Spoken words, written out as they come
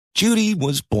Judy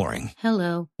was boring.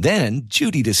 Hello. Then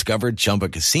Judy discovered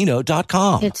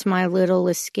ChumbaCasino.com. It's my little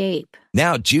escape.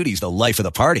 Now Judy's the life of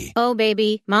the party. Oh,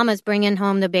 baby, mama's bringing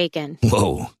home the bacon.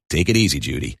 Whoa, take it easy,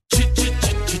 Judy.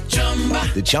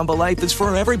 The Chumba life is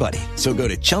for everybody. So go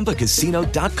to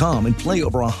ChumbaCasino.com and play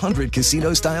over 100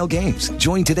 casino-style games.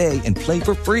 Join today and play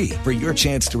for free for your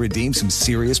chance to redeem some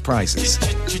serious prizes.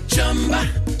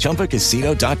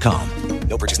 ChumbaCasino.com.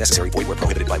 No purchase necessary. Void where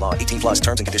prohibited by law. 18 plus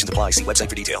terms and conditions apply. See website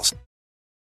for details.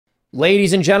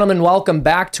 Ladies and gentlemen, welcome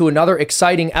back to another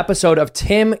exciting episode of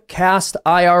Timcast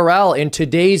IRL. In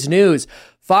today's news,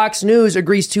 Fox News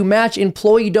agrees to match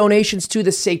employee donations to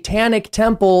the Satanic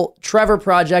Temple, Trevor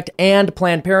Project, and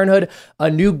Planned Parenthood. A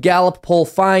new Gallup poll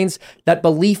finds that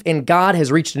belief in God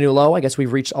has reached a new low. I guess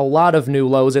we've reached a lot of new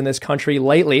lows in this country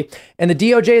lately. And the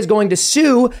DOJ is going to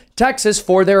sue Texas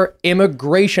for their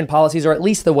immigration policies, or at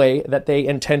least the way that they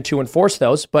intend to enforce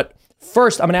those. But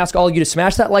first, I'm going to ask all of you to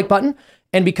smash that like button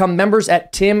and become members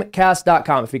at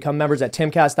timcast.com. If you become members at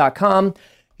timcast.com,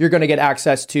 you're going to get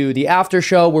access to the after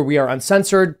show where we are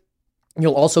uncensored.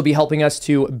 You'll also be helping us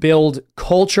to build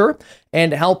culture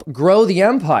and help grow the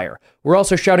empire. We're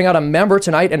also shouting out a member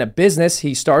tonight and a business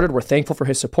he started. We're thankful for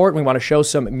his support. We want to show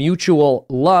some mutual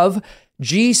love.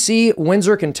 GC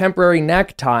Windsor Contemporary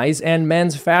Neckties and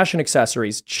Men's Fashion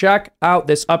Accessories. Check out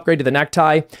this upgrade to the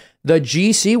necktie, the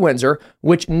GC Windsor,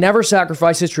 which never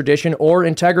sacrifices tradition or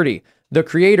integrity. The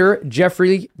creator,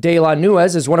 Jeffrey De La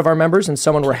Nuez, is one of our members and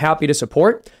someone we're happy to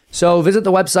support. So visit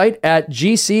the website at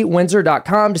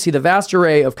gcwindsor.com to see the vast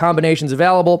array of combinations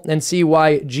available and see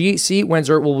why GC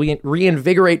Windsor will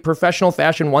reinvigorate professional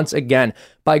fashion once again.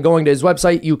 By going to his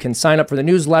website, you can sign up for the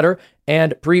newsletter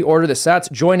and pre-order the sets.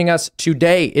 Joining us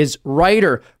today is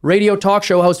writer, radio talk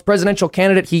show host, presidential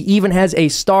candidate. He even has a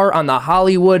star on the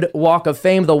Hollywood Walk of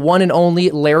Fame, the one and only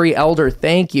Larry Elder.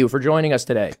 Thank you for joining us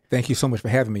today. Thank you so much for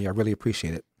having me. I really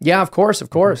appreciate it. Yeah, of course, of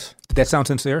course. Did that sound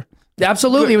sincere?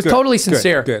 Absolutely. It was totally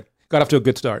sincere. Good. Got off to a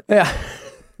good start. Yeah.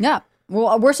 Yeah.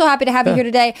 Well, we're so happy to have you here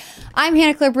today. I'm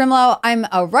Hannah Claire Brimlow. I'm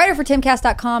a writer for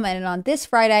Timcast.com, and on this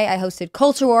Friday, I hosted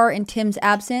Culture War in Tim's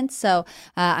absence. So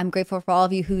I'm grateful for all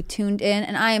of you who tuned in,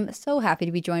 and I am so happy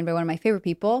to be joined by one of my favorite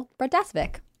people, Brett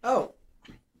Dasovic. Oh.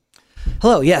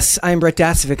 Hello, yes, I'm Brett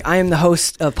Dasovic. I am the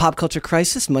host of Pop Culture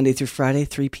Crisis, Monday through Friday,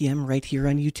 3 p.m. right here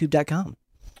on YouTube.com.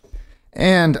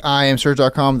 And I am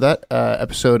Serge.com. That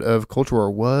episode of Culture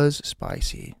War was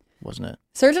spicy, wasn't it?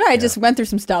 Serge and I just went through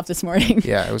some stuff this morning.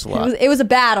 Yeah, it was a lot. It was a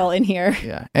battle in here.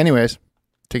 Yeah. Anyways,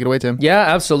 take it away, Tim. Yeah,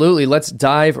 absolutely. Let's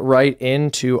dive right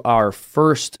into our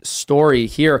first story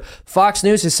here. Fox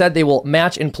News has said they will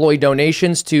match employee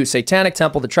donations to Satanic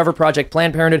Temple, the Trevor Project,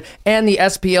 Planned Parenthood, and the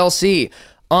SPLC.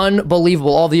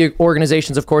 Unbelievable. All the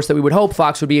organizations, of course, that we would hope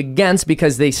Fox would be against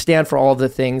because they stand for all of the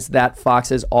things that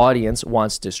Fox's audience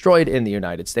wants destroyed in the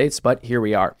United States. But here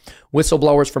we are.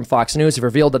 Whistleblowers from Fox News have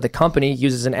revealed that the company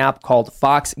uses an app called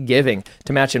Fox Giving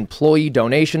to match employee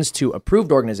donations to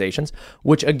approved organizations,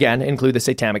 which again include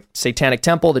the Satanic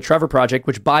Temple, the Trevor Project,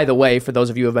 which, by the way, for those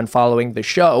of you who have been following the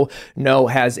show, know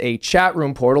has a chat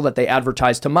room portal that they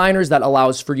advertise to minors that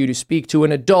allows for you to speak to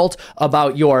an adult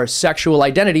about your sexual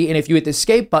identity. And if you hit the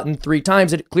escape button 3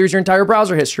 times, it clears your entire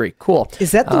browser history. Cool.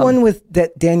 Is that the one with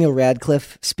that Daniel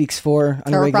Radcliffe speaks for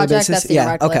on a regular basis? That's Daniel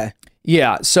Radcliffe. Okay.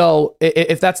 Yeah, so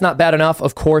if that's not bad enough,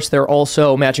 of course, they're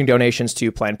also matching donations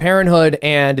to Planned Parenthood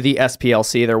and the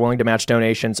SPLC. They're willing to match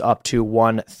donations up to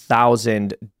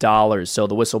 $1,000. So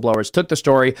the whistleblowers took the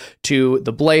story to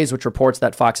The Blaze, which reports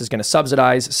that Fox is going to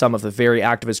subsidize some of the very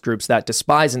activist groups that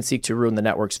despise and seek to ruin the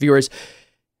network's viewers,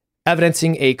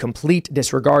 evidencing a complete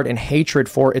disregard and hatred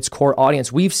for its core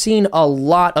audience. We've seen a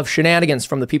lot of shenanigans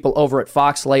from the people over at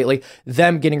Fox lately.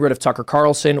 Them getting rid of Tucker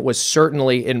Carlson was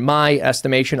certainly, in my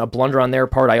estimation, a blunder on their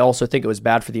part. I also think it was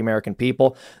bad for the American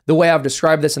people. The way I've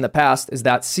described this in the past is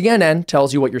that CNN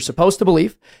tells you what you're supposed to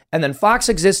believe, and then Fox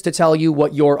exists to tell you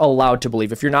what you're allowed to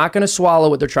believe. If you're not going to swallow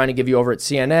what they're trying to give you over at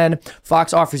CNN,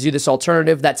 Fox offers you this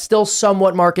alternative that's still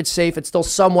somewhat market safe, it's still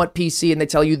somewhat PC, and they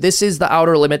tell you this is the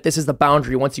outer limit, this is the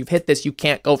boundary. Once you've hit this, you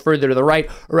can't go further to the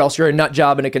right, or else you're a nut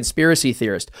job and a conspiracy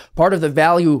theorist. Part of the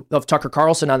value of Tucker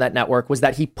Carlson on that network was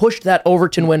that he pushed that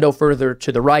Overton window further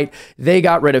to the right. They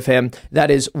got rid of him. That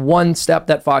is one step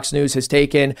that Fox News has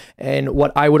taken, and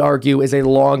what I would argue is a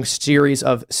long series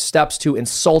of steps to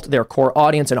insult their core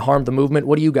audience and harm the movement.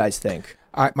 What do you guys think?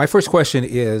 My first question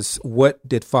is, what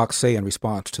did Fox say in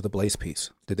response to the Blaze piece?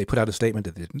 Did they put out a statement?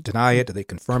 Did they deny it? Did they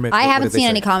confirm it? I What haven't did they seen say?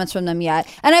 any comments from them yet.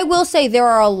 And I will say there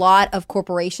are a lot of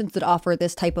corporations that offer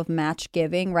this type of match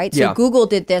giving, right? So Yeah. Google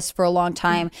did this for a long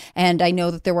time. And I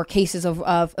know that there were cases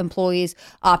of employees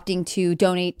opting to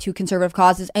donate to conservative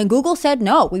causes. And Google said,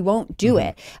 no, we won't do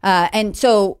it. And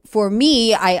so for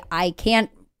me,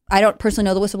 I don't personally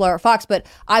know the whistleblower at Fox, but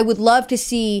I would love to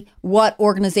see what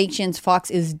organizations Fox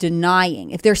is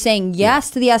denying. If they're saying yes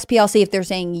to the SPLC, if they're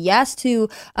saying yes to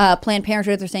Planned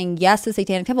Parenthood, if they're saying yes to the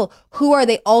Satanic Temple, who are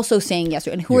they also saying yes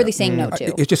to, and who are they saying no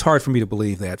to? It's just hard for me to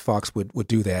believe that Fox would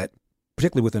do that,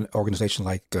 particularly with an organization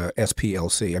like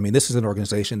SPLC. I mean, this is an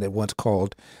organization that once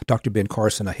called Dr. Ben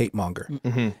Carson a hate monger.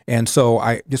 And so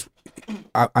I'm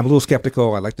a little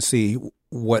skeptical. I'd like to see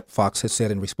what Fox has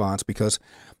said in response, because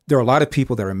there are a lot of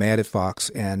people that are mad at Fox,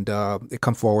 and they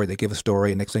come forward, they give a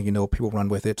story, and next thing you know, people run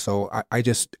with it. So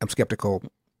I'm skeptical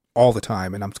all the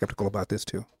time, and I'm skeptical about this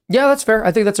too. Yeah, that's fair.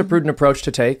 I think that's a prudent approach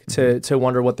to take, to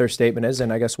wonder what their statement is,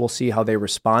 and I guess we'll see how they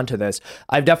respond to this.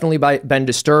 I've definitely been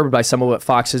disturbed by some of what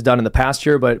Fox has done in the past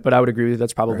year, but I would agree with you,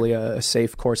 that's probably a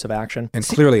safe course of action. And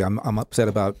clearly, I'm upset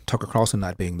about Tucker Carlson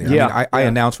not being there. Yeah, I mean, I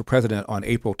announced for president on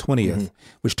April 20th,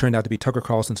 which turned out to be Tucker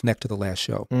Carlson's next to the last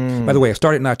show. By the way, I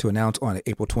started not to announce on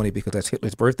April 20th because that's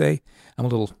Hitler's birthday. I'm a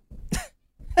little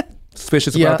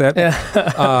suspicious about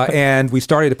that. And we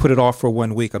started to put it off for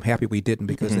 1 week. I'm happy we didn't,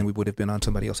 because then we would have been on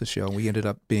somebody else's show. We ended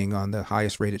up being on the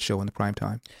highest rated show in the prime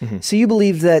time. So you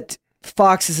believe that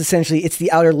Fox is essentially, it's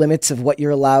the outer limits of what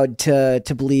you're allowed to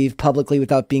believe publicly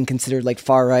without being considered like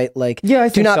far right, like Yeah, I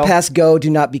do think not so. pass go, do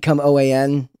not become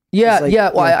OAN. Yeah, It's like,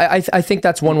 yeah. Well, I think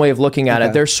that's one way of looking at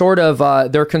it. They're sort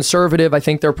of they're conservative. I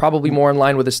think they're probably more in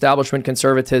line with establishment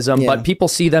conservatism, but people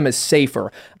see them as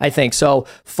safer, I think. So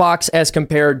Fox, as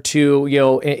compared to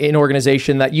an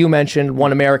organization that you mentioned,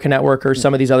 One America Network, or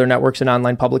some of these other networks and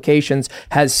online publications,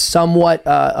 has somewhat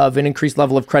of an increased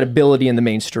level of credibility in the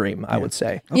mainstream, I would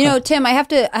say. Tim, I have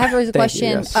to raise a question.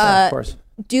 Yes, of course.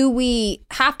 Do we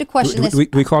have to question this? Do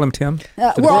we call him Tim?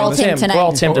 We're all Tim tonight. We're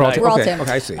all Tim tonight. We're all Okay, Tim.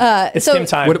 okay, I see. It's Tim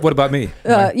time. What about me?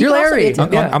 You're Larry.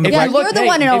 I'm the If black- you look- you're the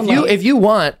one and only. If you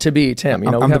want to be Tim,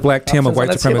 I'm we the have black Tim of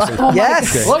options on white that table. supremacy.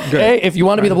 Yes. Look, hey, if you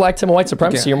want to be the black Tim of white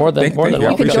supremacy, you're more than Thank you.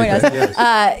 welcome. You can join us.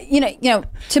 Appreciate that,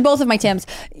 To both of my Tims.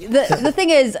 The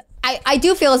thing is, I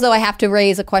do feel as though I have to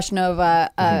raise a question of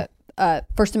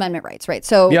First Amendment rights, right?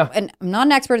 So, and I'm not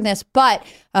an expert in this, but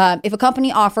if a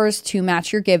company offers to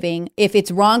match your giving, if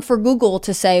it's wrong for Google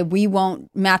to say we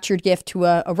won't match your gift to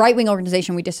a right-wing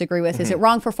organization we disagree with, is it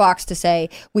wrong for Fox to say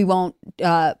we won't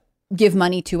give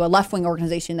money to a left-wing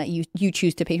organization that you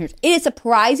choose to patronage? It is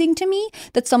surprising to me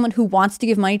that someone who wants to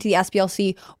give money to the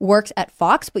SPLC works at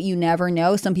Fox, but you never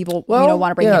know. Some people want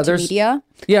to bring it to media.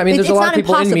 Yeah, I mean, there's a lot of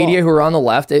people impossible. in media who are on the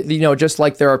left, just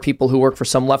like there are people who work for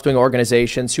some left-wing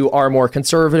organizations who are more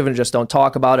conservative and just don't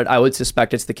talk about it. I would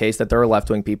suspect it's the case that there are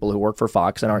left-wing people who work for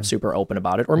Fox and aren't super open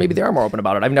about it, or maybe they are more open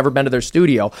about it. I've never been to their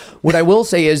studio. What I will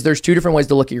say is there's two different ways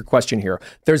to look at your question here.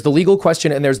 There's the legal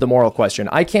question and there's the moral question.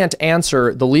 I can't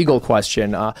answer the legal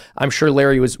question. I'm sure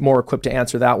Larry was more equipped to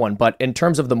answer that one. But in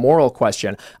terms of the moral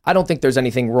question, I don't think there's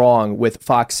anything wrong with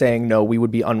Fox saying, no, we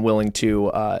would be unwilling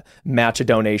to match a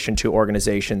donation to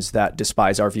organizations that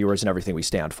despise our viewers and everything we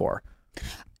stand for.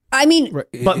 I mean,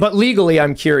 but legally,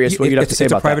 I'm curious what you'd have to say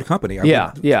about that. It's a private company.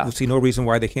 I see no reason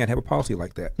why they can't have a policy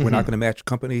like that. We're not going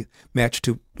to match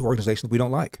to organizations we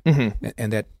don't like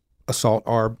and that assault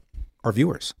our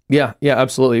viewers. Yeah,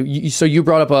 absolutely. So you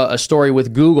brought up a story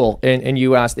with Google and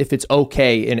you asked if it's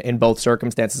okay in both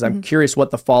circumstances. I'm curious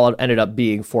what the fallout ended up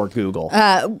being for Google.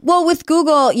 Well, with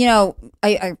Google,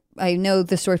 I know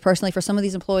this story personally. For some of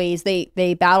these employees,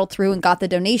 they battled through and got the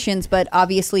donations, but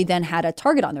obviously then had a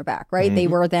target on their back, right? They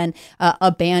were then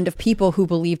a band of people who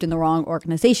believed in the wrong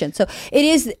organization. So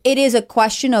it is a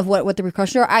question of what the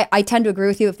repercussions are. I tend to agree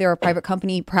with you. If they're a private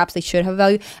company, perhaps they should have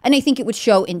value, and I think it would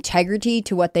show integrity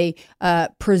to what they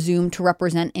presume to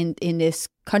represent in this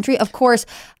country. Of course,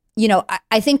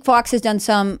 I think Fox has done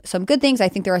some good things. I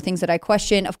think there are things that I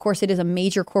question. Of course, it is a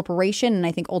major corporation, and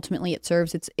I think ultimately it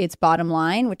serves its bottom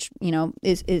line, which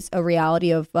is a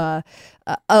reality of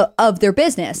their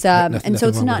business. And so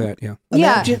it's not.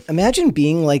 That, Imagine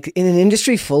being like in an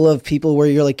industry full of people where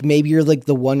you're like maybe you're like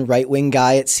the one right wing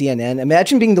guy at CNN.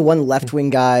 Imagine being the one left wing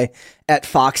guy at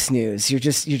Fox News. You're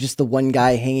just the one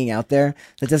guy hanging out there.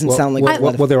 That doesn't sound like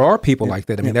well, there are people like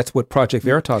that. I mean, that's what Project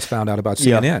Veritas found out about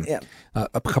CNN. Yeah.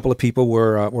 A couple of people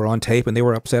were on tape, and they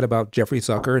were upset about Jeffrey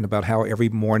Zucker and about how every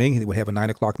morning he would have a 9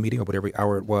 o'clock meeting or whatever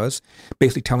hour it was,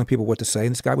 basically telling people what to say.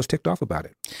 And this guy was ticked off about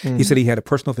it. He said he had a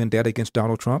personal vendetta against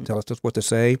Donald Trump, tell us what to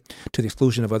say to the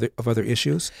exclusion of other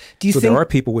issues. There are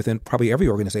people within probably every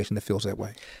organization that feels that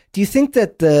way. Do you think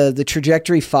that the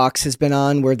trajectory Fox has been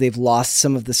on, where they've lost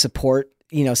some of the support,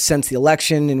 since the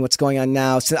election and what's going on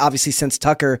now, so obviously since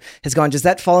Tucker has gone, does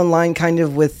that fall in line kind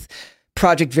of with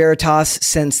Project Veritas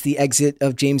since the exit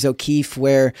of James O'Keefe,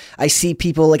 where I see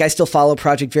people, like I still follow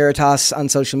Project Veritas on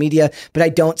social media, but I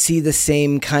don't see the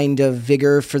same kind of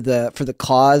vigor for the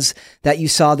cause that you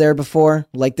saw there before?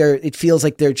 Like it feels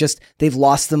like they've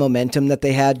lost the momentum that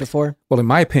they had before. Well, in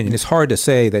my opinion, it's hard to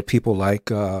say that people like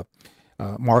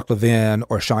Mark Levin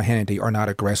or Sean Hannity are not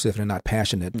aggressive and not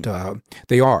passionate.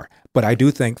 They are. But I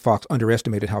do think Fox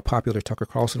underestimated how popular Tucker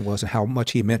Carlson was and how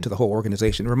much he meant to the whole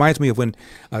organization. It reminds me of when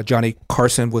Johnny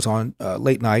Carson was on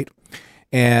late night,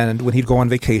 and when he'd go on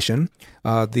vacation,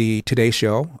 the Today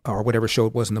Show or whatever show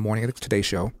it was in the morning, I think it's Today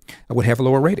Show, would have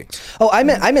lower ratings. Oh, I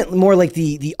meant more like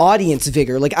the audience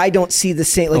vigor. Like I don't see the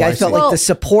same. Like I felt like the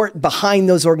support behind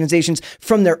those organizations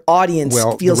from their audience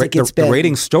feels like it's been. The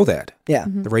ratings show that. Yeah,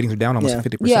 the ratings are down almost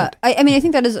 50%. Yeah, I mean, I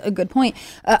think that is a good point.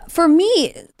 For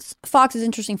me, Fox is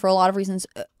interesting for a lot of reasons.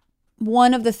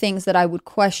 One of the things that I would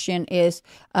question is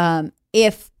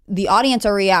if the audience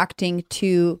are reacting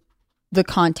to the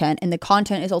content, and the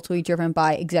content is ultimately driven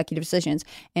by executive decisions.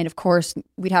 And of course,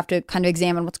 we'd have to kind of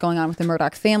examine what's going on with the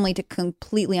Murdoch family to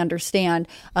completely understand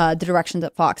the direction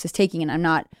that Fox is taking. And I'm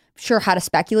not sure how to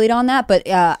speculate on that, but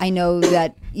I know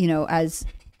that,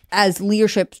 as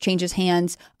leadership changes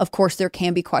hands, of course, there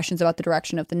can be questions about the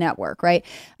direction of the network, right?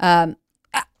 I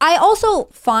also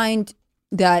find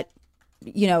that,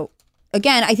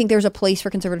 again, I think there's a place for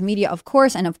conservative media, of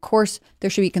course, and of course there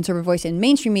should be conservative voice in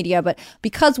mainstream media, but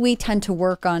because we tend to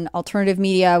work on alternative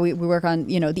media, we work on,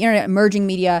 the internet, emerging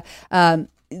media,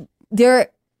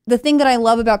 the thing that I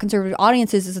love about conservative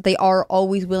audiences is that they are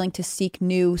always willing to seek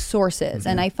new sources. Mm-hmm.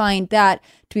 And I find that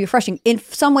to be refreshing. In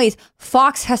some ways,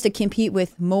 Fox has to compete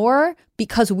with more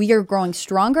because we are growing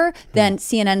stronger than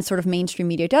CNN sort of mainstream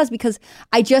media does, because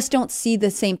I just don't see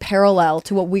the same parallel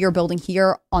to what we are building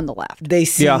here on the left. They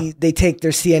take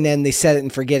their CNN, they set it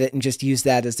and forget it and just use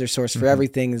that as their source for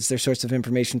everything, as their source of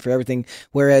information for everything.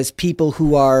 Whereas people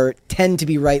who tend to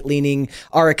be right-leaning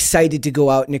are excited to go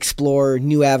out and explore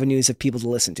new avenues of people to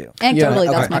listen to. And totally,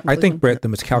 that's my conclusion. I think, Brett, the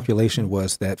miscalculation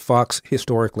was that Fox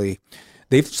historically,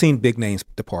 they've seen big names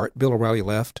depart. Bill O'Reilly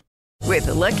left. With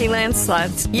the Lucky Land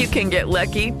Slots, you can get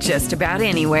lucky just about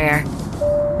anywhere.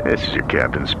 This is your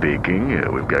captain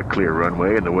speaking. We've got clear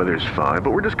runway and the weather's fine,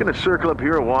 but we're just going to circle up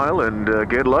here a while and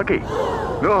get lucky.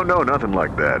 No, nothing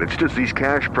like that. It's just these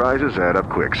cash prizes add up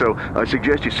quick. So I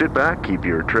suggest you sit back, keep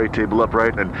your tray table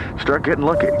upright, and start getting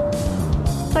lucky.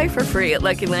 Play for free at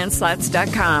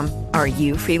LuckyLandSlots.com. Are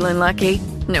you feeling lucky?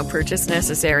 No purchase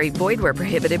necessary. Void where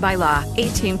prohibited by law.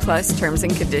 18+ terms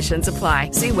and conditions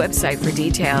apply. See website for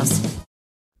details.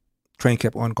 Train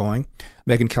kept on going.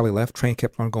 Megyn Kelly left. Train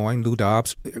kept on going. Lou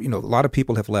Dobbs. A lot of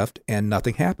people have left and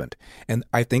nothing happened. And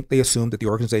I think they assumed that the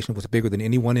organization was bigger than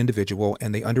any one individual,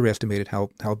 and they underestimated how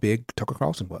big Tucker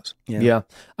Carlson was. Yeah.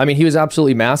 I mean, he was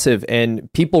absolutely massive,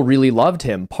 and people really loved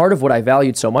him. Part of what I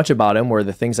valued so much about him were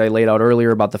the things I laid out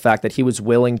earlier about the fact that he was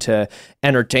willing to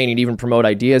entertain and even promote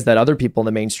ideas that other people in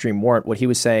the mainstream weren't. What he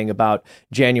was saying about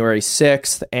January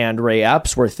 6th and Ray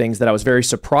Epps were things that I was very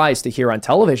surprised to hear on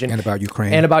television. And about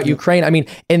Ukraine. I mean,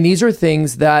 and these are things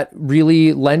that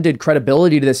really lended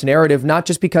credibility to this narrative, not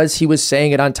just because he was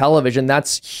saying it on television,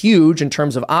 that's huge in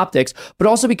terms of optics, but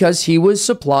also because he was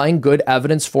supplying good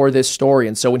evidence for this story.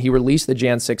 And so when he released the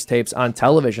Jan 6 tapes on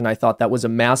television, I thought that was a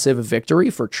massive victory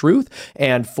for truth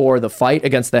and for the fight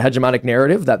against the hegemonic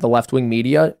narrative that the left-wing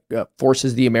media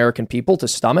forces the American people to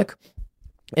stomach.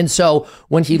 And so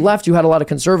when he left, you had a lot of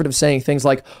conservatives saying things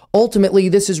like, ultimately,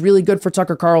 this is really good for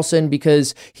Tucker Carlson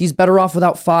because he's better off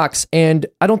without Fox. And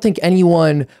I don't think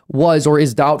anyone was or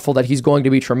is doubtful that he's going to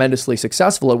be tremendously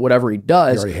successful at whatever he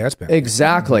does. He already has been.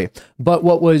 Exactly. But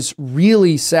what was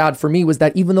really sad for me was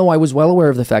that even though I was well aware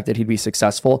of the fact that he'd be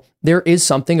successful, there is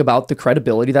something about the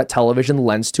credibility that television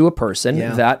lends to a person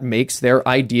that makes their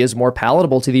ideas more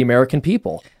palatable to the American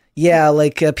people. Yeah,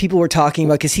 like people were talking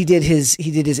about, because he did his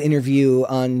interview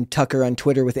on Tucker on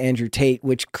Twitter with Andrew Tate,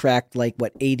 which cracked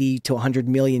 80 to 100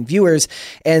 million viewers,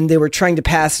 and they were trying to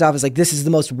pass it off as this is the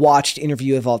most watched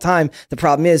interview of all time. The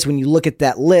problem is when you look at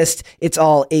that list, it's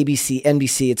all ABC,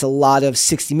 NBC. It's a lot of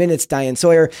 60 Minutes, Diane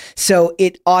Sawyer, so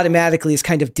it automatically is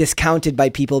kind of discounted by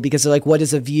people because they're like, what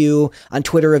is a view on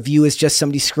Twitter? A view is just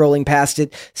somebody scrolling past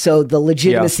it. So the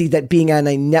legitimacy that being on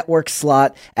a network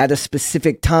slot at a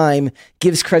specific time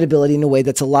gives credibility in a way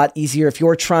that's a lot easier if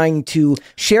you're trying to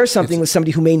share something with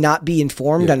somebody who may not be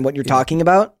informed on what you're talking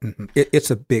about. Mm-hmm.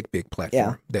 It's a big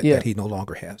platform that he no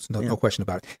longer has. No question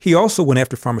about it. He also went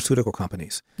after pharmaceutical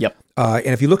companies. Yep. And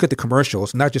if you look at the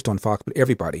commercials, not just on Fox, but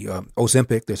everybody,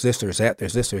 Ozempic, there's this, there's that,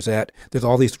 there's this, there's that. There's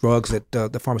all these drugs that the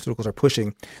pharmaceuticals are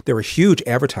pushing. They're a huge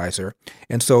advertiser.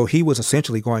 And so he was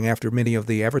essentially going after many of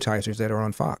the advertisers that are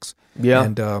on Fox. Yeah.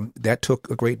 And that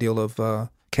took a great deal of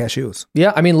cashews.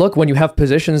 Yeah, I mean, look, when you have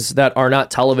positions that are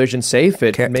not television safe,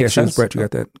 it makes sense. Brett, you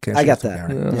got that? Cashews? I got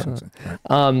that.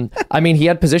 Yeah. I mean, he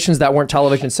had positions that weren't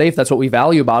television safe. That's what we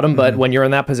value about him. But when you're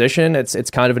in that position, it's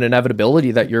kind of an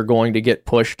inevitability that you're going to get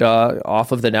pushed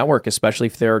off of the network, especially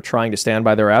if they're trying to stand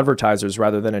by their advertisers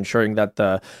rather than ensuring that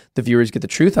the viewers get the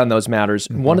truth on those matters.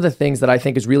 One of the things that I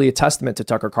think is really a testament to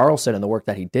Tucker Carlson and the work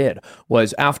that he did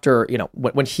was after,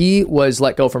 when he was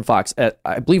let go from Fox,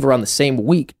 I believe around the same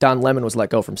week, Don Lemon was let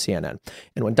go from CNN.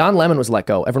 And when Don Lemon was let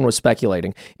go, everyone was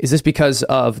speculating, is this because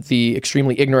of the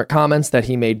extremely ignorant comments that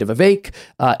he made to Vivek?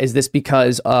 Is this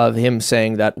because of him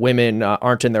saying that women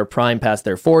aren't in their prime past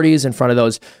their 40s in front of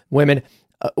those women?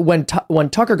 When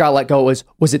Tucker got let go,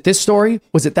 was it this story?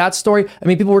 Was it that story? I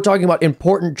mean, people were talking about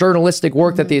important journalistic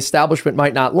work that the establishment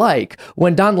might not like.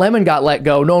 When Don Lemon got let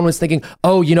go, no one was thinking,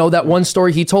 oh, that one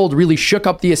story he told really shook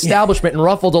up the establishment and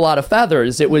ruffled a lot of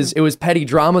feathers. It was petty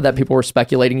drama that people were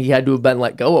speculating he had to have been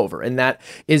let go over. And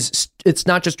it's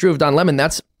not just true of Don Lemon.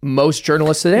 That's most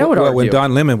journalists today, I would argue. When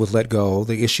Don Lemon was let go,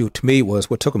 the issue to me was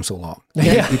what took him so long.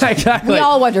 Yeah, exactly. We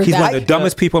all wondered He's that. one of the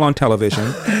dumbest people on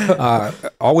television,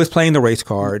 always playing the race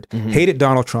card, hated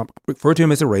Donald Trump, referred to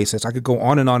him as a racist. I could go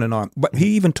on and on and on. But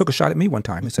he even took a shot at me one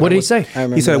time. He said, what did he say?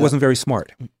 He said I wasn't very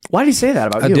smart. Why did he say that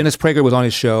about you? Dennis Prager was on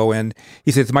his show, and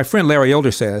he said, my friend Larry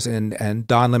Elder says, and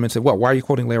Don Lemon said, well, why are you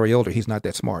quoting Larry Elder? He's not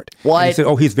that smart. What? And he said,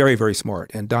 oh, he's very, very smart.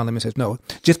 And Don Lemon says, no,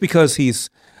 just because he's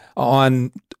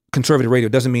on conservative radio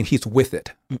doesn't mean he's with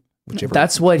it.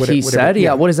 That's what he said?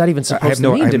 Yeah, what is that even supposed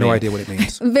to mean to me? I have no idea what it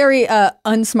means. Very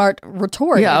unsmart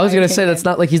rhetoric. Yeah, I was going to say that's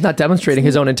not like he's not demonstrating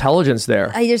his own intelligence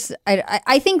there.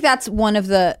 I think that's one of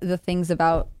the things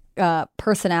about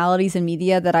personalities in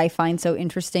media that I find so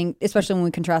interesting, especially when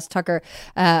we contrast Tucker.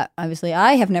 Obviously,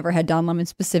 I have never had Don Lemon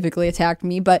specifically attack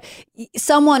me, but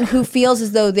someone who feels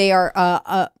as though they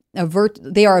are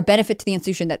they are a benefit to the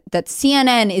institution, that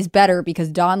CNN is better because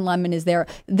Don Lemon is there.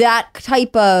 That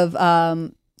type of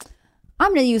I'm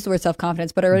going to use the word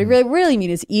self-confidence, but I really mean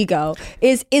his ego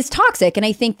is toxic. And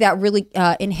I think that really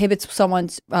inhibits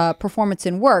someone's performance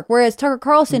in work. Whereas Tucker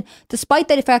Carlson, despite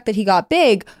the fact that he got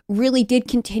big, really did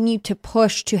continue to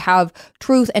push to have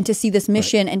truth and to see this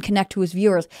mission and connect to his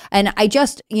viewers. And I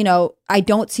just, I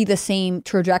don't see the same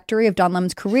trajectory of Don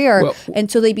Lemon's career. Well,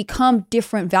 and so they become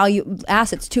different value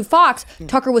assets. To Fox,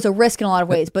 Tucker was a risk in a lot of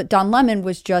ways, but Don Lemon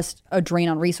was just a drain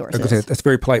on resources. That's a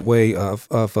very polite way of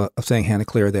saying, Hannah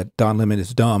Claire, that Don Lemon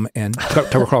is dumb and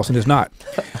Tucker Carlson is not.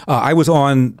 I was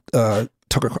on Don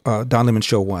Lemon's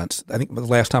show once. I think the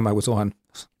last time I was on,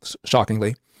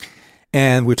 shockingly,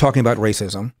 and we were talking about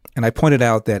racism. And I pointed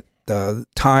out that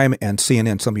Time and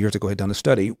CNN some years ago had done a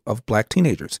study of black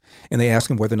teenagers, and they asked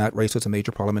them whether or not race was a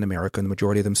major problem in America, and the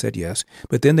majority of them said yes.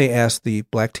 But then they asked the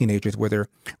black teenagers whether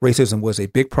racism was a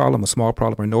big problem, a small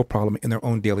problem, or no problem in their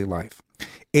own daily life.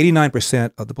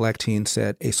 89% of the black teens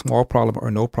said a small problem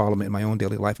or no problem in my own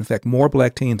daily life. In fact, more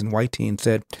black teens and white teens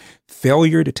said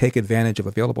failure to take advantage of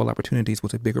available opportunities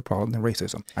was a bigger problem than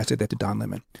racism. I said that to Don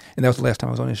Lemon, and that was the last time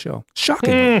I was on his show.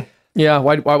 Shocking. Yeah,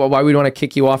 why we want to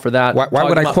kick you off for that? Why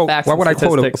would I quote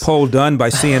a poll done by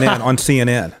CNN on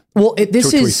CNN? Well,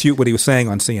 to refute what he was saying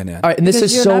on CNN. All right, and this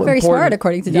is you're so not very important. Smart,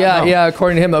 according to Don. Yeah,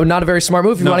 according to him, not a very smart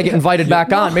move. If you want to get invited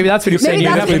back on, maybe that's what he's saying. You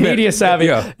have to be media savvy.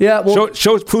 Yeah. Well,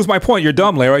 proves my point. You're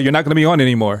dumb, Larry. You're not going to be on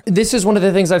anymore. This is one of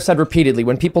the things I've said repeatedly.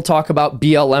 When people talk about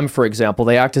BLM, for example,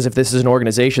 they act as if this is an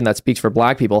organization that speaks for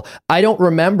black people. I don't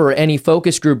remember any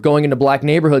focus group going into black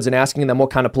neighborhoods and asking them what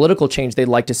kind of political change they'd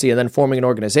like to see and then forming an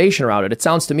organization around it. It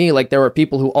sounds to me like there were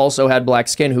people who also had black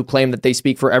skin who claimed that they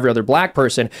speak for every other black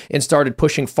person and started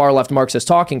pushing far left Marxist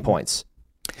talking points.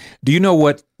 Do you know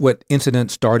what incident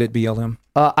started BLM?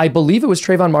 I believe it was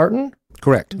Trayvon Martin.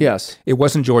 Correct. Yes. It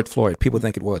wasn't George Floyd. People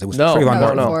think it was. It was No, Trayvon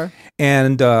no, Martin. no.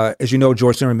 And as you know,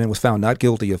 George Zimmerman was found not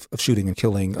guilty of shooting and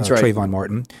killing right. Trayvon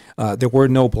Martin. There were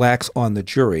no blacks on the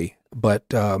jury, but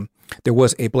there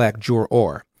was a black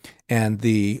juror. And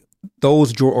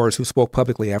those jurors who spoke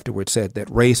publicly afterwards said that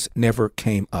race never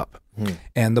came up.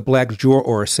 And the black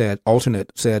juror said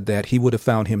that he would have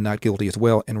found him not guilty as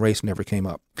well, and race never came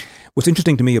up. What's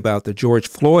interesting to me about the George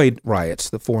Floyd riots,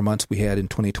 the 4 months we had in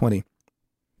 2020,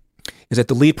 is that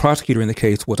the lead prosecutor in the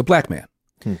case was a black man.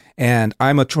 And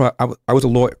I was a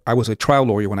lawyer. I was a trial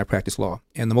lawyer when I practiced law.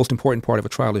 And the most important part of a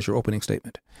trial is your opening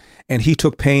statement. And he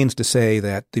took pains to say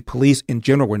that the police in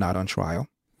general were not on trial.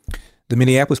 The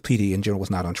Minneapolis PD in general was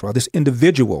not on trial. This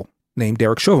individual named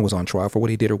Derek Chauvin was on trial for what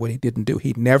he did or what he didn't do.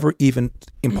 He never even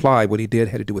implied what he did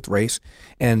had to do with race,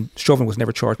 and Chauvin was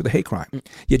never charged with a hate crime.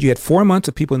 Yet you had 4 months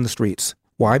of people in the streets.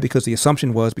 Why? Because the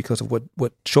assumption was because of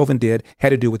what Chauvin did had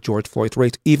to do with George Floyd's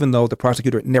race, even though the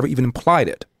prosecutor never even implied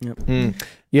it.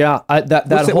 Yeah, What's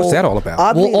that all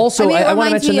about? Well, also, I want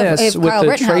to mention this with Kyle the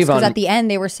Rittenhouse, Trayvon. because at the end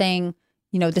they were saying,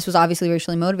 this was obviously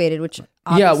racially motivated, which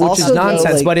Yeah, which obviously is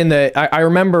nonsense. like- But I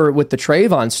remember with the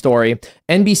Trayvon story,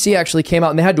 NBC actually came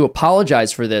out and they had to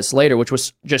apologize for this later, which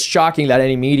was just shocking that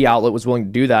any media outlet was willing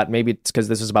to do that. Maybe it's because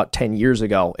this was about 10 years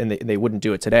ago and they wouldn't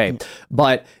do it today.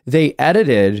 But they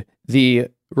edited the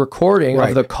recording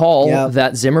of the call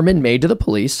that Zimmerman made to the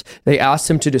police. They asked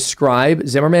him to describe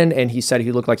Zimmerman, and he said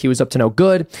he looked like he was up to no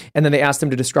good. And then they asked him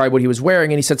to describe what he was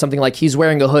wearing, and he said something like, he's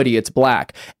wearing a hoodie, it's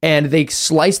black. And they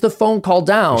sliced the phone call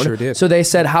down. Sure did. So they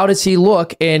said, how does he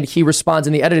look? And he responds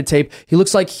in the edited tape, he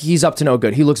looks like he's up to no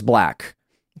good. He looks black.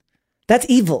 That's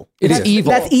evil. It is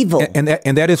evil. That's evil. And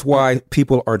that is why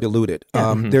people are deluded.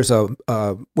 There's a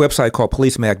website called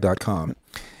policemag.com.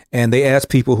 And they asked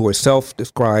people who are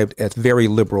self-described as very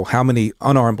liberal, how many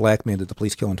unarmed black men did the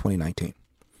police kill in 2019?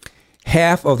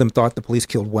 Half of them thought the police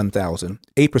killed 1,000.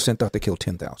 8% thought they killed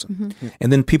 10,000.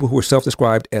 And then people who were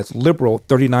self-described as liberal,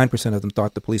 39% of them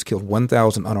thought the police killed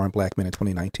 1,000 unarmed black men in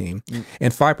 2019.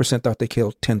 And 5% thought they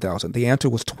killed 10,000. The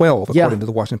answer was 12, according to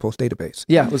the Washington Post database.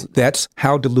 Yeah. That's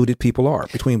how deluded people are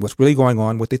between what's really going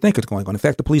on, what they think is going on. In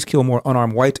fact, the police kill more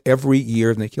unarmed whites every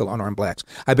year than they kill unarmed blacks.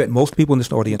 I bet most people in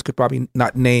this audience could probably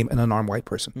not name an unarmed white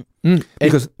person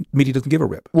because media doesn't give a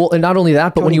rip. Well, and not only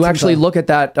that, but when you Tony actually Timpa. look at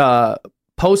that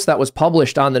post that was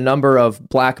published on the number of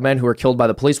black men who were killed by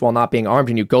the police while not being armed,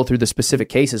 and you go through the specific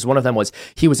cases, one of them was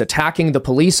he was attacking the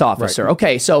police officer. Right.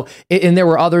 Okay, so, and there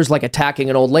were others like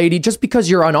attacking an old lady. Just because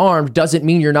you're unarmed doesn't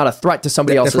mean you're not a threat to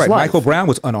somebody else's That's right. life. Michael Brown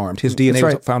was unarmed. His DNA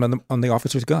right. was found on the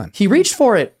officer's gun. He reached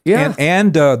for it. Yeah.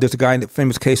 And there's a guy in the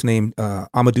famous case named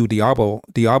Amadou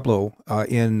Diablo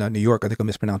in New York. I think I'm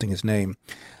mispronouncing his name.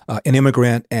 An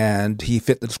immigrant, and he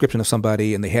fit the description of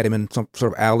somebody, and they had him in some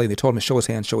sort of alley. They told him to show his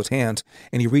hands,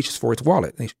 and he reaches for his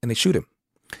wallet, and they shoot him.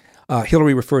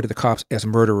 Hillary referred to the cops as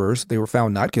murderers. They were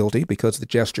found not guilty because the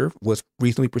gesture was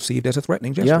reasonably perceived as a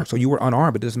threatening gesture. Yeah. So you were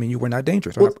unarmed, but it doesn't mean you were not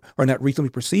dangerous or not reasonably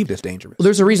perceived as dangerous. Well,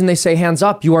 there's a reason they say hands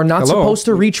up. You are not supposed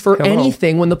to reach for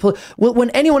anything when when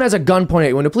anyone has a gun pointed at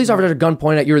you, when a police officer has a gun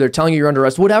pointed at you, or they're telling you you're under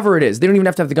arrest, whatever it is, they don't even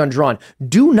have to have the gun drawn.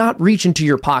 Do not reach into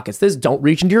your pockets. Don't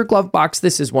reach into your glove box.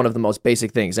 This is one of the most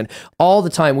basic things. And all the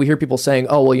time we hear people saying,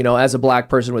 oh, well, as a black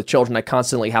person with children, I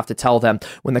constantly have to tell them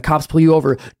when the cops pull you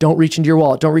over, don't reach into your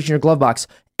wallet, don't reach in your glove box.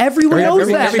 Everyone knows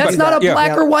that. That's not a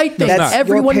black or white thing.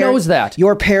 Everyone knows that.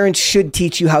 Your parents should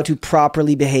teach you how to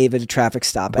properly behave at a traffic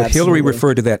stop. But Absolutely. Hillary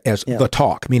referred to that as the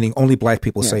talk, meaning only black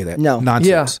people say that. No.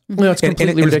 Nonsense. Yeah. No, it's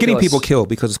completely and it's getting ridiculous. people killed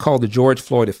because it's called the George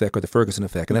Floyd effect or the Ferguson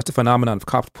effect. And that's the phenomenon of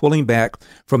cops pulling back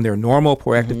from their normal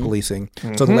proactive policing.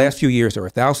 So the last few years, there are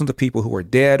thousands of people who are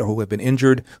dead or who have been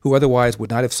injured who otherwise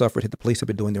would not have suffered if the police had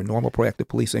been doing their normal proactive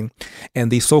policing. And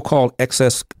these so-called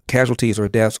excess casualties or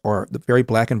deaths are the very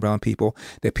black and brown people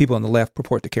that people on the left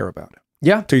purport to care about.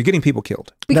 Yeah. So you're getting people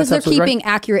killed. because they're That's absolutely keeping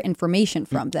accurate information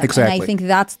from them. Exactly. And I think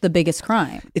that's the biggest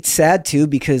crime. It's sad too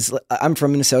because I'm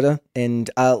from Minnesota, and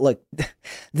look,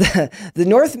 the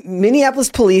North Minneapolis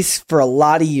police for a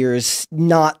lot of years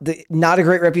not a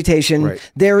great reputation.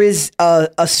 Right. There is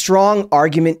a strong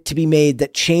argument to be made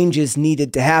that changes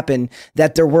needed to happen.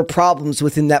 That there were problems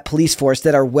within that police force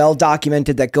that are well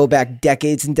documented that go back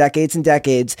decades and decades and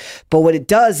decades. But what it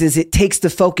does is it takes the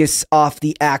focus off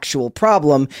the actual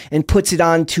problem and puts it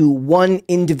onto one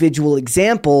individual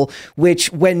example,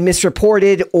 which when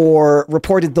misreported or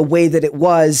reported the way that it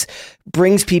was,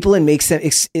 brings people and makes them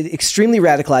extremely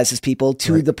radicalizes people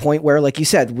to the point where, like you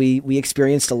said, we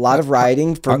experienced a lot of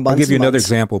rioting for months. I'll give you and another months.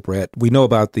 example, Brett. We know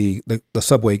about the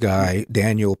subway guy,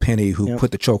 Daniel Penny, who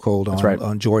put the chokehold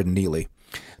on Jordan Neely.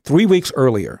 3 weeks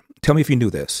earlier, tell me if you knew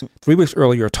this. 3 weeks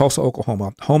earlier, Tulsa,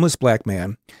 Oklahoma, homeless black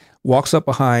man walks up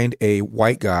behind a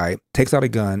white guy, takes out a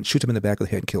gun, shoots him in the back of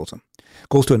the head and kills him.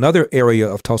 Goes to another area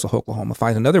of Tulsa, Oklahoma,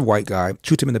 finds another white guy,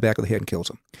 shoots him in the back of the head and kills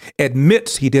him.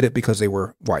 Admits he did it because they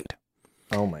were white.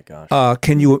 Oh my gosh.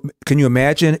 Can you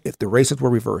imagine if the races were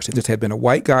reversed? If this had been a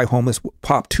white guy, homeless,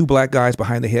 popped two black guys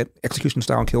behind the head, execution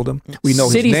style, and killed him. We know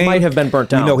cities his name. might have been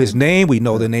burnt down. We know his name. We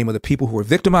know the name of the people who were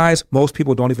victimized. Most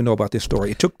people don't even know about this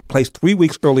story. It took place 3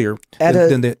 weeks earlier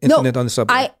than the incident on the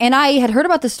subway. I had heard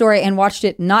about the story and watched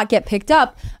it not get picked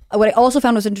up. What I also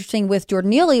found was interesting with Jordan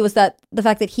Neely was that the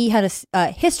fact that he had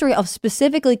a history of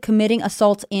specifically committing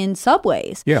assaults in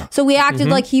subways. Yeah. So we acted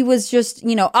like he was just,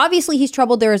 obviously he's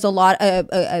troubled. There is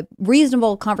a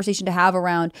reasonable conversation to have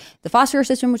around the foster care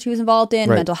system, which he was involved in,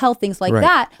 mental health, things like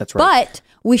that. That's right. But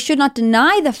we should not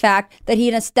deny the fact that he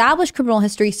had established criminal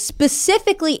history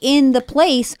specifically in the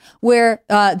place where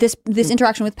this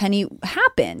interaction with Penny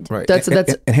happened. Right.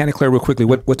 And Hannah Claire, real quickly,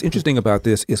 what's interesting about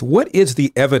this is what is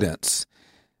the evidence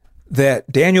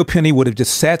that Daniel Penny would have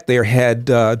just sat there had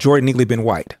Jordan Neely been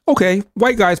white? Okay,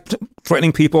 white guy's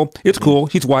threatening people. It's cool.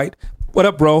 He's white. What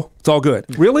up, bro? It's all good.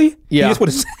 Really? Yeah.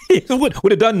 He just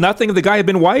would have done nothing if the guy had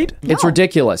been white? It's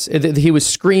ridiculous. He was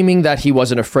screaming that he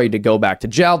wasn't afraid to go back to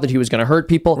jail, that he was going to hurt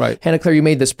people. Right. Hannah Claire, you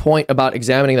made this point about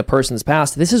examining the person's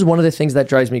past. This is one of the things that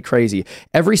drives me crazy.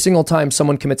 Every single time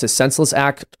someone commits a senseless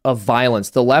act of violence,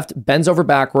 the left bends over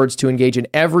backwards to engage in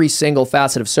every single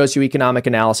facet of socioeconomic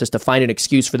analysis to find an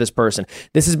excuse for this person.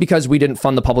 This is because we didn't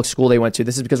fund the public school they went to.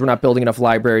 This is because we're not building enough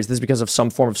libraries. This is because of some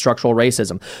form of structural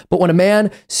racism. But when a man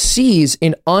sees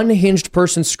an unhinged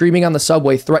person screaming on the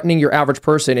subway, threatening your average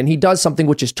person, and he does something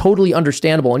which is totally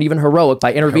understandable and even heroic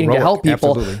by intervening to help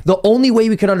people, absolutely. The only way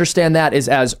we can understand that is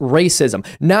as racism.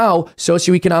 Now,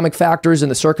 socioeconomic factors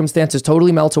and the circumstances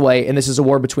totally melt away, and this is a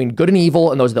war between good and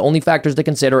evil, and those are the only factors to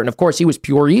consider. And of course, he was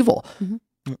pure evil. Mm-hmm.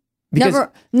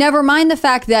 Never mind the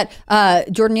fact that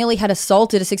Jordan Neely had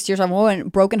assaulted a 60-year-old woman,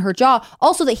 broken her jaw.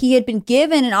 Also, that he had been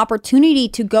given an opportunity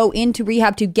to go into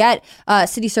rehab to get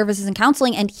city services and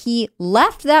counseling, and he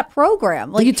left that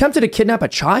program. He attempted to kidnap a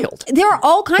child. There are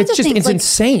all kinds of things. It's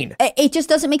insane. It just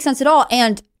doesn't make sense at all.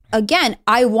 And again,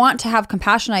 I want to have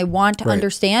compassion. I want to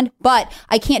understand, but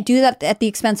I can't do that at the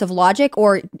expense of logic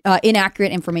or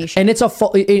inaccurate information. And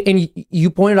and you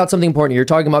pointed out something important. You're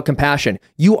talking about compassion.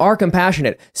 You are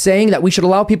compassionate. Saying that we should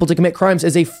allow people to commit crimes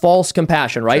is a false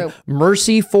compassion, right? True.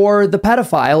 Mercy for the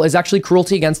pedophile is actually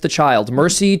cruelty against the child.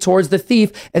 Mercy towards the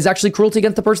thief is actually cruelty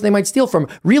against the person they might steal from.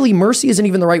 Really, mercy isn't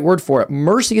even the right word for it.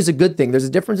 Mercy is a good thing. There's a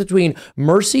difference between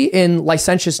mercy and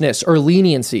licentiousness or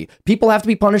leniency. People have to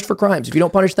be punished for crimes. If you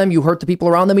don't punish them, you hurt the people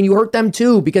around them, and you hurt them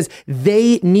too, because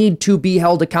they need to be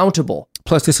held accountable.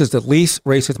 Plus, this is the least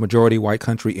racist majority white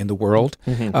country in the world.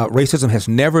 Mm-hmm. Racism has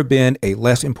never been a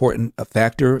less important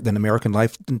factor than American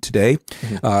life today.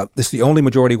 Mm-hmm. This is the only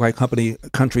majority white country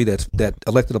that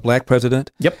elected a black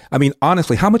president. Yep. I mean,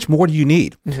 honestly, how much more do you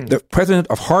need? Mm-hmm. The president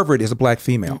of Harvard is a black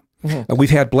female. Mm-hmm. We've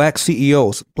had black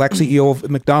CEOs, black CEO of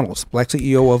McDonald's, black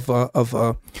CEO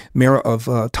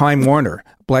of Time Warner,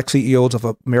 black CEOs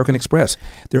of American Express.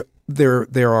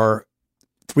 There are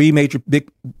three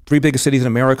biggest cities in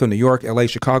America: New York, LA,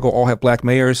 Chicago. All have black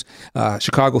mayors.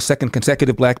 Chicago's second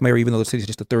consecutive black mayor, even though the city is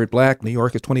just the third black. New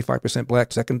York is 25%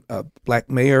 black, second black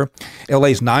mayor. LA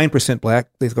is 9% black.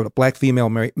 They've got a black female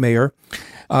mayor.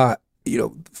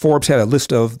 Forbes had a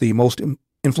list of the most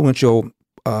influential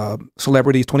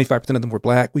celebrities. 25% of them were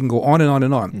black. We can go on and on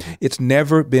and on. Mm-hmm. It's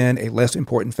never been a less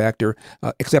important factor.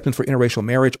 Acceptance for interracial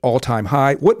marriage, all-time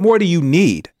high. What more do you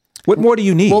need? What more do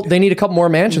you need? Well, they need a couple more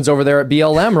mansions over there at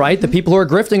BLM, right? The people who are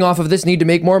grifting off of this need to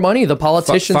make more money. The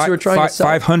politicians who are trying to sell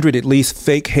 500 at least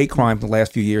fake hate crimes in the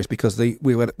last few years because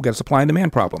we got a supply and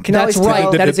demand problem. That's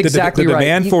right. That is exactly right. The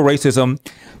demand for racism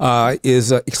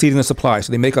is exceeding the supply,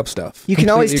 so they make up stuff. You can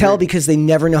always tell because they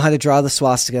never know how to draw the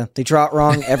swastika. They draw it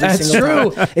wrong every single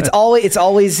time. It's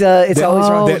always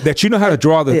wrong. That you know how to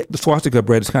draw the swastika,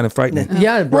 Brett, is kind of frightening.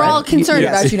 Yeah, we're all concerned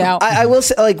about you now. I will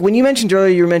say, like when you mentioned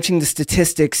earlier, you were mentioning the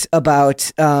statistics about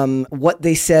what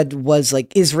they said was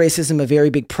like, is racism a very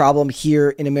big problem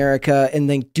here in America? And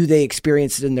then do they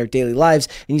experience it in their daily lives?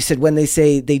 And you said when they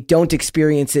say they don't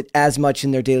experience it as much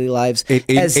in their daily lives.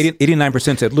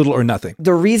 89% said little or nothing.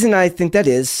 The reason I think that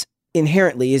is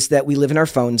inherently is that we live in our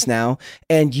phones now,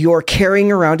 and you're carrying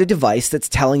around a device that's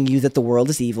telling you that the world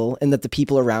is evil and that the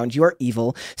people around you are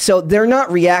evil. So they're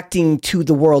not reacting to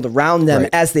the world around them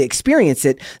as they experience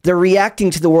it. They're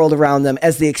reacting to the world around them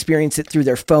as they experience it through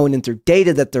their phone and through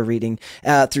data that they're reading,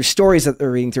 through stories that they're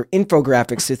reading, through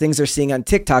infographics, through things they're seeing on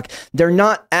TikTok. They're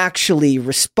not actually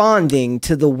responding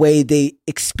to the way they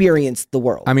experience the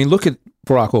world. I mean, look at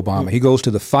Barack Obama. He goes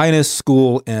to the finest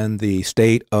school in the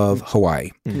state of Hawaii.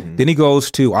 Then he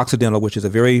goes to Occidental, which is a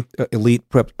very elite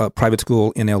private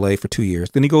school in LA for 2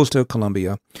 years. Then he goes to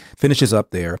Columbia, finishes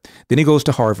up there. Then he goes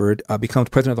to Harvard, becomes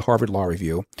president of the Harvard Law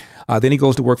Review. Then he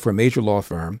goes to work for a major law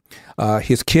firm.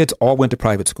 His kids all went to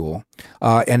private school.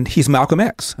 And he's Malcolm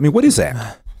X. I mean, what is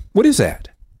that? What is that?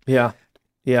 Yeah.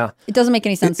 Yeah. It doesn't make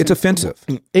any sense. It's offensive.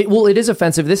 It is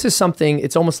offensive. This is something,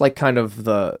 it's almost like kind of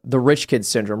the rich kid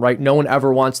syndrome, right? No one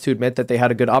ever wants to admit that they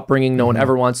had a good upbringing. No one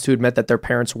ever wants to admit that their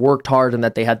parents worked hard and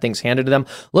that they had things handed to them.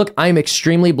 Look, I'm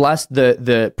extremely blessed.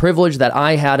 The privilege that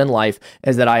I had in life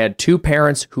is that I had two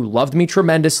parents who loved me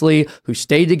tremendously, who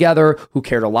stayed together, who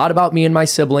cared a lot about me and my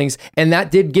siblings, and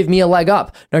that did give me a leg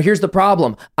up. Now, here's the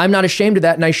problem. I'm not ashamed of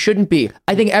that, and I shouldn't be.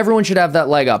 I think everyone should have that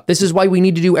leg up. This is why we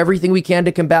need to do everything we can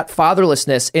to combat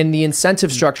fatherlessness in the incentive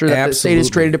structure that the state has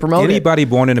created to promote Anybody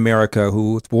born in America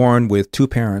who's born with two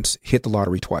parents hit the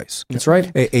lottery twice. That's right.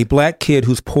 A black kid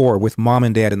who's poor with mom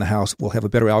and dad in the house will have a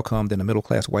better outcome than a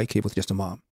middle-class white kid with just a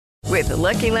mom. With the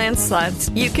Lucky Land Slots,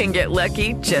 you can get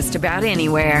lucky just about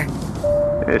anywhere.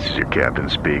 This is your captain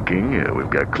speaking. We've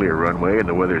got clear runway and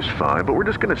the weather's fine, but we're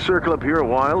just going to circle up here a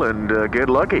while and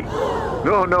get lucky.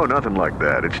 No, nothing like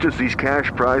that. It's just these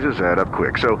cash prizes add up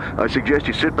quick. So I suggest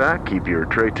you sit back, keep your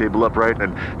tray table upright,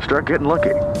 and start getting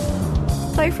lucky.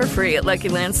 Play for free at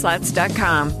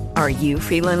LuckyLandSlots.com. Are you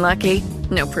feeling lucky?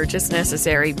 No purchase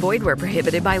necessary. Void where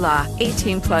prohibited by law.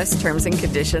 18+ terms and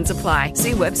conditions apply.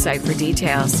 See website for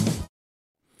details.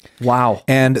 Wow.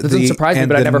 And doesn't surprise me,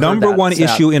 but I never heard number that one stat.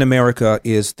 issue in America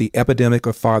is the epidemic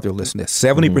of fatherlessness.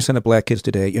 70% of black kids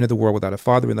today enter the world without a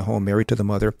father in the home, married to the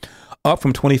mother, up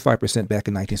from 25% back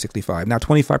in 1965. Now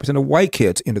 25% of white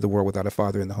kids enter the world without a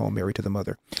father in the home, married to the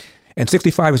mother. And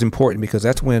 65 is important because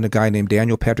that's when a guy named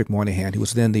Daniel Patrick Moynihan, who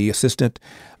was then the Assistant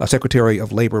Secretary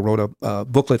of Labor, wrote a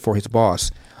booklet for his boss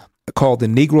called The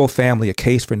Negro Family, A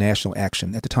Case for National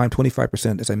Action. At the time,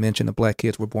 25%, as I mentioned, of black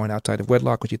kids were born outside of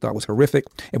wedlock, which he thought was horrific,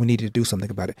 and we needed to do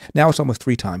something about it. Now it's almost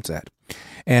 3 times that.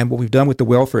 And what we've done with the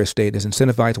welfare state is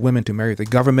incentivize women to marry the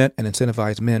government and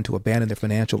incentivize men to abandon their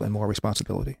financial and moral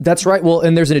responsibility. That's right. Well,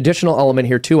 and there's an additional element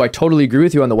here too. I totally agree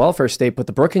with you on the welfare state, but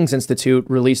the Brookings Institute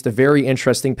released a very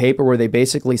interesting paper where they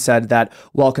basically said that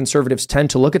while conservatives tend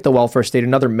to look at the welfare state,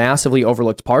 another massively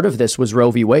overlooked part of this was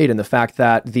Roe v. Wade and the fact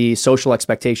that the social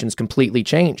expectations completely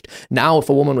changed. Now, if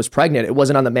a woman was pregnant, it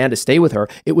wasn't on the man to stay with her.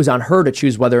 It was on her to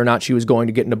choose whether or not she was going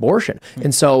to get an abortion.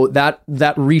 And so that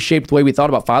reshaped the way we thought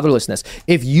about fatherlessness.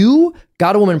 If you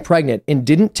got a woman pregnant and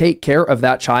didn't take care of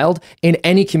that child in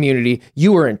any community,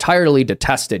 you were entirely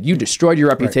detested. You destroyed your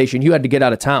reputation. Right. You had to get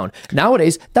out of town.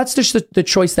 Nowadays, that's just the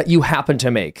choice that you happen to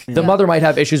make. The mother might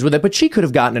have issues with it, but she could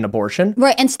have gotten an abortion.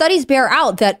 Right. And studies bear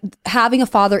out that having a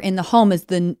father in the home is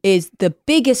the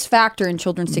biggest factor in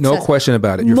children's success. No question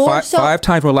about it. You're 5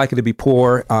 times more likely to be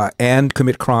poor and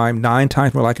commit crime, 9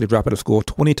 times more likely to drop out of school,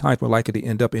 20 times more likely to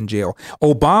end up in jail.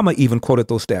 Obama even quoted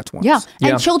those stats once. Yeah.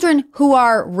 And children who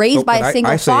are raised by a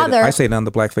single father. I say it on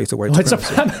the blackface of white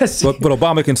supremacy. But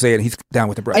Obama can say it. He's down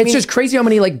with the brag. It's just crazy how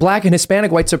many like black and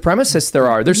Hispanic white supremacists there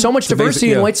are. There's so much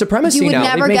diversity in white supremacy you would now.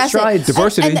 Never guess strides. it.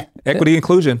 Diversity, equity,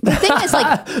 inclusion. The thing is,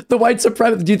 like the white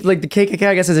supremacy, like the KKK,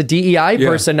 I guess, is a DEI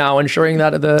person now, ensuring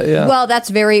that Well, that's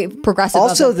very progressive.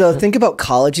 Also, though, think about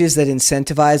colleges that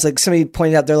incentivize. Like somebody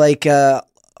pointed out, they're like.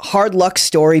 Hard luck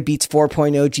story beats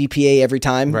 4.0 GPA every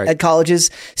time at colleges.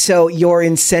 So you're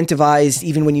incentivized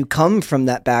even when you come from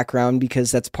that background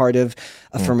because that's part of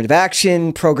affirmative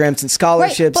action, programs and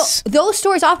scholarships. Right. But those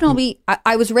stories often will be,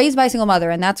 I was raised by a single mother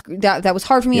and that was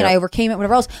hard for me and I overcame it,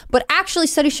 whatever else. But actually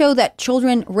studies show that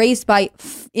children raised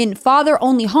in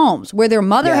father-only homes where their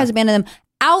mother has abandoned them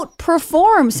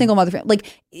outperform single mother family.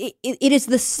 Like it is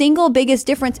the single biggest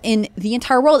difference in the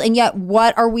entire world. And yet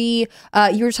what are we,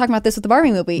 you were talking about this with the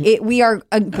Barbie movie, we are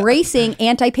embracing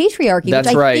anti-patriarchy, which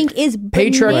I think is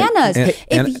bananas.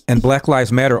 And Black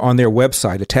Lives Matter on their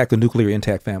website attack the nuclear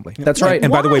intact family. That's right.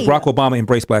 And by the way, Barack Obama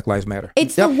embraced Black Lives Matter.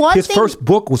 It's the one His first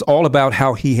book was all about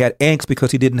how he had angst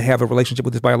because he didn't have a relationship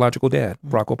with his biological dad,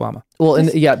 Barack Obama. Well, and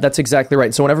that's exactly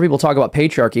right. So whenever people talk about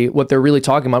patriarchy, what they're really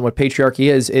talking about, what patriarchy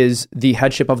is the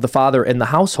headship of the father in the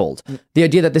household. The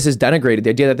idea that this is denigrated, the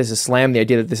idea that this is slammed, the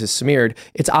idea that this is smeared,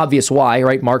 it's obvious why,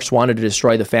 right? Marx wanted to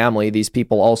destroy the family. These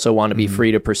people also want to be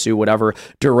free to pursue whatever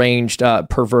deranged,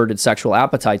 perverted sexual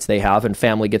appetites they have, and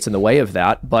family gets in the way of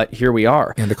that. But here we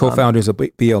are. And the co-founders of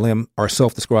BLM are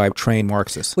self-described trained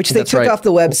Marxists. Which they took off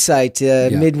the website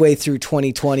midway through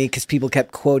 2020 because people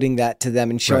kept quoting that to them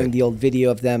and showing the old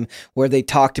video of them where they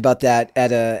talked about that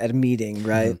at a meeting,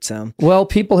 right? So well,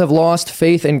 people have lost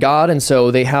faith in God, and so so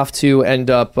they have to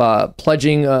end up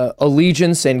pledging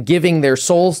allegiance and giving their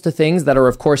souls to things that are,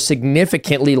 of course,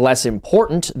 significantly less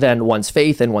important than one's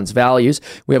faith and one's values.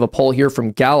 We have a poll here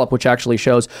from Gallup, which actually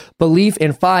shows belief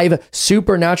in 5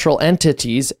 supernatural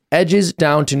entities edges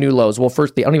down to new lows. Well,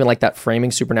 first, I don't even like that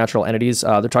framing, supernatural entities.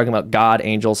 They're talking about God,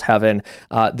 angels, heaven.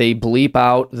 They bleep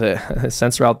out,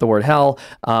 censor out the word hell,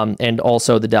 and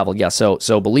also the devil. Yeah,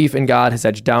 so belief in God has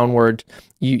edged downward.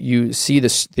 You see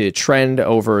the trend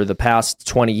over the past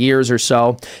 20 years or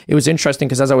so. It was interesting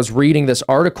because as I was reading this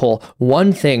article,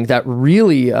 one thing that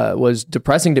really was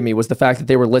depressing to me was the fact that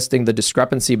they were listing the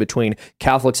discrepancy between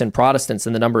Catholics and Protestants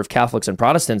and the number of Catholics and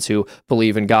Protestants who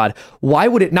believe in God. Why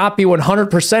would it not be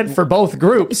 100% for both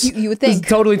groups? You would think. It's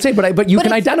totally insane, but you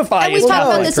can identify. And we talked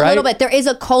about this a little bit. There is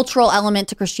a cultural element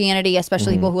to Christianity,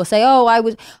 especially people who will say, "Oh, I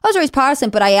was raised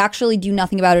Protestant, but I actually do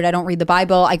nothing about it. I don't read the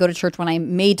Bible. I go to church when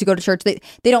I'm made to go to church."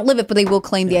 They don't live it, but they will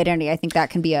claim the identity. I think that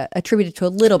can be attributed to a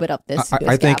little bit of this.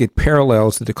 I think it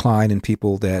parallels the decline in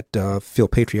people that feel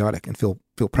patriotic and feel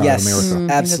proud of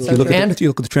America. Absolutely. You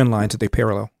look at the trend lines that they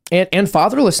parallel. And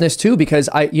fatherlessness too, because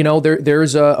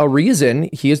there's a reason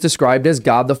he is described as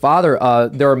God the Father.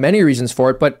 There are many reasons for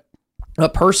it, but a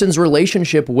person's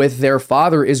relationship with their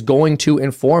father is going to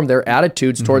inform their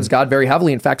attitudes towards God very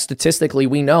heavily. In fact, statistically,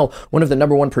 we know one of the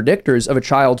number one predictors of a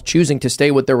child choosing to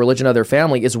stay with their religion of their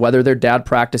family is whether their dad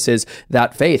practices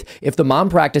that faith. If the mom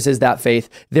practices that faith,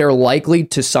 they're likely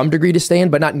to some degree to stay in,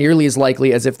 but not nearly as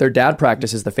likely as if their dad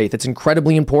practices the faith. It's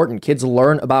incredibly important. Kids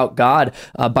learn about God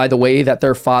by the way that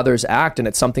their fathers act, and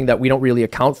it's something that we don't really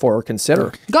account for or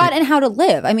consider. God and how to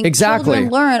live. I mean, exactly.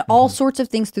 Children learn all sorts of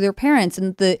things through their parents,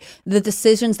 and the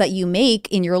decisions that you make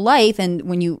in your life and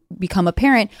when you become a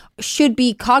parent should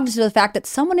be cognizant of the fact that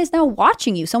someone is now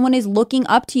watching you, someone is looking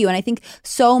up to you. And I think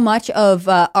so much of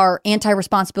our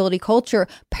anti-responsibility culture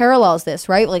parallels this,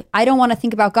 right? Like, I don't want to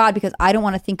think about God because I don't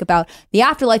want to think about the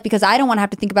afterlife, because I don't want to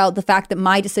have to think about the fact that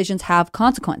my decisions have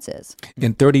consequences.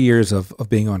 In 30 years of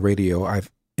being on radio, I've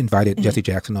invited Jesse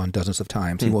Jackson on dozens of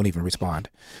times. He won't even respond.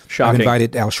 Shocking. I've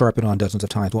invited Al Sharpton on dozens of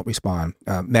times, won't respond.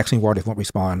 Maxine Waters won't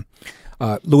respond.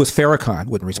 Louis Farrakhan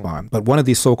wouldn't respond. But one of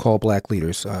these so-called black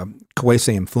leaders,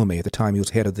 Kwesi Mfume, at the time he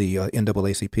was head of the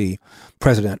NAACP,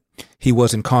 president, he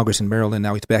was in Congress in Maryland.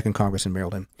 Now he's back in Congress in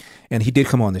Maryland. And he did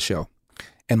come on the show.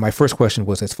 And my first question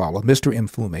was as follows. Mr.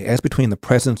 Mfume, as between the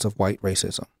presence of white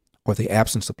racism or the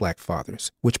absence of black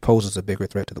fathers, which poses a bigger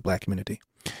threat to the black community?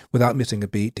 Without missing a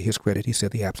beat, to his credit, he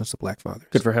said the absence of black fathers.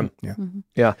 Good for him. Yeah.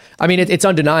 Yeah. I mean, it's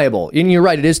undeniable. And you're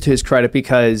right, it is to his credit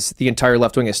because the entire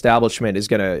left-wing establishment is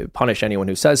going to punish anyone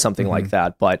who says something like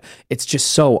that. But it's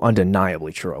just so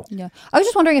undeniably true. Yeah. I was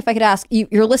just wondering if I could ask,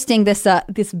 you're listing this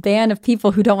band of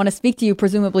people who don't want to speak to you,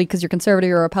 presumably because you're conservative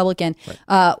or Republican.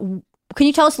 Right. Can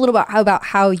you tell us a little about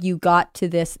how you got to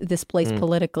this place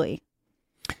politically?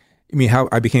 You mean how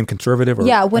I became conservative? Or,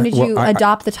 yeah, when did you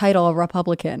adopt the title of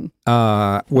Republican?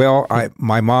 My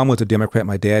mom was a Democrat,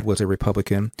 my dad was a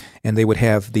Republican, and they would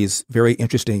have these very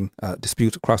interesting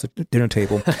disputes across the dinner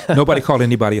table. Nobody called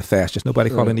anybody a fascist. Nobody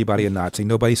called anybody a Nazi.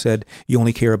 Nobody said you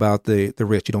only care about the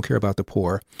rich, you don't care about the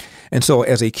poor. And so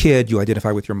as a kid, you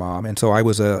identify with your mom. And so I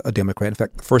was a Democrat. In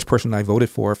fact, the first person I voted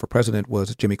for president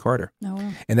was Jimmy Carter. Oh,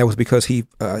 wow. And that was because he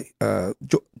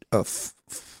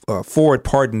Ford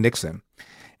pardoned Nixon.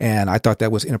 And I thought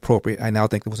that was inappropriate. I now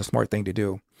think it was a smart thing to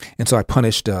do. And so I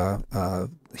punished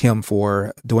him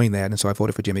for doing that. And so I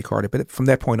voted for Jimmy Carter. But from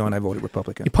that point on, I voted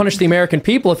Republican. You punished the American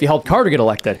people if you helped Carter get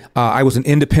elected. I was an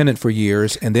independent for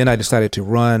years. And then I decided to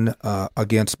run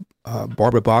against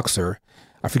Barbara Boxer.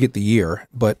 I forget the year,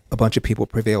 but a bunch of people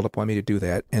prevailed upon me to do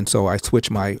that. And so I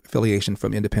switched my affiliation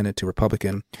from independent to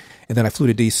Republican. And then I flew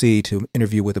to D.C. to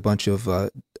interview with a bunch of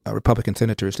Republican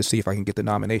senators to see if I can get the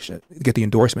nomination, get the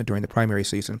endorsement during the primary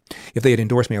season. If they had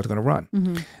endorsed me, I was going to run.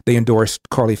 Mm-hmm. They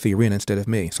endorsed Carly Fiorina instead of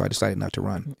me, so I decided not to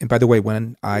run. And by the way,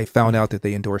 when I found out that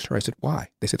they endorsed her, I said, why?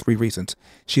 They said 3 reasons.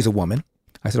 She's a woman.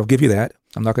 I said, I'll give you that.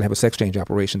 I'm not going to have a sex change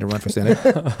operation to run for Senate.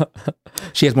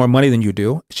 She has more money than you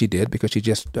do. She did because she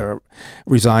just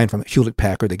resigned from Hewlett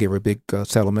Packard. They gave her a big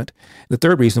settlement. The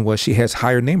third reason was she has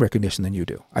higher name recognition than you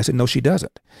do. I said, no, she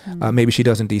doesn't. Maybe she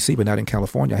does in D.C., but not in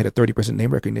California. I had a 30%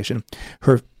 name recognition.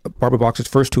 Barbara Boxer's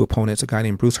first 2 opponents, a guy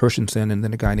named Bruce Hershenson and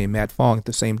then a guy named Matt Fong at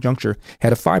the same juncture,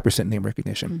 had a 5% name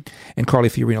recognition. And Carly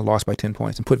Fiorina lost by 10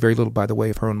 points and put very little, by the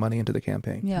way, of her own money into the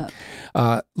campaign.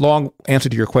 Yeah. Long answer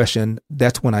to your question,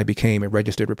 that's when I became a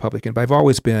registered Republican, but I've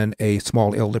always been a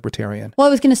small L libertarian. Well,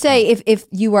 I was going to say, if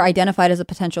you were identified as a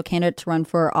potential candidate to run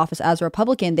for office as a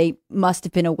Republican, they must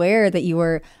have been aware that you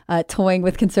were toying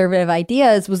with conservative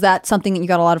ideas. Was that something that you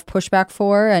got a lot of pushback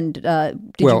for? And did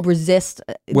you resist?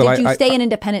 Did you stay in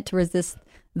independent to resist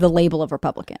the label of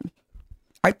Republican?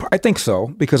 I think so,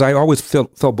 because I always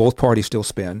felt both parties still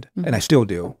spend, and I still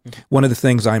do. One of the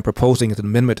things I'm proposing is an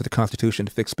amendment to the Constitution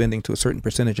to fix spending to a certain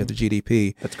percentage of the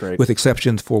GDP. That's great. With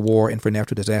exceptions for war and for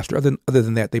natural disaster. Other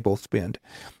than that, they both spend.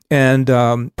 And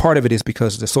part of it is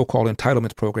because the so-called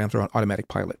entitlements programs are on automatic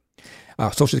pilot.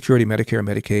 Social Security, Medicare,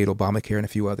 Medicaid, Obamacare, and a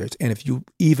few others. And if you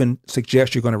even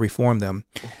suggest you're going to reform them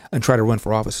and try to run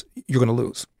for office, you're going to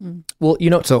lose. Well,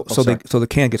 so the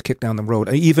can gets kicked down the road.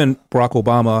 Even Barack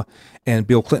Obama and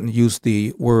Bill Clinton used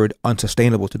the word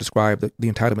unsustainable to describe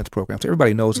the entitlements program. So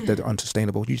everybody knows that they're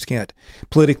unsustainable. You just can't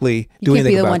politically do anything about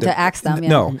it. You can't be the one to axe them. Yeah.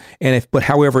 No. And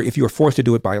however, if you're forced to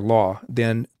do it by law,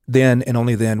 then and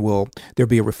only then will there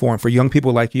be a reform. For young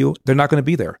people like you, they're not going to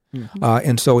be there.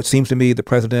 And so it seems to me the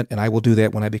president, and I will do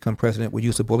that when I become president, will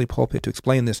use the bully pulpit to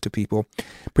explain this to people,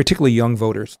 particularly young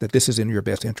voters, that this is in your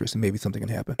best interest and maybe something can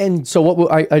happen. And so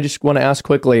I just want to ask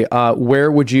quickly,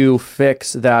 where would you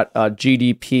fix that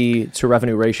GDP to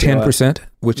revenue ratio? 10%,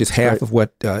 which is half of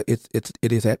what it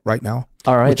is at right now.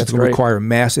 All right, which that's is going to great. require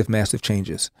massive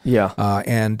changes. Yeah.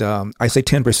 And I say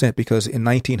 10% because in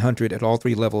 1900, at all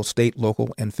three levels, state,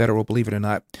 local, and federal, believe it or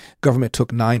not, government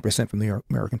took 9% from the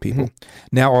American people.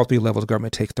 Now all three levels,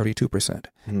 government takes 32%.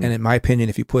 And in my opinion,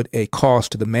 if you put a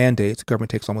cost to the mandates, government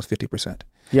takes almost 50%.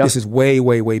 Yep. This is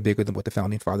way bigger than what the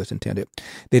founding fathers intended.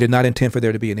 They did not intend for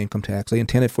there to be an income tax. They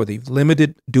intended for the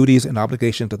limited duties and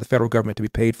obligations of the federal government to be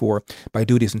paid for by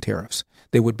duties and tariffs.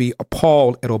 They would be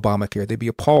appalled at Obamacare. They'd be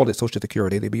appalled at Social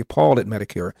Security. They'd be appalled at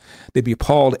Medicare. They'd be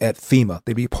appalled at FEMA.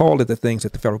 They'd be appalled at the things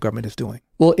that the federal government is doing.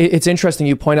 Well, it's interesting.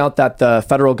 You point out that the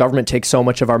federal government takes so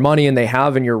much of our money, and they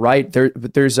have, and you're right.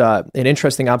 There's an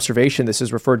interesting observation. This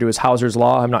is referred to as Hauser's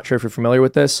Law. I'm not sure if you're familiar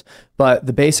with this, but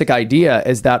the basic idea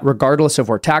is that regardless of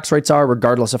where tax rates are,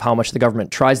 regardless of how much the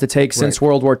government tries to take, since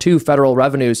World War II, federal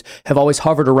revenues have always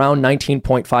hovered around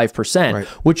 19.5%,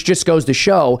 which just goes to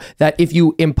show that if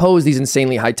you impose these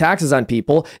insanely high taxes on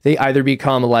people, they either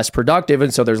become less productive,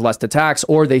 and so there's less to tax,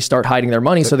 or they start hiding their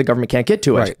money so the government can't get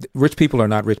to it. Right. Rich people are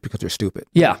not rich because they're stupid.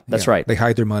 Yeah, that's right. They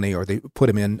hide their money, or they put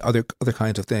them in other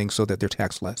kinds of things so that they're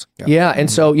taxed less. And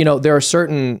so, there are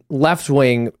certain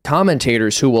left-wing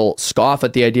commentators who will scoff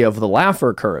at the idea of the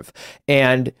Laffer curve.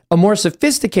 And a more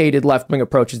sophisticated left-wing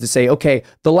approach is to say, okay,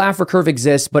 the Laffer curve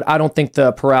exists, but I don't think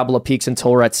the parabola peaks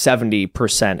until we're at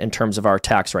 70% in terms of our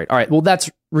tax rate. All right, well, that's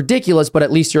ridiculous, but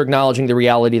at least you're acknowledging the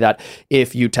reality that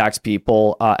if you tax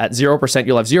people at 0%,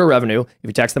 you'll have zero revenue. If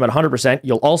you tax them at 100%,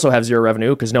 you'll also have zero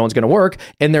revenue because no one's going to work.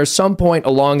 And there's some point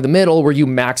along the middle where you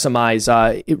maximize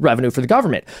revenue for the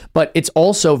government. But it's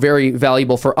also very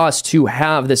valuable for us to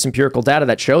have this empirical data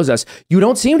that shows us you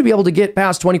don't seem to be able to get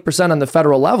past 20% on the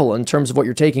federal level in terms of what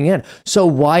you're taking in. So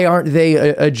why aren't they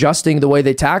adjusting the way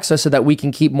they tax us so that we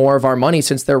can keep more of our money,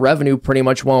 since their revenue pretty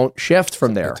much won't shift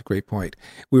from there? That's a great point.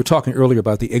 We were talking earlier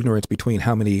about the ignorance between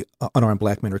how many unarmed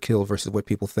black men are killed versus what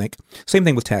people think. Same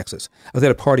thing with taxes. I was at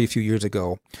a party a few years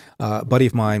ago. A buddy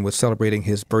of mine was celebrating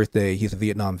his birthday. He's a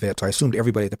Vietnam vet, so I assumed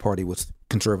everybody at the party was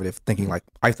conservative, thinking like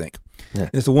I think. Yeah.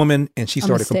 There's a woman, and she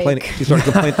started complaining.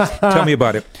 Tell me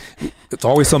about it. It's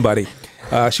always somebody.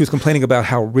 She was complaining about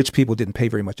how rich people didn't pay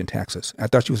very much in taxes. I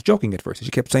thought she was joking at first.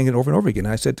 She kept saying it over and over again.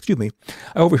 And I said, excuse me,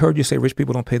 I overheard you say rich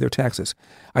people don't pay their taxes.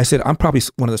 I said, I'm probably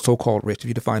one of the so-called rich. If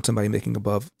you define somebody making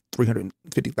above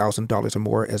 $350,000 or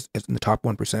more as in the top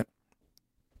 1%.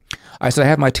 I said, I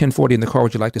have my 1040 in the car.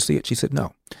 Would you like to see it? She said,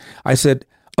 no. I said,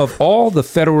 of all the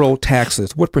federal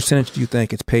taxes, what percentage do you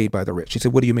think is paid by the rich? She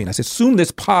said, what do you mean? I said, assume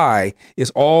this pie is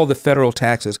all the federal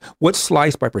taxes. What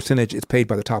slice by percentage is paid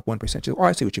by the top 1%? She said, oh,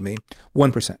 I see what you mean.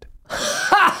 1%.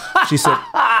 She said,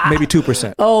 maybe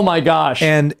 2%. Oh my gosh.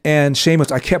 And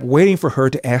Seamus, I kept waiting for her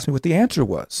to ask me what the answer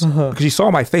was. Because she saw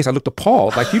my face. I looked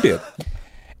appalled like you did.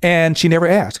 And she never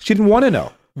asked. She didn't want to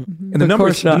know. And the number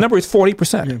is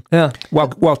 40%. Yeah.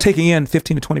 While taking in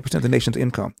 15 to 20% of the nation's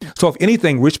income. So if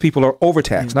anything, rich people are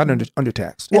overtaxed, not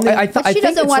undertaxed. Well, I she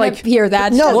doesn't want to hear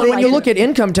that. No, when you look at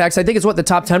income tax, I think it's what the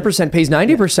top 10% pays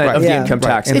 90% of the income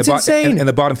tax. And it's insane. And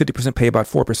the bottom 50% pay about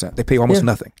 4%. They pay almost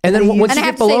nothing. And then once you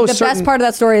get below the best part of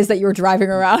that story is that you were driving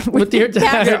around with your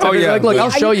tax. Oh yeah. Like, look, I'll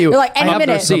show you. You're like, any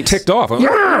minute. I'm ticked off.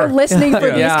 You're listening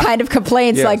for these kind of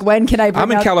complaints. Like, when can I bring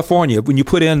I'm in California. When you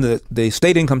put in the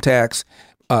state income tax,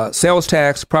 sales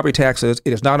tax, property taxes,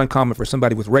 it is not uncommon for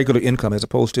somebody with regular income as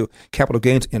opposed to capital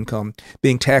gains income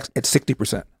being taxed at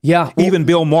 60%. Yeah. Even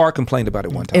Bill Maher complained about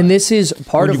it one time. And this is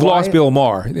part when of you've why, lost Bill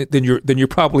Maher, then you're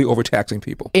probably overtaxing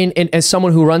people. And as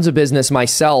someone who runs a business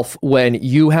myself, when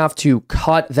you have to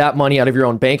cut that money out of your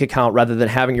own bank account rather than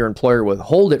having your employer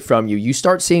withhold it from you, you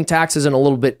start seeing taxes in a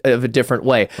little bit of a different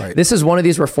way. Right. This is one of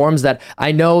these reforms that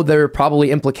I know there are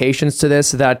probably implications to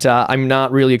this that I'm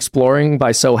not really exploring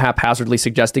by so haphazardly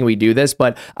suggesting we do this,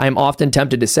 but I'm often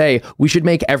tempted to say we should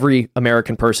make every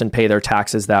American person pay their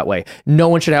taxes that way. No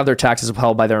one should have their taxes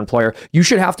upheld by their employer. You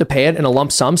should have to pay it in a lump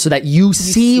sum so that you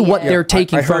see what they're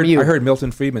taking from you. I heard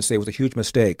Milton Friedman say it was a huge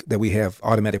mistake that we have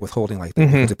automatic withholding like that.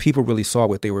 Because if people really saw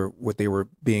what they were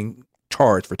being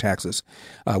charged for taxes,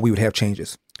 we would have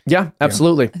changes. Yeah,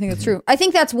 absolutely. I think that's true. I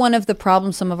think that's one of the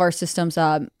problems some of our systems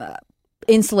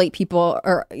insulate people,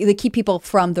 or they keep people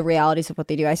from the realities of what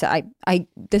they do. I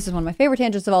this is one of my favorite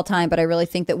tangents of all time, but I really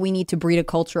think that we need to breed a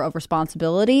culture of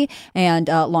responsibility and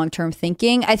long-term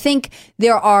thinking. I think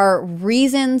there are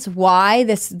reasons why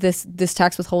this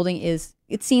tax withholding is,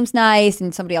 it seems nice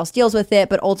and somebody else deals with it,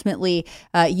 but ultimately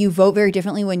you vote very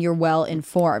differently when you're well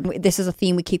informed. This is a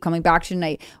theme we keep coming back to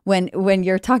tonight. When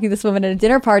you're talking to this woman at a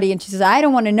dinner party and she says, I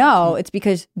don't want to know, it's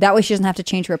because that way she doesn't have to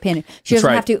change her opinion. She doesn't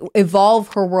have to evolve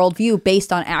her worldview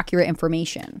based on accurate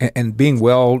information. And being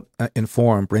well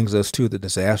informed brings us to the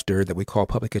disaster that we call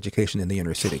public education in the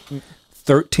inner city.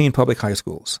 13 public high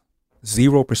schools,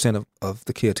 0% of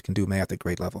the kids can do math at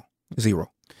grade level. 0.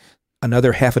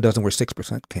 Another half a dozen where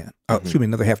 6% can.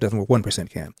 Another half dozen where 1%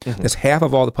 can. That's half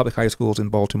of all the public high schools in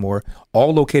Baltimore,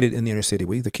 all located in the inner city.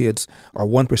 The kids are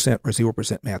 1% or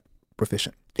 0% math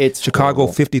proficient. It's Chicago,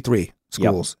 horrible. 53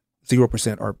 schools,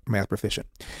 0% are math proficient.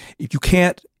 If you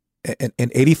can't, and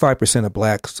 85% of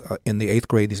blacks in the 8th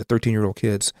grade, these are 13-year-old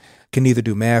kids, can neither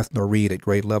do math nor read at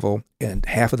grade level, and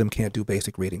half of them can't do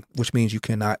basic reading, which means you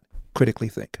cannot critically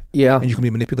think. Yeah. And you can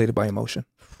be manipulated by emotion.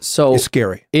 So it's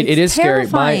scary. It is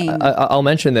terrifying. scary. I'll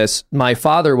mention this. My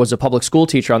father was a public school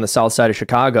teacher on the south side of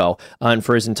Chicago, and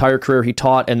for his entire career he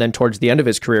taught, and then towards the end of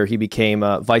his career he became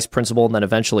vice principal and then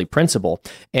eventually principal.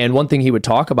 And one thing he would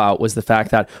talk about was the fact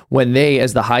that when they,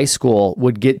 as the high school,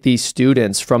 would get these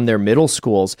students from their middle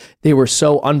schools, they were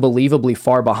so unbelievably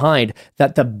far behind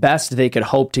that the best they could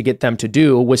hope to get them to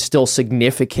do was still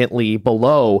significantly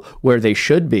below where they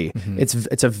should be.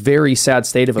 It's a very sad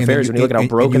state of affairs when you look at how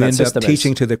broken that system is.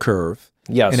 Teaching to the curve.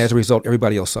 Yes. And as a result,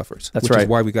 everybody else suffers. That's which right. is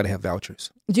why we got to have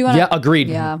vouchers. Do you want? Yeah, agreed.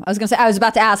 Yeah, I was going to say. I was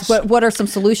about to ask, what are some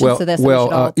solutions to this?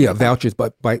 Vouchers,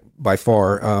 but by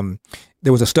far.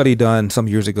 There was a study done some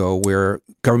years ago where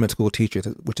government school teachers,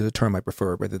 which is a term I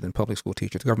prefer rather than public school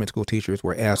teachers, government school teachers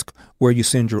were asked where you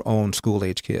send your own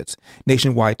school-age kids.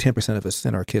 Nationwide, 10% of us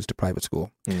send our kids to private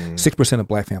school. 6% of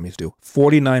black families do.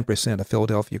 49% of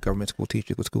Philadelphia government school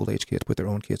teachers with school-age kids put their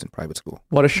own kids in private school.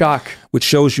 What a shock. Which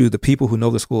shows you the people who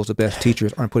know the school is the best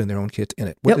teachers aren't putting their own kids in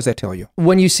it. What does that tell you?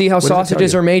 When you see how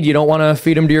sausages are made, you don't want to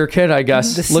feed them to your kid, I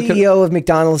guess. The CEO of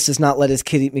McDonald's does not let his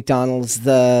kid eat McDonald's.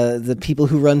 The people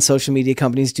who run social media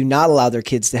companies do not allow their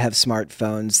kids to have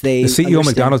smartphones. The CEO of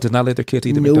McDonald's did not let their kids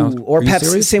eat at McDonald's? Or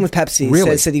Pepsi. Same with Pepsi.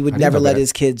 Really? Said he would never let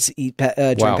his kids eat drink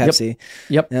Pepsi.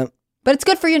 Yep. But it's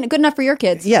good for you, good enough for your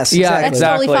kids. Yes, yeah,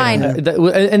 exactly. That's totally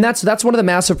fine. And that's one of the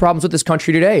massive problems with this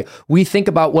country today. We think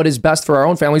about what is best for our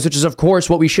own families, which is, of course,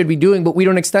 what we should be doing, but we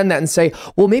don't extend that and say,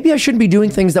 well, maybe I shouldn't be doing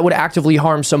things that would actively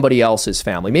harm somebody else's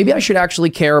family. Maybe I should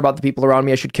actually care about the people around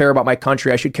me. I should care about my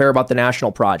country. I should care about the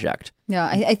national project. Yeah,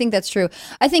 I think that's true.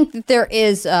 I think that there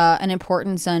is an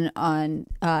importance on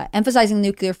emphasizing the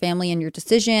nuclear family in your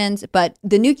decisions, but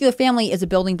the nuclear family is a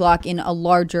building block in a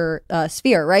larger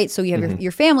sphere, right? So you have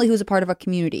your family who's a part of a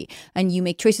community, and you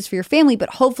make choices for your family, but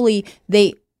hopefully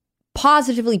they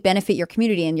positively benefit your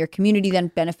community, and your community then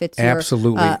benefits your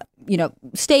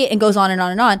state, and goes on and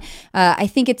on and on. I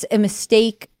think it's a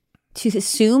mistake to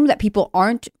assume that people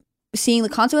aren't seeing the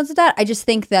consequence of that. I just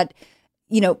think that,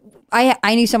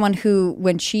 I knew someone who,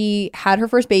 when she had her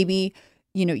first baby,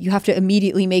 you have to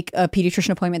immediately make a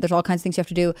pediatrician appointment. There's all kinds of things you have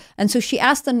to do. And so she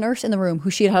asked the nurse in the room, who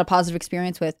she had a positive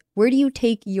experience with, where do you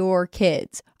take your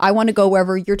kids? I want to go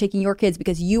wherever you're taking your kids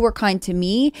because you were kind to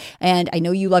me. And I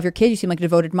know you love your kids. You seem like a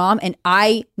devoted mom, and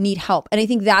I need help. And I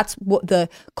think that's what the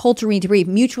culture we need to breed: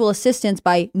 mutual assistance,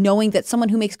 by knowing that someone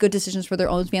who makes good decisions for their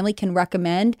own family can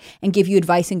recommend and give you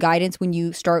advice and guidance when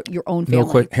you start your own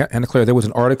family. No, Hannah Claire, there was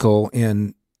an article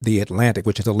in The Atlantic,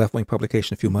 which is a left-wing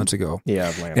publication, a few months ago. Yeah,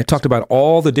 Atlantic. And it talked about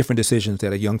all the different decisions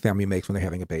that a young family makes when they're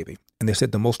having a baby. And they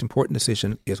said the most important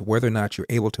decision is whether or not you're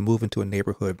able to move into a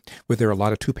neighborhood where there are a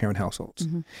lot of two-parent households.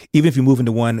 Even if you move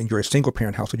into one and you're a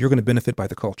single-parent household, you're going to benefit by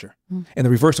the culture. And the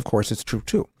reverse, of course, is true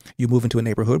too. You move into a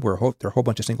neighborhood where there are a whole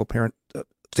bunch of single-parent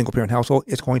household,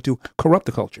 it's going to corrupt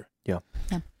the culture. Yeah.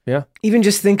 Yeah. Even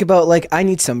just think about, like, I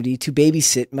need somebody to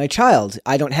babysit my child.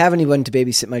 I don't have anyone to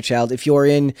babysit my child. If you're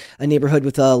in a neighborhood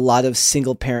with a lot of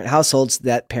single parent households,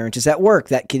 that parent is at work.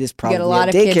 That kid is probably get a lot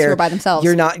at of daycare. kids who are by themselves.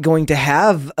 You're not going to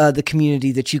have the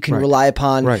community that you can Right. rely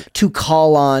upon Right. to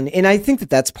call on. And I think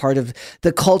that that's part of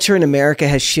the culture in America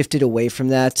has shifted away from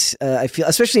that. I feel,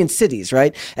 especially in cities,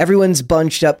 right? Everyone's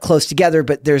bunched up close together,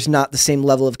 but there's not the same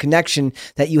level of connection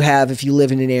that you have if you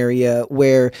live in an area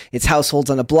where it's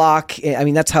households on a block. I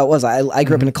mean, that's how it was. I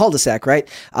grew up in a cul-de-sac, right?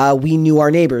 We knew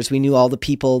our neighbors. We knew all the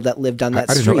people that lived on that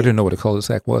I street. didn't know what a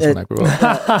cul-de-sac was when I grew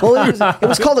up. Well, it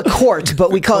was called a court,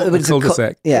 but we call it was a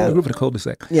cul-de-sac. yeah. I grew up in a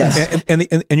cul-de-sac. Yes. And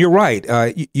you're right.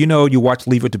 You watch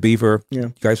Leave It to Beaver. Yeah.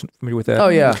 You guys familiar with that? Oh,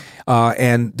 yeah.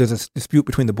 And there's a dispute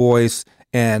between the boys,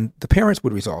 and the parents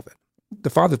would resolve it. The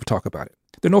fathers would talk about it.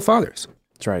 There are no fathers.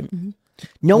 That's right.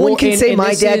 No one can say my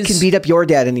this dad can beat up your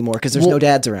dad anymore because there's no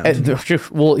dads around.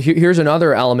 Well, here's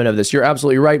another element of this. You're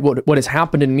absolutely right. What has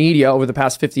happened in media over the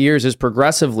past 50 years is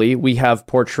progressively we have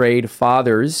portrayed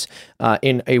fathers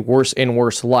in a worse and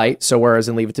worse light. So whereas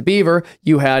in Leave It to Beaver,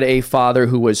 you had a father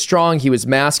who was strong, he was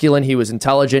masculine, he was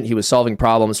intelligent, he was solving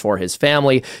problems for his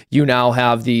family. You now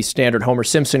have the standard Homer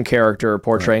Simpson character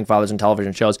portraying fathers in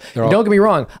television shows. Don't get me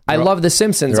wrong, I love The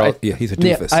Simpsons. He's a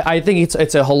doofus. I think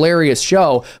it's a hilarious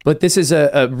show, but this is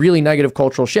a really negative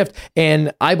cultural shift.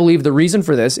 And I believe the reason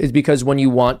for this is because when you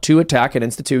want to attack an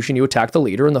institution, you attack the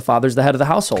leader, and the father's the head of the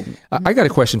household. I got a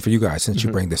question for you guys since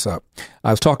you bring this up.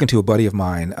 I was talking to a buddy of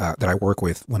mine that I work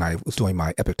with when I was doing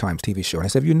my Epic Times TV show. And I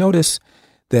said, have you noticed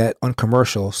that on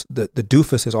commercials, the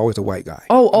doofus is always a white guy?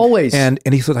 Oh, always. And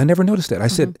he said, I never noticed that. I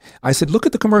said, look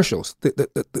at the commercials. The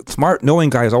smart, knowing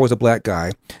guy is always a black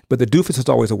guy, but the doofus is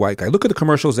always a white guy. Look at the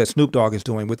commercials that Snoop Dogg is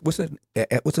doing with, what's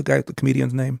the guy, the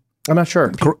comedian's name? I'm not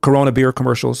sure. Corona beer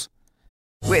commercials.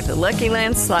 With the Lucky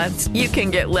Land Slots, you can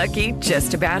get lucky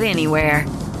just about anywhere.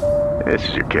 This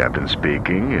is your captain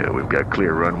speaking. We've got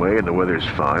clear runway and the weather's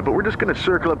fine, but we're just going to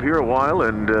circle up here a while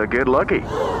and get lucky.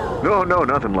 No,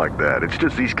 nothing like that. It's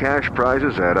just these cash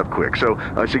prizes add up quick. So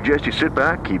I suggest you sit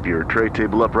back, keep your tray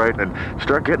table upright, and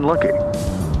start getting lucky.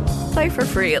 Play for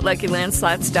free at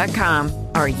LuckyLandSlots.com.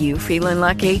 Are you feeling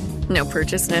lucky? No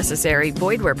purchase necessary.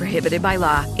 Void where prohibited by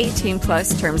law.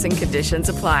 18+ terms and conditions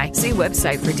apply. See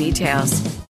website for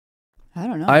details. I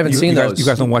don't know. I haven't seen those. You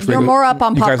guys don't watch You're regular, more up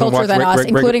on you pop guys don't culture watch than us,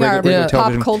 including our regular pop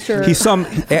television. culture. He's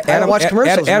don't watch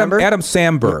commercials, remember? Adam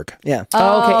Sandberg. Yeah.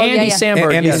 Oh, okay. Andy yeah.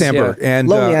 Samberg. Andy yes, Samberg. yeah. And,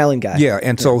 Lonely Island guy. Yeah,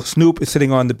 and so Snoop is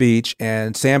sitting on the beach,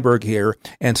 and Sandberg here,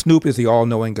 and Snoop is the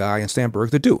all-knowing guy, and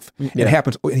Sandberg the doof. And it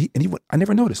happens, I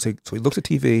never noticed. So he looks at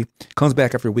TV, comes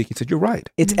back after a week, he said, you're right.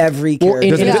 It's every Well,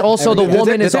 character. and it's also the Every-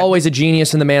 woman is always a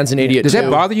genius and the man's an idiot. Does too.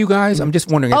 that bother you guys? I'm just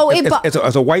wondering. Oh,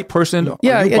 as a white person,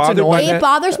 Yeah, are you it's bothered by annoying. that? It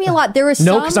bothers me a lot. There is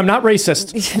No, some... because I'm not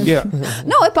racist. Yeah.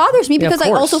 No, it bothers me Yeah, of because I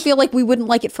also course. feel like we wouldn't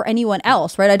like it for anyone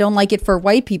else, right? I don't like it for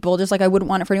white people, just like I wouldn't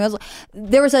want it for anyone else.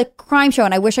 There was a crime show,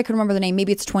 and I wish I could remember the name.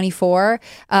 Maybe it's 24.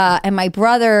 And my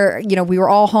brother, we were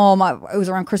all home. It was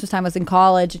around Christmas time. I was in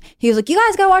college. He was like, "You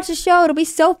guys gotta watch the show. It'll be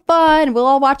so fun. We'll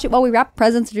all watch it while we wrap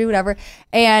presents or do whatever."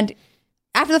 And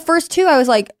after the first two, I was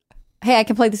like, "Hey, I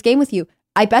can play this game with you.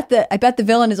 I bet the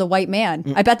villain is a white man.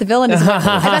 I bet the villain is. I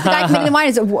bet the guy committing the crime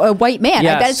is a white man.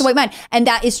 Yes. I bet it's a white man, and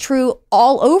that is true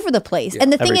all over the place.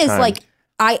 And the thing Every is, time. like,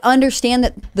 I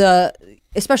understand that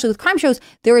especially with crime shows,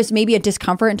 there is maybe a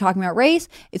discomfort in talking about race.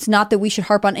 It's not that we should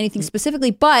harp on anything specifically,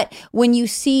 but when you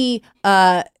see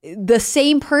the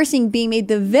same person being made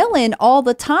the villain all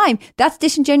the time, that's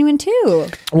disingenuine too.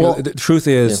 Well, the truth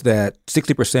is that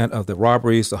 60% of the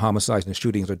robberies, the homicides, and the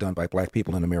shootings are done by black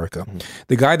people in America.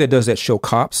 The guy that does that show,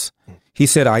 Cops, he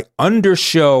said, I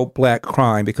undershow black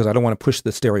crime because I don't want to push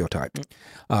the stereotype.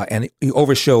 And he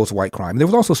overshows white crime. There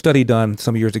was also a study done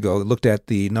some years ago that looked at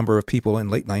the number of people in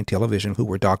late night television who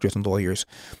were doctors and lawyers,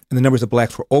 and the numbers of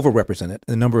blacks were overrepresented, and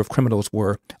the number of criminals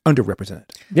were underrepresented.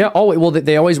 Yeah. Oh, well,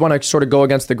 they always want to sort of go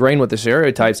against the grain with the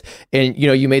stereotypes. And,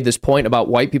 you made this point about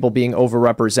white people being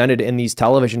overrepresented in these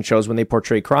television shows when they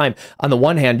portray crime. On the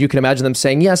one hand, you can imagine them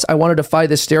saying, yes, I want to defy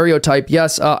this stereotype.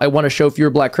 Yes, I want to show fewer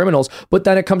black criminals. But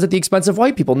then it comes at the expense of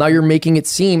white people. Now you're making it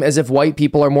seem as if white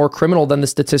people are more criminal than the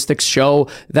statistics show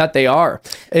that they are.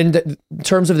 And in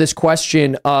terms of this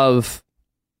question of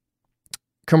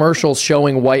commercials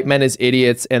showing white men as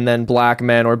idiots and then black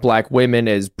men or black women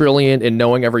as brilliant and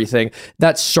knowing everything,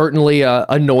 that certainly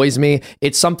annoys me.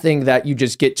 It's something that you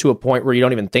just get to a point where you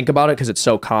don't even think about it because it's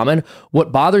so common.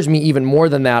 What bothers me even more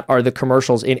than that are the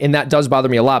commercials, and that does bother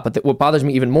me a lot, but what bothers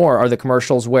me even more are the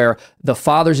commercials where the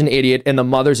father's an idiot and the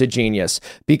mother's a genius,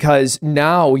 because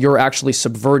now you're actually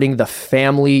subverting the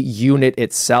family unit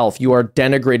itself. You are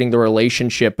denigrating the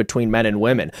relationship between men and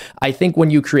women. I think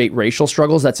when you create racial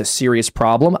struggles, that's a serious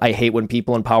problem. I hate when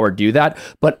people in power do that,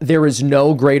 but there is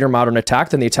no greater modern attack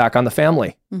than the attack on the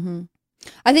family. Mm-hmm.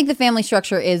 I think the family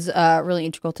structure is really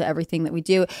integral to everything that we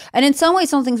do. And in some ways,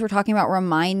 some things we're talking about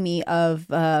remind me of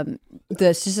the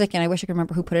statistic, and I wish I could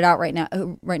remember who put it out right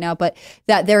now, but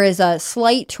that there is a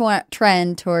slight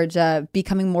trend towards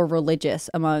becoming more religious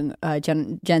among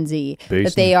Gen Z.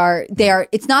 That they are,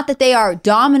 it's not that they are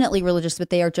dominantly religious,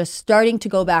 but they are just starting to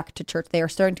go back to church. They are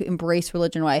starting to embrace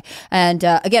religion way. And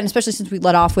again, especially since we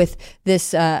let off with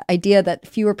this idea that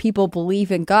fewer people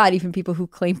believe in God, even people who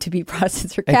claim to be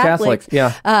Protestants or Catholics.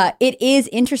 Yeah. It is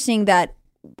interesting that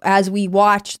as we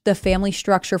watch the family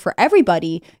structure for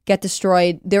everybody get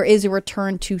destroyed, there is a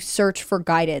return to search for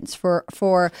guidance, for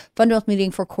fundamental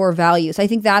meaning, for core values. I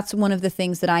think that's one of the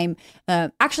things that I'm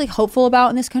actually hopeful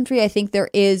about in this country. I think there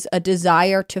is a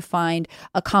desire to find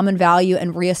a common value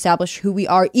and reestablish who we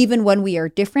are, even when we are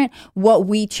different, what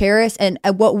we cherish, and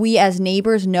what we as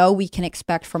neighbors know we can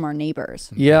expect from our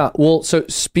neighbors. Yeah, well, so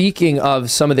speaking of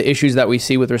some of the issues that we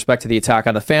see with respect to the attack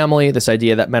on the family, this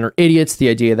idea that men are idiots, the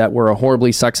idea that we're a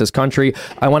horribly sexist country,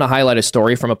 I want to highlight a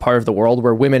story from a part of the world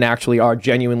where women actually are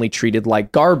genuinely treated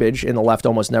like garbage, and the left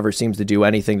almost never seems to do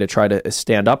anything to try to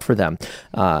stand up for them.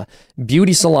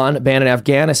 Beauty salon ban in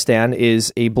Afghanistan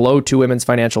is a blow to women's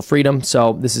financial freedom.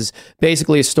 So this is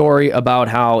basically a story about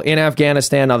how in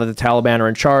Afghanistan, now that the Taliban are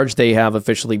in charge, they have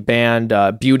officially banned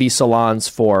beauty salons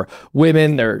for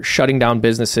women. They're shutting down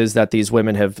businesses that these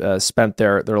women have spent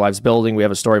their lives building. We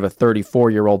have a story of a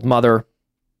 34-year-old mother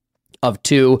of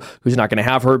two who's not going to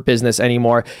have her business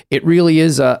anymore. It really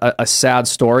is a sad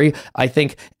story. I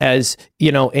think as,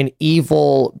 you know, an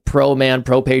evil pro-man,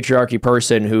 pro-patriarchy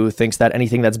person who thinks that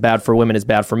anything that's bad for women is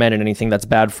bad for men and anything that's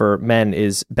bad for men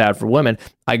is bad for women,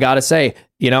 I got to say,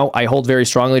 you know, I hold very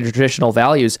strongly to traditional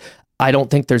values. I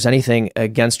don't think there's anything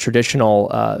against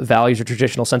traditional values or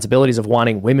traditional sensibilities of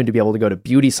wanting women to be able to go to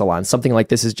beauty salons. Something like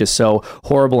this is just so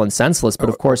horrible and senseless. But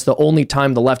of course, the only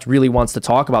time the left really wants to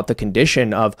talk about the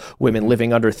condition of women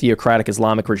living under theocratic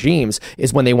Islamic regimes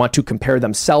is when they want to compare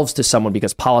themselves to someone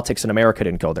because politics in America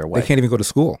didn't go their way. They can't even go to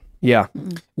school. Yeah.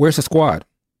 Where's the squad?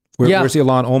 Where's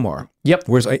Ilhan Omar? Yep.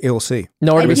 Where's AOC?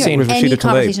 Nowhere to be seen. Where's Any Rashida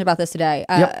conversation about this today?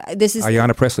 This is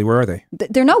Ayanna Pressley. Where are they?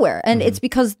 They're nowhere, and it's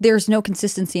because there's no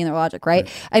consistency in their logic, right?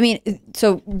 I mean,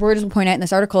 so we're just point out in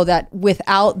this article that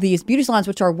without these beauty salons,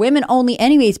 which are women only,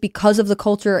 anyways, because of the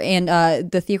culture and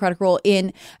the theocratic role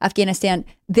in Afghanistan,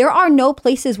 there are no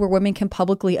places where women can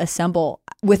publicly assemble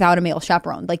without a male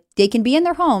chaperone. Like they can be in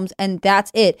their homes, and that's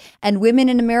it. And women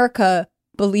in America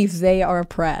believe they are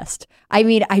oppressed. I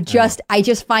mean, I just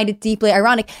find it deeply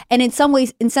ironic and in some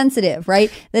ways insensitive, right?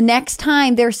 The next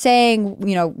time they're saying,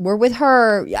 you know, we're with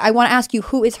her, I want to ask you,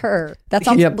 who is her? That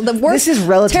sounds the worst. This is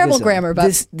relativism. Terrible grammar,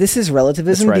 but this is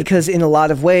relativism right. Because in a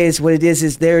lot of ways, what it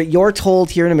is you're told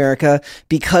here in America,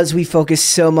 because we focus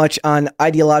so much on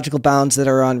ideological bounds that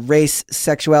are on race,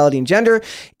 sexuality, and gender,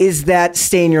 is that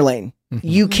stay in your lane.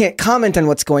 You can't comment on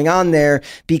what's going on there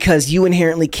because you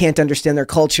inherently can't understand their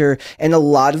culture. And a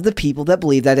lot of the people that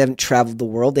believe that haven't traveled the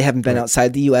world. They haven't been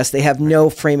outside the U.S. They have no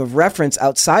frame of reference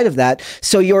outside of that.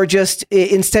 So you're just,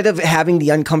 instead of having the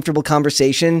uncomfortable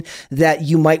conversation that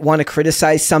you might want to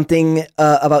criticize something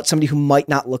about somebody who might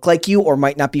not look like you or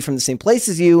might not be from the same place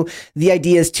as you, the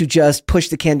idea is to just push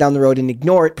the can down the road and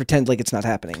ignore it, pretend like it's not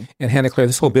happening. And Hannah Claire,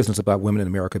 this whole business about women in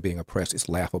America being oppressed is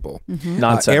laughable.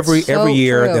 Nonsense. Every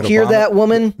year true. that Hear that,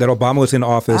 woman? That Obama was in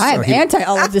office. I'm anti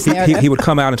all of this narrative. He would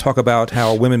come out and talk about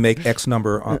how women make X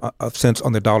number of cents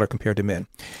on the dollar compared to men.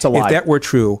 It's a lie. If that were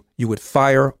true, you would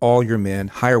fire all your men,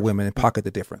 hire women, and pocket the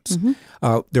difference.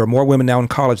 There are more women now in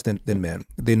college than men.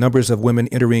 The numbers of women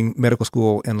entering medical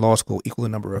school and law school equal the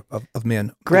number of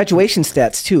men. Graduation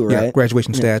stats too, right? Yeah,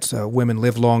 graduation stats. Women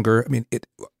live longer. I mean,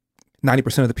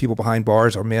 90% of the people behind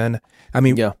bars are men. I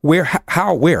mean, where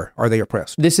are they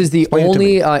oppressed? This is the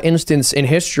only instance in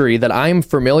history that I'm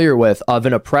familiar with of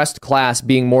an oppressed class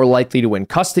being more likely to win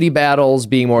custody battles,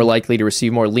 being more likely to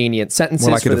receive more lenient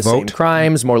sentences for the same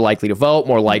crimes, more likely to vote,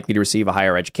 more likely to receive a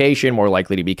higher education, more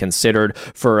likely to be considered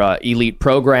for elite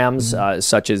programs,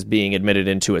 such as being admitted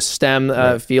into a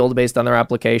STEM field based on their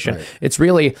application. It's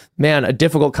really, man, a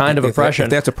difficult kind of oppression.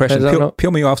 If that's oppression,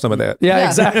 peel me off some of that. Yeah,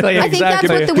 exactly. I think that's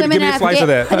what the women in in slice of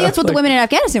that. I think that's what the women in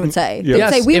Afghanistan would say. They would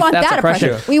Yes, say, we if want that's that oppression.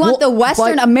 oppression. We want the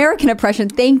Western but- American oppression.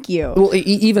 Thank you. Well,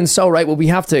 even so, right, what we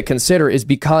have to consider is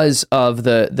because of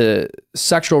the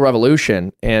sexual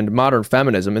revolution and modern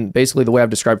feminism, and basically the way I've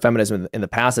described feminism in the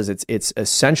past is it's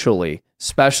essentially,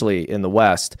 especially in the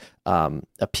West,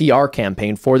 a PR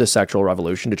campaign for the sexual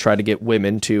revolution to try to get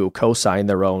women to co-sign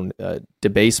their own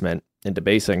debasement and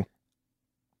debasing.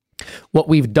 What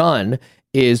we've done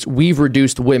is we've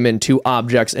reduced women to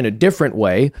objects in a different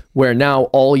way, where now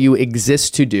all you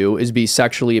exist to do is be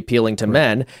sexually appealing to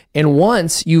men. And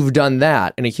once you've done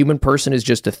that, and a human person is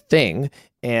just a thing,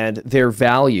 and their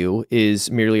value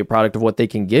is merely a product of what they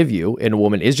can give you, and a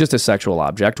woman is just a sexual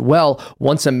object, well,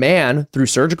 once a man, through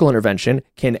surgical intervention,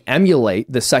 can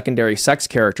emulate the secondary sex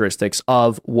characteristics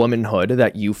of womanhood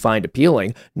that you find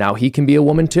appealing, now he can be a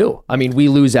woman too. I mean, we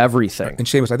lose everything. And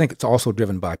Seamus, I think it's also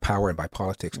driven by power and by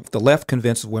politics. If the left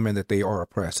convinces women that they are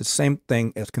oppressed, it's the same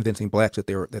thing as convincing blacks that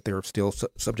they're still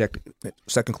subject,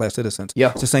 second-class citizens. Yeah.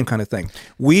 It's the same kind of thing.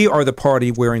 We are the party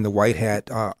wearing the white hat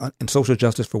in social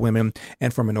justice for women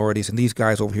and for minorities, and these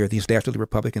guys over here, these dastardly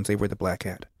Republicans, they wear the black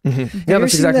hat. Mm-hmm. Yeah,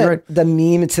 that's exactly right. The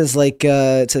meme, it says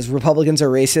Republicans are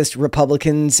racist.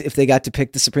 Republicans, if they got to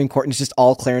pick the Supreme Court, and it's just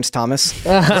all Clarence Thomas.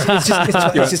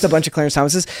 It's just a bunch of Clarence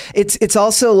Thomases. It's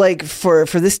also like for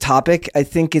this topic, I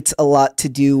think it's a lot to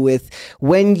do with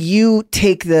when you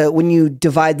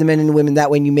divide the men and the women that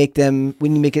way, and you make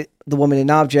it the woman an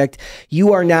object,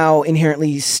 you are now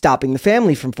inherently stopping the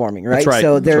family from forming, right? That's right.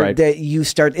 So That's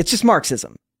right. it's just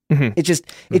Marxism. Mm-hmm.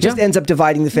 It just ends up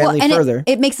dividing the family further.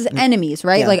 It makes us enemies,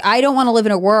 right? Yeah. Like, I don't want to live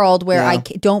in a world where I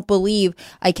don't believe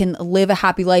I can live a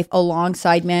happy life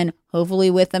alongside men,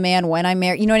 hopefully with a man when I'm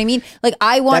married. You know what I mean? Like,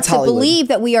 I want to believe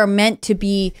that we are meant to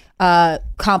be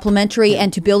complementary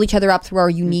and to build each other up through our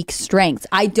unique strengths.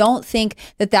 I don't think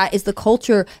that is the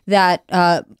culture that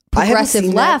progressive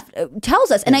left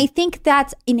tells us. And I think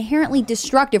that's inherently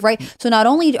destructive, right? So not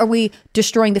only are we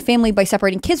destroying the family by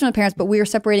separating kids from the parents, but we are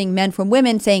separating men from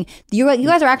women, saying you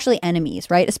guys are actually enemies,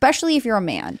 right? Especially if you're a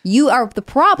man. You are the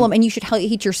problem and you should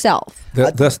hate yourself.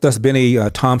 Thus Benny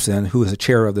Thompson, who is the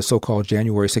chair of the so-called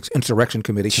January 6th Insurrection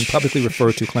Committee, can publicly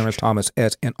refer to Clarence Thomas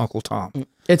as an Uncle Tom.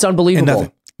 It's unbelievable.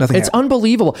 And nothing it's happened.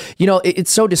 unbelievable. You know, it's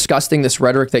so disgusting, this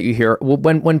rhetoric that you hear.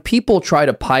 When people try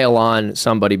to pile on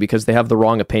somebody because they have the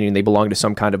wrong opinion, they belong to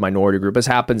some kind of minority group, as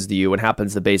happens to you and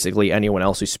happens to basically anyone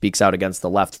else who speaks out against the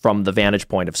left from the vantage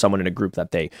point of someone in a group that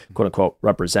they, quote unquote,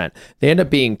 represent. They end up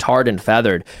being tarred and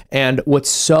feathered. And what's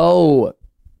so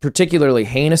particularly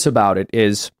heinous about it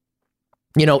is,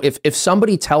 you know, if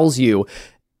somebody tells you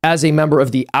as a member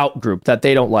of the out group that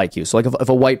they don't like you. So like if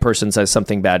a white person says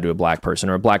something bad to a black person,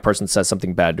 or a black person says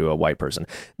something bad to a white person,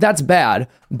 that's bad.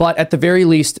 But at the very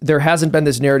least, there hasn't been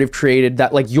this narrative created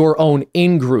that like your own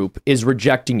in-group is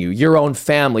rejecting you, your own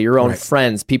family, your own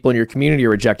friends, people in your community are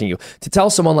rejecting you. To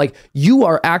tell someone like you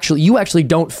actually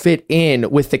don't fit in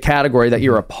with the category that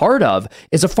you're a part of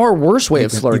is a far worse way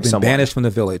of slurring someone. Banished from the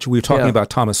village. We were talking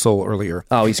about Thomas Sowell earlier.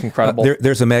 Oh, he's incredible.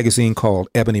 There's a magazine called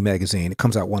Ebony Magazine. It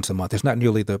comes out once a month. It's not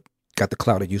nearly got the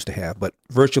clout it used to have, but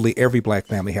virtually every black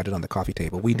family had it on the coffee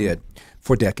table. We did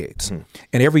for decades. And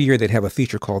every year they'd have a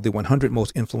feature called the 100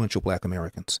 Most Influential Black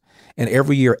Americans. And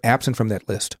every year, absent from that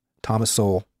list, Thomas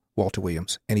Sowell, Walter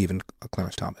Williams, and even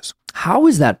Clarence Thomas. How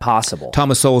is that possible?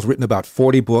 Thomas Sowell's written about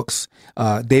 40 books.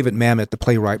 David Mamet, the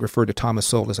playwright, referred to Thomas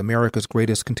Sowell as America's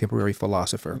greatest contemporary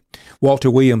philosopher.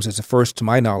 Walter Williams is the first, to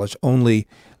my knowledge, only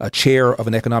chair of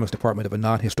an economics department of a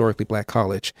non-historically black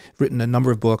college, written a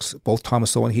number of books. Both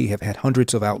Thomas Sowell and he have had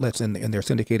hundreds of outlets in their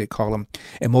syndicated column,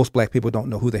 and most black people don't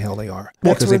know who the hell they are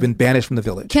because they've been banished from the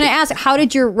village. Can I ask, how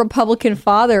did your Republican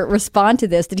father respond to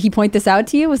this? Did he point this out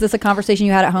to you? Was this a conversation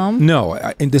you had at home? No,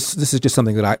 and this is just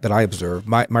something that I observed.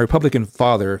 My Republican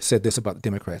father said this about the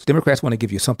Democrats. Democrats want to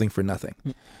give you something for nothing.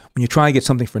 When you try and get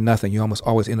something for nothing, you almost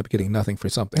always end up getting nothing for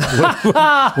something.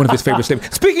 One of his favorite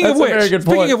statements. Speaking of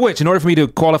which, in order for me to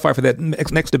qualify for that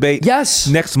next debate,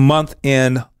 next month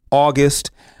in August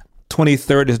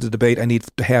 23rd is the debate. I need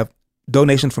to have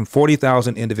donations from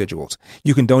 40,000 individuals.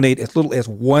 You can donate as little as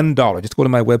 $1. Just go to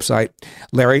my website,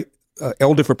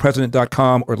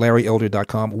 elderforpresident.com or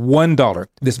larryelder.com. $1.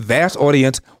 This vast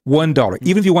audience, $1.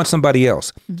 Even if you want somebody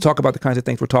else to talk about the kinds of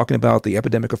things we're talking about, the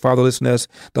epidemic of fatherlessness,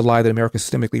 the lie that America is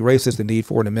systemically racist, the need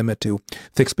for an amendment to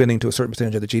fix spending to a certain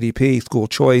percentage of the GDP, school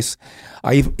choice.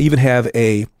 I even have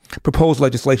a proposed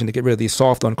legislation to get rid of these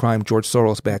soft on crime George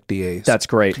Soros-backed DAs. That's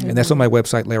great. And that's on my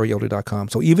website, larryelder.com.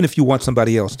 So even if you want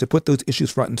somebody else to put those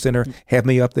issues front and center, have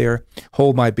me up there,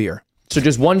 hold my beer. So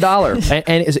just $1,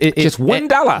 and Just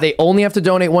 $1. They only have to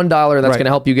donate $1. That's Right. going to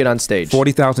help you get on stage.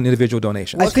 40,000 individual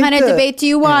donations. What kind of debate do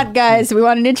you want, guys? We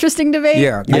want an interesting debate?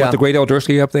 Yeah. You want the great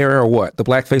Eldersky up there or what? The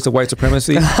black face of white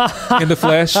supremacy in the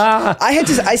flesh?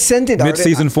 I sent an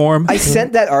Mid-season form? I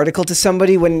sent that article to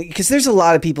somebody because there's a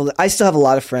lot of people I still have a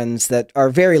lot of friends that are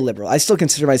very liberal. I still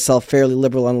consider myself fairly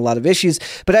liberal on a lot of issues,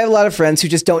 but I have a lot of friends who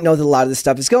just don't know that a lot of this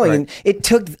stuff is going. Right. And it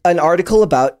took an article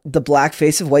about the black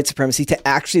face of white supremacy to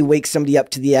actually wake somebody up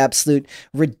to the absolute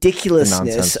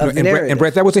ridiculousness of the narrative. And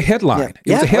Brett, that was a headline.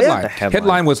 Yeah. It was a Yeah. headline. The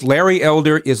Headline was Larry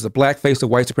Elder is the black face of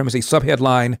white supremacy.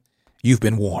 Subheadline, you've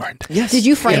been warned. Yes. Did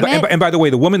you frame it? And by the way,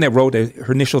 the woman that wrote it,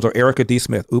 her initials are Erica D.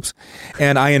 Smith. Oops.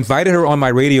 And I invited her on my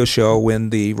radio show when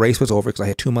the race was over because I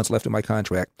had 2 months left in my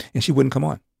contract, and she wouldn't come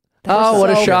on. Oh, what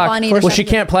a so shock. funny Well, to she see.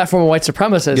 can't platform a white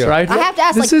supremacist, right? I have to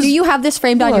ask, This do is- you have this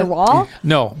framed on your wall?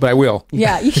 No, but I will.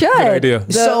 Yeah, you should. Good idea.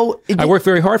 I worked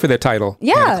very hard for that title.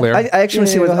 Yeah. Anna Claire. I actually want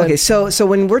to say one. Okay, so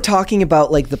when we're talking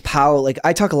about like the power, like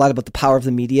I talk a lot about the power of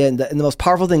the media, and the most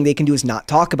powerful thing they can do is not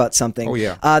talk about something. Oh,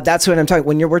 yeah. That's what I'm talking.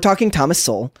 We're talking Thomas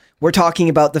Sowell, we're talking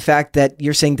about the fact that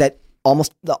you're saying that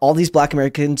almost all these black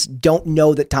Americans don't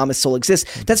know that Thomas Sowell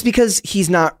exists. That's because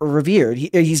he's not revered.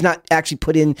 He's not actually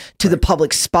put into the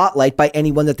public spotlight by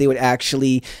anyone that they would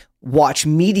actually watch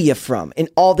media from. And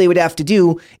all they would have to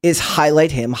do is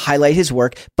highlight him, highlight his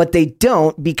work, but they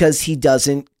don't because he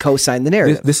doesn't co-sign the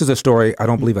narrative. This is a story I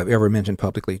don't believe I've ever mentioned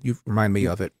publicly. You remind me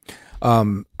of it.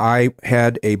 I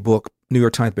had a book, New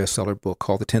York Times bestseller book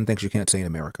called The 10 Things You Can't Say in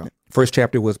America. First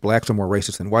chapter was blacks are more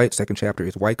racist than white. Second chapter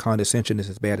is white condescension is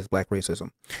as bad as black racism.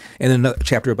 And then another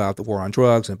chapter about the war on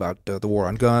drugs and about the war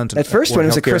on guns. And That first one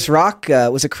was a Chris Rock bit.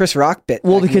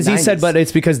 Well, back in because the he said, 90s. but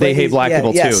it's because they hate black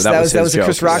people yes, too. That was his a joke.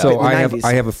 Chris Rock So- bit. So in the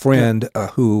I 90s. have a friend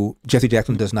who Jesse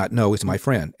Jackson does not know is my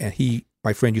friend, and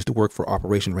my friend used to work for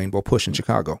Operation Rainbow Push in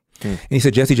Chicago, and he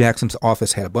said Jesse Jackson's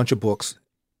office had a bunch of books,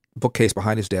 bookcase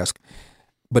behind his desk,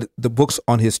 but the books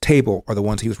on his table are the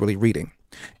ones he was really reading,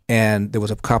 and there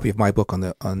was a copy of my book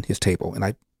on his table, and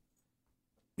I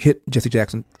hit Jesse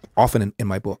Jackson often in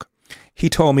my book. He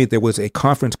told me there was a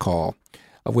conference call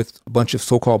with a bunch of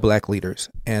so-called black leaders,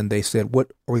 and they said,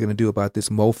 "What are we going to do about this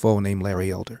mofo named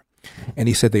Larry Elder?" And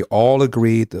he said they all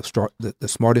agreed the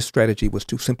smartest strategy was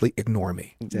to simply ignore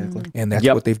me. Exactly. And that's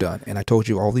what they've done. And I told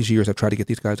you all these years I've tried to get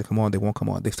these guys to come on. They won't come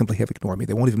on. They simply have ignored me.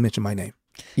 They won't even mention my name.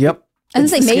 Yep. And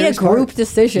It's they the made a scariest part. group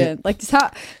decision. Like, just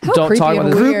how Don't creepy talk and about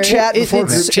the weird. group chat before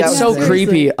group chat. It's so was there.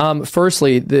 creepy.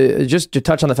 Firstly, just to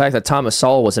touch on the fact that Thomas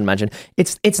Sowell wasn't mentioned,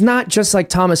 it's not just like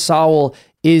Thomas Sowell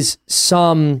is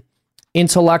some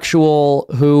intellectual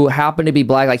who happened to be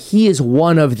black. Like, he is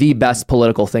one of the best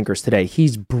political thinkers today.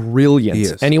 He's brilliant. He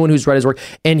is. Anyone who's read his work,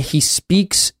 and he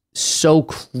speaks so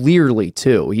clearly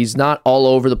too. He's not all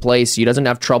over the place. He doesn't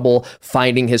have trouble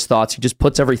finding his thoughts. He just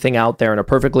puts everything out there in a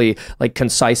perfectly like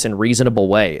concise and reasonable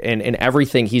way. And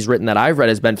everything he's written that I've read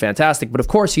has been fantastic. But of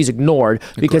course he's ignored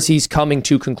because he's coming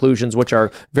to conclusions which are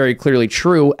very clearly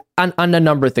true on a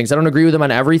number of things. I don't agree with him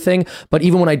on everything, but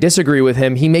even when I disagree with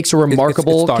him, he makes a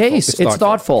remarkable case. It's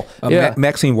thoughtful. Yeah.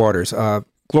 Maxine Waters,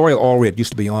 Gloria Allred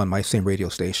used to be on my same radio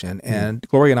station, and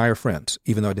Gloria and I are friends,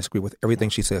 even though I disagree with everything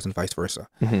she says and vice versa.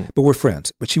 But we're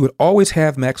friends. But she would always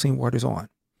have Maxine Waters on.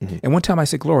 And one time I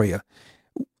said, Gloria,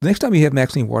 the next time you have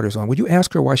Maxine Waters on, would you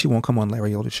ask her why she won't come on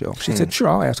Larry Elder's show? She said, sure,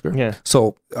 I'll ask her. Yeah.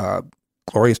 So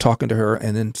Gloria's talking to her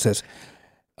and then says,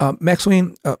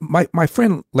 Maxine, my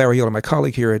friend Larry Elder, my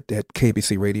colleague here at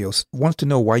KBC Radio, wants to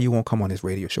know why you won't come on his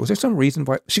radio show. Is there some reason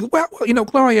why? She goes, well, you know,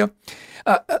 Gloria,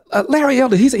 Larry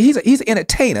Elder, he's an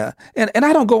entertainer, and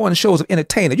I don't go on shows of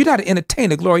entertainer. You're not an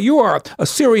entertainer, Gloria. You are a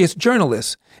serious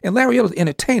journalist, and Larry Elder's an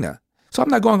entertainer. So I'm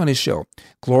not going on his show.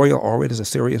 Gloria Allred is a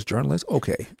serious journalist?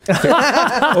 Okay.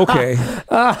 Okay.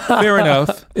 Fair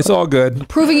enough. It's all good.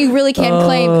 Proving you really can't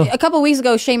claim. A couple of weeks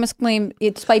ago, Seamus claimed,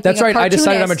 despite being That's a right. I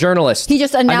decided I'm a cartoonist, journalist. He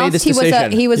just I made announced this he was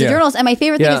decision. a Yeah. journalist. And my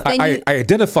favorite thing is then I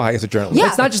identify as a journalist. Yeah.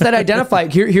 It's not just that I identify.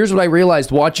 Here's what I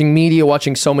realized watching media,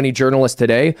 watching so many journalists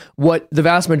today. What the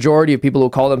vast majority of people who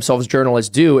call themselves journalists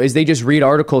do is they just read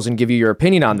articles and give you your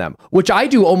opinion on them, which I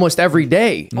do almost every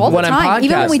day All the when I'm time, podcasting.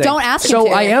 even when we don't ask you So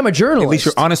to. I am a journalist. At least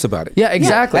you're honest about it. Yeah,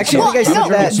 exactly. Actually, I think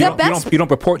I said that. You don't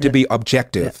purport to be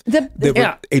objective.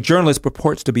 A journalist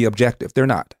purports to be objective. They're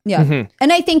not. Yeah.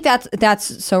 And I think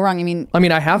that's so wrong. I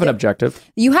mean, I have an objective.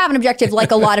 you have an objective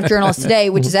like a lot of journalists today,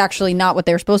 which is actually not what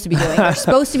they're supposed to be doing. They're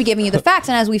supposed to be giving you the facts.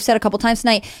 And as we've said a couple times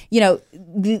tonight, you know,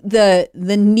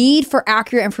 the need for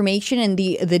accurate information and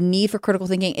the need for critical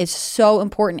thinking is so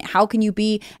important. How can you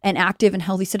be an active and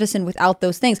healthy citizen without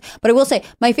those things? But I will say,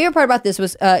 my favorite part about this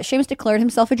was Seamus declared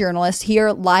himself a journalist. journalist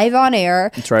here live on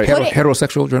air. That's right.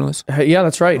 Heterosexual journalist? Yeah,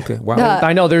 that's right. Okay, wow.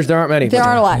 I know there aren't many. There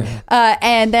aren't a lot.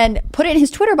 And then put it in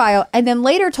his Twitter bio, and then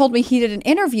later told me he did an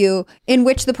interview in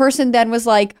which the person then was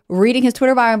like reading his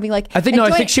Twitter bio and being like, I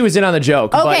think she was in on the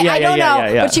joke. Okay, but yeah, I don't know.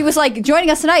 Yeah. But she was like, joining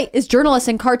us tonight is journalist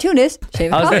and cartoonist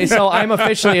Shaven Collins. So I'm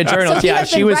officially a journalist. So yeah,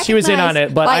 she was in on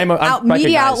it, but I'm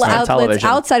media recognized on outlets television.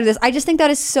 outside of this. I just think that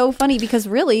is so funny because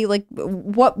really, like,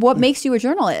 what makes you a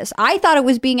journalist? I thought it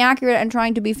was being accurate and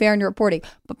trying to be fair in your reporting,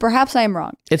 but perhaps I am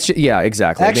wrong. It's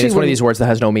exactly. Actually, it's one of these words that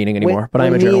has no meaning anymore. But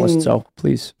I'm a journalist, so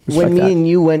please respect when me that. and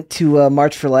you went to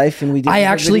March for Life, and we did. I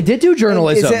actually did do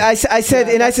journalism. I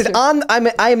said,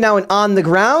 I am now an on the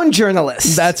ground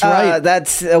journalist. That's right.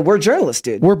 We're journalists,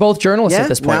 dude. We're both journalists at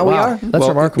this point. Now we are. That's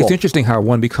remarkable. It's interesting how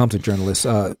one becomes a journalist.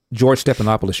 George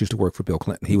Stephanopoulos used to work for Bill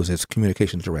Clinton. He was his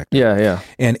communications director. Yeah.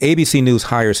 And ABC News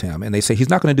hires him, and they say he's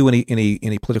not going to do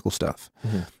any political stuff.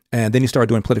 Mm-hmm. And then he started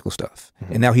doing political stuff,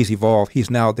 and now he's evolved. He's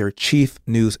now their chief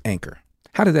news anchor.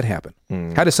 How did that happen?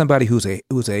 How did somebody who's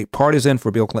a partisan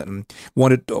for Bill Clinton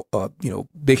wanted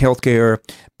big healthcare,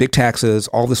 big taxes,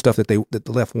 all the stuff that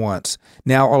the left wants?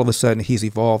 Now all of a sudden he's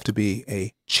evolved to be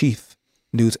a chief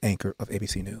news anchor of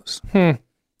ABC News.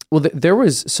 Well, there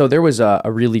was a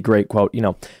really great quote.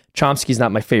 Chomsky's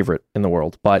not my favorite in the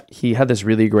world, but he had this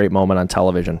really great moment on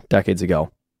television decades ago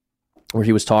where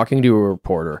he was talking to a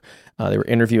reporter. They were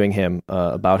interviewing him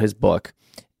about his book,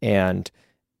 and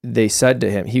they said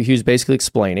to him, he was basically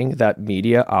explaining that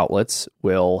media outlets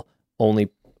will only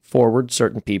forward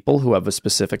certain people who have a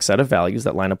specific set of values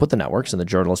that line up with the networks, and the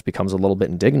journalist becomes a little bit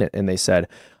indignant, and they said,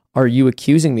 "Are you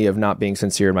accusing me of not being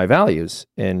sincere in my values?"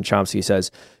 And Chomsky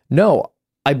says, "No,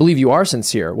 I believe you are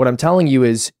sincere. What I'm telling you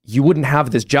is you wouldn't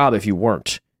have this job if you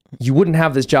weren't. You wouldn't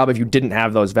have this job if you didn't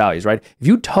have those values, right? If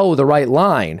you toe the right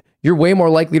line, you're way more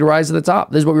likely to rise to the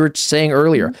top." This is what we were saying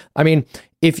earlier. Mm-hmm. I mean,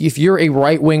 if you're a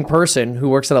right-wing person who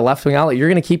works at a left-wing outlet, you're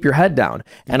going to keep your head down.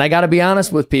 And I got to be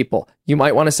honest with people. You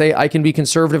might want to say, I can be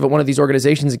conservative at one of these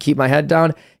organizations and keep my head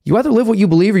down. You either live what you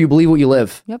believe or you believe what you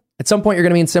live. Yep. At some point, you're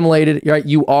going to be assimilated. Right?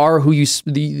 You are who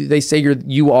they say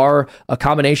you are a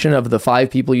combination of the 5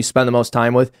 people you spend the most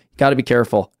time with. Got to be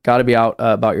careful. Got to be out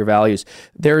about your values.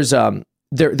 There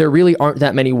really aren't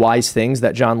that many wise things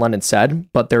that John Lennon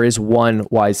said, but there is one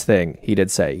wise thing he did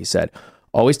say. He said,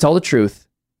 always tell the truth.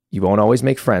 You won't always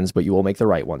make friends, but you will make the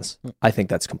right ones. I think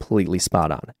that's completely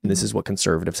spot on. And this is what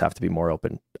conservatives have to be more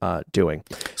open doing.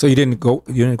 So you didn't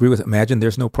agree with Imagine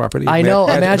There's No Property? I know.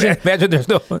 Imagine There's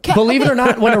No. Believe it or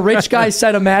not, when a rich guy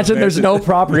said Imagine There's No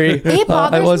Property, it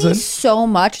bothers me so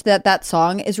much that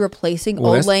song is replacing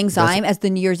Old Lang Syne as the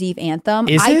New Year's Eve anthem.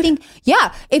 I think,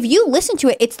 yeah, if you listen to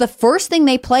it, it's the first thing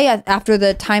they play after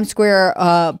the Times Square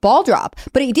ball drop.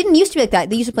 But it didn't used to be like that.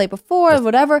 They used to play it before,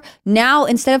 whatever. Now,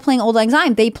 instead of playing Old Lang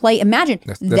Syne, they play Imagine.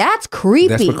 That's creepy.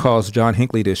 That's what caused John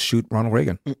Hinckley to shoot Ronald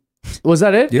Reagan. Was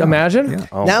that it? Yeah. Imagine? Yeah.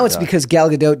 Oh now it's because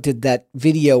Gal Gadot did that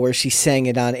video where she sang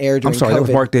it on air during that was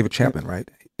COVID. Mark David Chapman, right?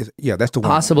 Yeah, that's the one.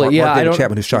 Possibly, Mark David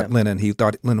Chapman who shot Lennon. He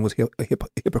thought Lennon was a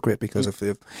hypocrite because of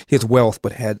his wealth,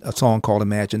 but had a song called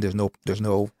Imagine There's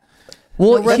No.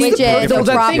 Well,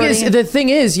 the thing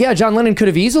is, John Lennon could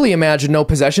have easily imagined no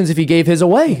possessions if he gave his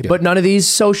away, but none of these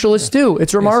socialists do.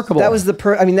 It's remarkable. That was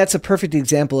that's a perfect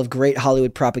example of great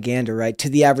Hollywood propaganda, right? To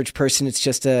the average person, it's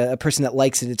just a person that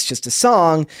likes it. It's just a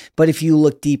song. But if you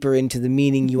look deeper into the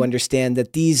meaning, you understand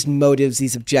that these motives,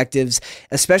 these objectives,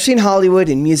 especially in Hollywood,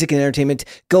 in music and entertainment,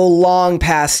 go long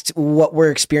past what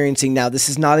we're experiencing now. This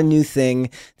is not a new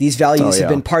thing. These values have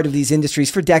been part of these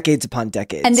industries for decades upon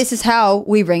decades. And this is how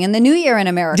we ring in the new year in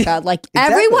America. Like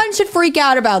everyone should freak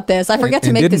out about this. I forget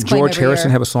to make this claim. Didn't George Harrison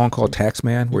have a song called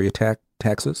Taxman where you attack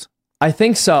taxes? I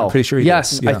think so. I'm pretty sure he did.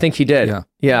 Yes, I think he did.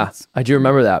 Yeah, I do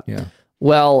remember that. Yeah.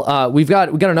 Well, we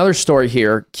got another story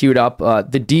here queued up.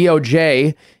 The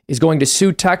DOJ is going to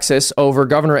sue Texas over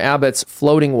Governor Abbott's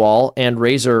floating wall and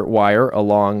razor wire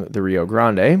along the Rio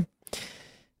Grande.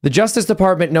 The Justice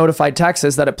Department notified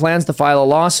Texas that it plans to file a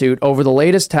lawsuit over the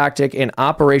latest tactic in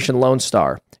Operation Lone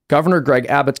Star, Governor Greg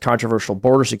Abbott's controversial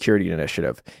border security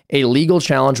initiative, a legal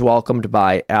challenge welcomed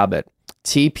by Abbott.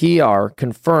 TPR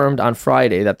confirmed on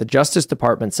Friday that the Justice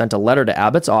Department sent a letter to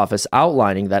Abbott's office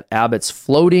outlining that Abbott's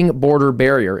floating border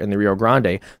barrier in the Rio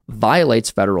Grande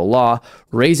violates federal law,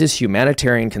 raises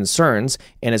humanitarian concerns,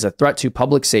 and is a threat to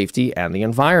public safety and the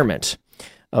environment.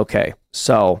 Okay,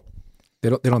 so They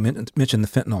don't mention the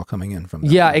fentanyl coming in from.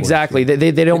 Yeah, exactly.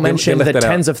 They don't mention the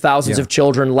tens of thousands of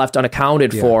children left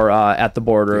unaccounted for at the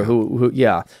border. Who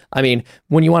I mean,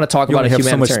 when you want to talk about a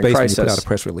humanitarian crisis, when you put out a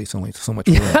press release, only so much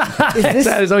room.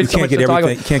 There's always so much to talk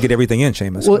about. Can't get everything in,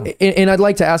 Seamus. Well, and I'd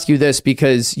like to ask you this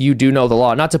because you do know the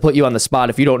law. Not to put you on the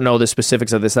spot. If you don't know the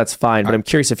specifics of this, that's fine. But I'm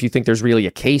curious if you think there's really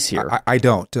a case here. I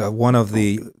don't. One of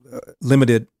the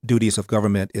limited duties of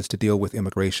government is to deal with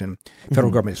immigration.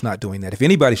 Federal government is not doing that. If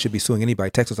anybody should be suing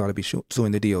anybody, Texas ought to be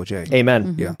suing the DOJ.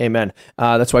 Amen. Yeah. Amen.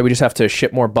 That's why we just have to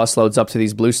ship more busloads up to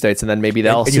these blue states, and then maybe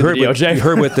they'll sue the DOJ. You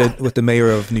heard what the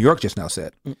mayor of New York just now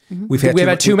said. We've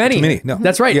had too many. No,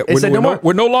 that's right. Yeah,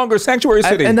 we're no longer a sanctuary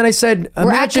city. And then I said,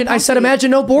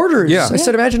 imagine no borders. Yeah. I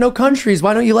said, imagine no countries.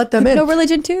 Why don't you let them in? No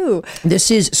religion too. This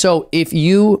is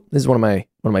one of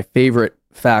my favorite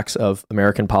facts of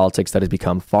American politics that has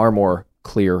become far more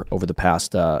clear over the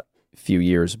past few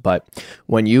years. But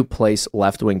when you place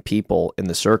left-wing people in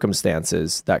the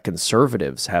circumstances that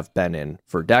conservatives have been in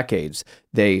for decades,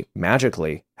 they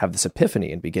magically have this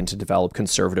epiphany and begin to develop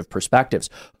conservative perspectives.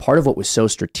 Part of what was so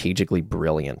strategically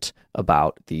brilliant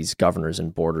about these governors in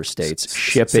border states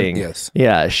shipping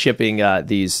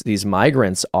these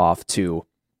migrants off to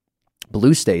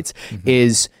blue states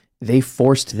is they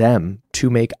forced them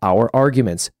to make our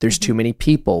arguments. There's too many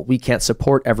people. We can't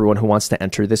support everyone who wants to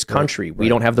enter this country. We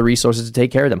don't have the resources to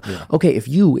take care of them. Yeah. Okay, if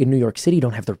you in New York City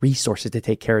don't have the resources to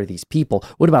take care of these people,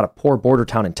 what about a poor border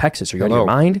town in Texas? Are you out of your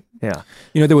mind? Yeah.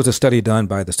 There was a study done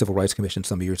by the Civil Rights Commission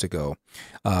some years ago,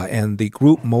 and the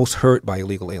group most hurt by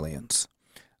illegal aliens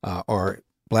are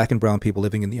Black and brown people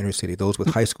living in the inner city, those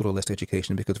with high school or less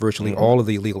education, because virtually all of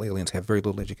the illegal aliens have very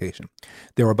little education.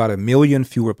 There are about 1 million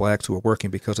fewer blacks who are working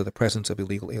because of the presence of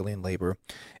illegal alien labor.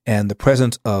 And the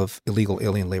presence of illegal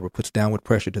alien labor puts downward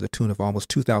pressure to the tune of almost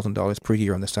 $2,000 per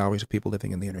year on the salaries of people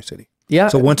living in the inner city. Yeah.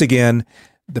 So once again,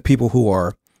 the people who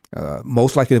are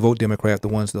most likely to vote Democrat, the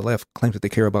ones on the left, claim that they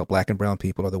care about Black and brown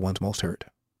people, are the ones most hurt.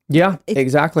 Yeah,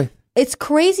 exactly. It's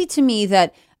crazy to me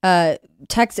that the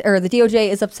DOJ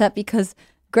is upset because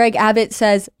Greg Abbott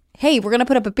says, hey, we're going to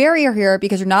put up a barrier here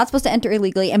because you're not supposed to enter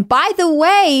illegally. And by the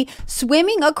way,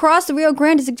 swimming across the Rio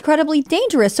Grande is incredibly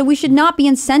dangerous. So we should not be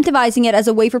incentivizing it as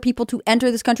a way for people to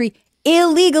enter this country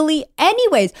illegally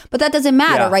anyways. But that doesn't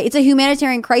matter, right? It's a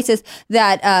humanitarian crisis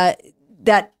that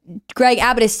Greg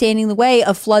Abbott is standing in the way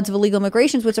of floods of illegal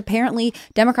immigrations, which apparently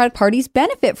Democratic parties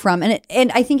benefit from.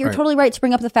 And I think you're totally right to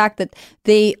bring up the fact that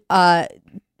they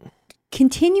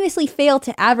continuously fail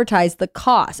to advertise the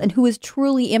cost and who is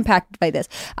truly impacted by this.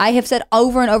 I have said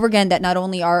over and over again that not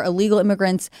only are illegal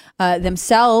immigrants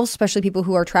themselves, especially people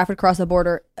who are trafficked across the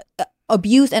border,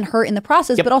 abused and hurt in the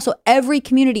process, but also every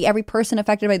community, every person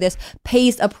affected by this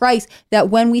pays a price that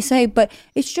when we say, but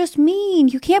it's just mean,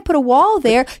 you can't put a wall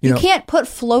there, you can't put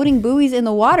floating buoys in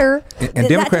the water. And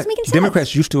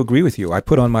Democrats used to agree with you. I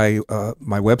put on my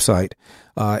my website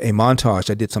a montage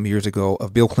I did some years ago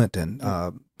of Bill Clinton,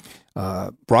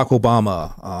 Barack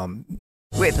Obama.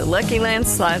 With the Lucky Land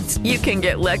Slots, you can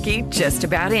get lucky just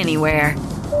about anywhere.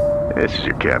 This is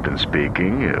your captain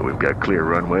speaking. We've got clear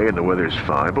runway and the weather's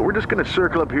fine, but we're just going to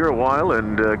circle up here a while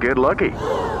and get lucky.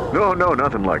 No,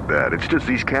 nothing like that. It's just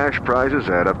these cash prizes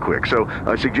add up quick. So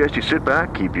I suggest you sit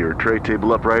back, keep your tray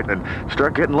table upright, and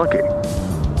start getting lucky.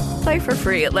 Play for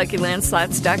free at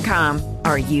LuckyLandSlots.com.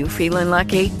 Are you feeling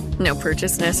lucky? No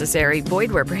purchase necessary.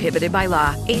 Void where prohibited by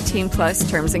law. 18+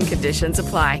 terms and conditions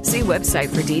apply. See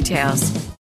website for details.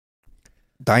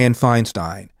 Dianne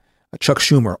Feinstein, Chuck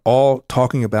Schumer, all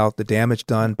talking about the damage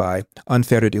done by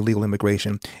unfettered illegal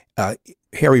immigration.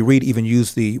 Harry Reid even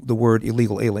used the word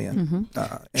illegal alien.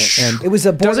 And it was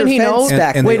a border fence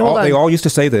back. And they all used to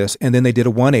say this, and then they did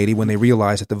a 180 when they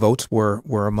realized that the votes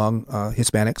were among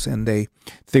Hispanics, and they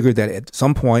figured that at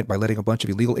some point, by letting a bunch of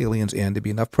illegal aliens in, there'd be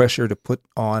enough pressure to put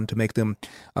on to make them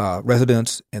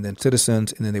residents and then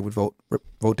citizens, and then they would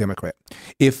vote Democrat.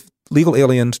 If legal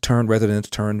aliens turned residents,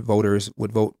 turned voters,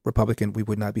 would vote Republican, we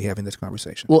would not be having this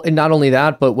conversation. Well, and not only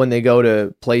that, but when they go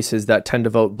to places that tend to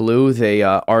vote blue, they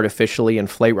artificially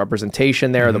inflate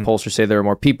representation there. The pollsters say there are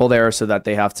more people there, so that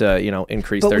they have to,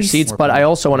 increase their seats. But I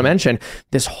also want to mention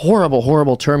this horrible,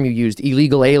 horrible term you used,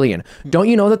 illegal alien. Don't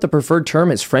you know that the preferred term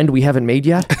is friend we haven't made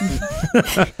yet?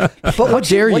 But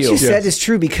what you said is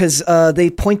true, because they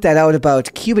point that out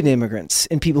about Cuban immigrants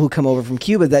and people who come over from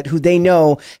Cuba who they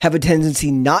know have a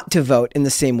tendency not to to vote in the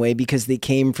same way because they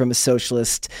came from a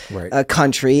socialist Right.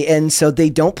 country, and so they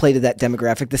don't play to that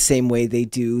demographic the same way they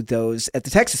do those at the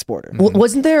Texas border. Well,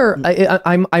 wasn't there?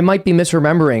 I might be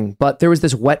misremembering, but there was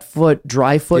this wet foot,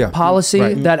 dry foot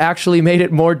policy that actually made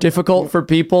it more difficult for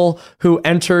people who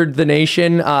entered the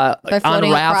nation on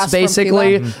floating rafts, across from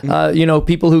basically. Cuba.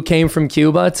 People who came from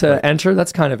Cuba to enter.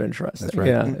 That's kind of interesting. That's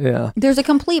right. Yeah. There's a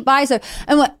complete bias there.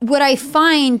 And what I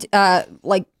find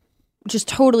just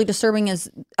totally disturbing is,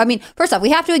 first off,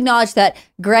 we have to acknowledge that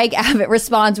Greg Abbott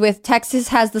responds with Texas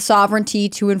has the sovereignty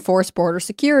to enforce border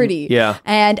security. Yeah.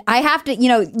 And I have to,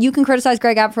 you can criticize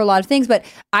Greg Abbott for a lot of things, but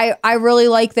I really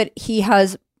like that he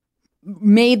has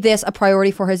made this a priority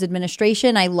for his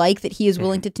administration. I like that he is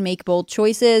willing to make bold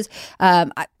choices.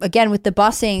 Again, with the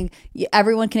busing,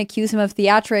 everyone can accuse him of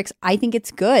theatrics. I think it's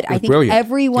good. I think brilliant.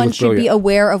 everyone should be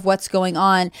aware of what's going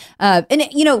on.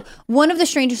 One of the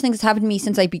strangest things that's happened to me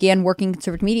since I began working in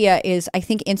conservative media is I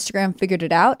think Instagram figured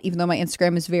it out, even though my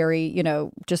Instagram is very,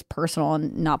 just personal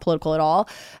and not political at all.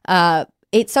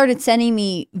 It started sending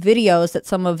me videos that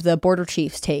some of the border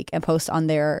chiefs take and post on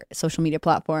their social media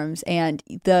platforms, and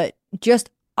the just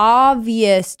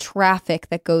obvious traffic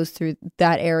that goes through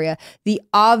that area, the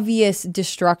obvious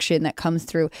destruction that comes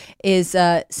through is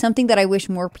something that I wish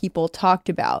more people talked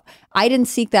about. I didn't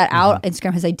seek that out.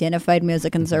 Instagram has identified me as a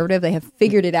conservative. They have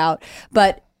figured it out.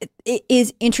 But it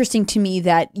is interesting to me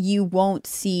that you won't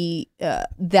see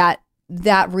that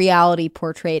reality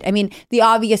portrayed. The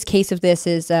obvious case of this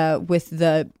is with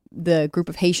the group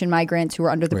of Haitian migrants who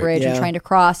were under the bridge and trying to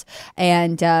cross,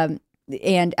 and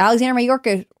Alexander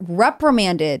Mayorkas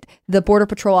reprimanded the Border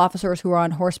Patrol officers who were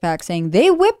on horseback, saying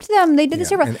they whipped them. They did this.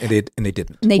 And they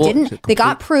didn't. They didn't. They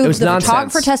got proof. The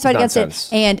photographer testified against it.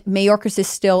 And Mayorkas is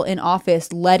still in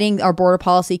office, letting our border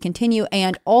policy continue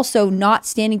and also not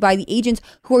standing by the agents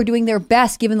who are doing their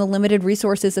best given the limited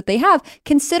resources that they have,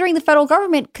 considering the federal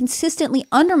government consistently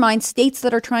undermines states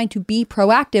that are trying to be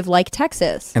proactive like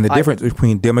Texas. And the difference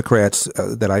between Democrats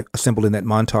that I assembled in that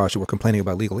montage who were complaining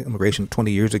about legal immigration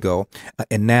 20 years ago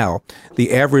and now,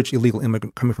 the average illegal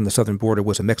immigrant coming from the southern border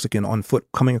was a Mexican on foot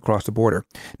coming across the border.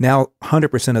 Now,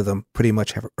 100% of them pretty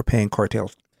much are paying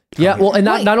cartels. Yeah, well, and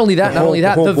not only that, the whole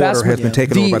border has been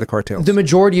taken over by the cartels. The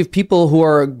majority of people who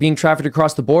are being trafficked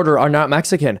across the border are not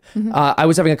Mexican. I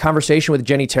was having a conversation with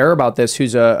Jenny Terra about this,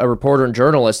 who's a reporter and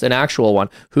journalist, an actual one,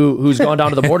 who's gone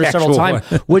down to the border several times.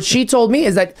 What she told me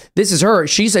is that this is her.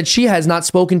 She said she has not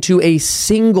spoken to a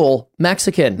single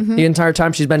Mexican the entire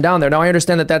time she's been down there. Now, I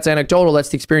understand that that's anecdotal. That's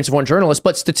the experience of one journalist.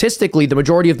 But statistically, the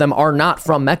majority of them are not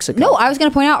from Mexico. No, I was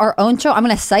going to point out our own show. I'm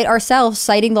going to cite ourselves,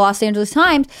 citing the Los Angeles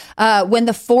Times, when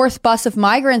the fourth bus of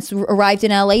migrants arrived in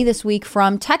LA this week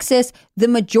from Texas, the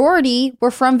majority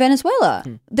were from Venezuela.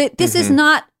 This is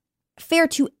not fair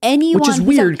to anyone. Which is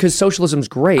weird because socialism's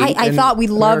great. I thought we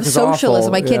loved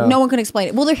socialism. Awful. No one can explain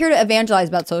it. Well, they're here to evangelize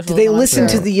about socialism. They listen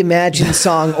to the Imagine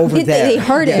song over there. They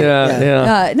heard it.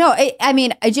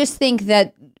 Yeah. I just think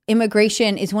that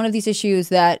immigration is one of these issues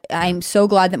that I'm so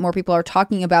glad that more people are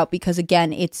talking about, because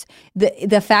again, it's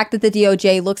the fact that the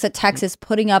DOJ looks at Texas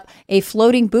putting up a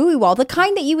floating buoy wall, the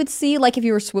kind that you would see like if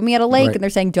you were swimming at a lake and they're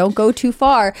saying don't go too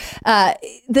far.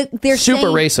 They're super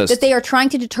saying racist. that they are trying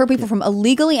to deter people from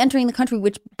illegally entering the country,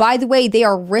 which, by the way, they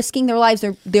are risking their lives.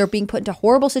 They're being put into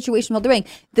horrible situations while doing.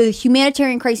 The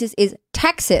humanitarian crisis is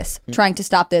Texas trying to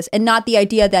stop this, and not the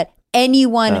idea that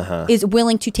anyone is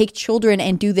willing to take children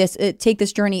and do this, take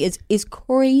this journey is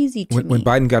crazy to me. When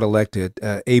Biden got elected,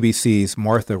 ABC's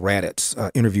Martha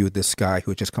Raddatz interviewed this guy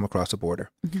who had just come across the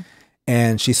border.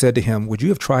 And she said to him, would you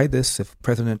have tried this if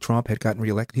President Trump had gotten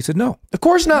reelected? He said, no. Of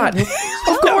course not. Of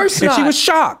course not. And she was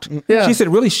shocked. Yeah. She said,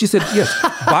 really? She said, yes,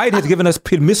 Biden has given us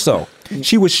permiso.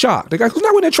 She was shocked. The guy, who's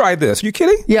not going to try this? Are you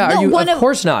kidding? Yeah, of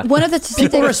course not. One of the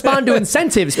people respond to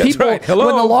incentives. That's People, right. Hello?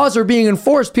 when the laws are being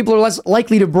enforced, people are less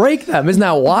likely to break them. Isn't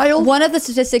that wild? One of the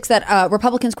statistics that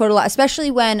Republicans quote a lot,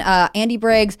 especially when Andy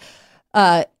Biggs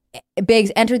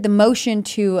entered the motion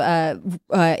to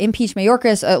impeach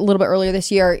Mayorkas a little bit earlier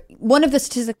this year. One of the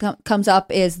statistics that comes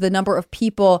up is the number of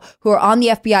people who are on the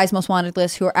FBI's most wanted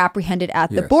list who are apprehended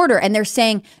at the border. And they're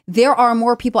saying there are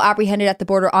more people apprehended at the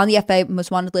border on the FBI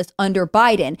most wanted list under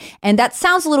Biden. And that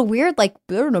sounds a little weird, like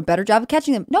they're doing a better job of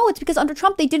catching them. No, it's because under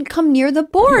Trump, they didn't come near the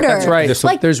border. That's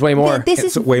right. There's way more. This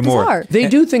is way bizarre. more. They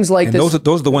do things like and this.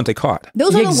 Those are the ones they caught.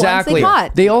 Those are the ones they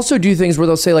caught. They also do things where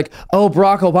they'll say like, oh,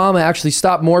 Barack Obama actually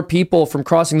stopped more people from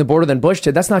crossing the border than Bush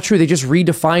did. That's not true. They just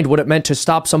redefined what it meant to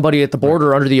stop somebody at the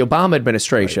border under the Obama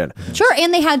administration. Sure.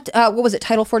 And they had,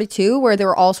 Title 42, where there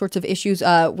were all sorts of issues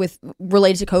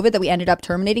related to COVID that we ended up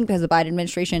terminating because the Biden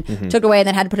administration took it away and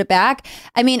then had to put it back.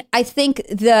 I mean, I think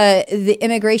the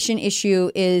immigration issue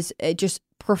is just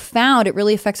profound. It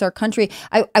really affects our country.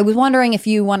 I was wondering if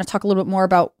you want to talk a little bit more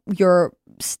about your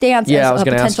stance as a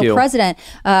potential president.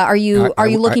 Are you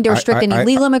looking to restrict any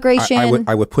legal immigration?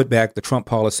 I would put back the Trump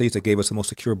policies that gave us the most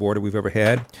secure border we've ever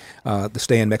had. The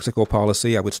stay in Mexico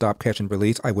policy. I would stop catch and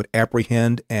release. I would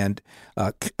apprehend and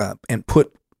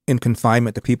put in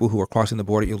confinement the people who are crossing the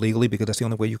border illegally, because that's the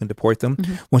only way you can deport them.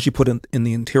 Once you put them in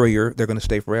the interior, they're going to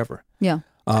stay forever. Yeah.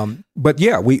 But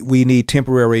yeah, we need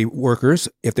temporary workers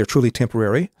if they're truly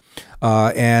temporary.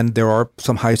 And there are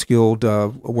some high-skilled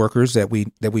workers that we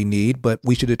need, but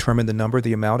we should determine the number,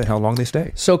 the amount, and how long they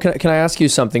stay. So can I ask you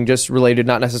something just related,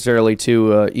 not necessarily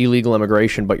to illegal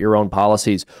immigration, but your own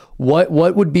policies? What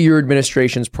would be your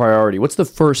administration's priority? What's the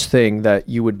first thing that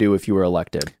you would do if you were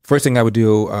elected? First thing I would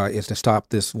do is to stop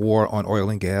this war on oil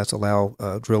and gas, allow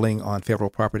drilling on federal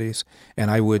properties, and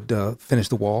I would finish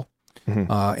the wall.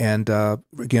 And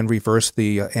again, reverse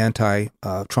the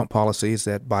anti-Trump policies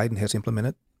that Biden has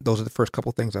implemented. Those are the first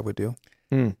couple of things I would do.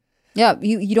 Yeah,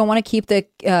 you don't want to keep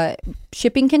the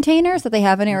shipping containers that they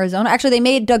have in Arizona. Actually, they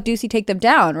made Doug Ducey take them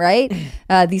down, right?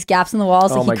 These gaps in the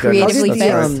walls that he creatively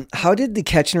fixed. How did the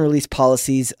catch and release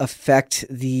policies affect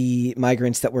the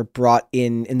migrants that were brought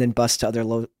in and then bused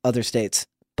to other states?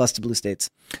 Bus to blue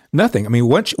states? Nothing. I mean,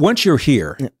 once you're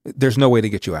here, there's no way to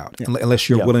get you out unless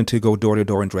you're willing to go door to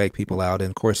door and drag people out. And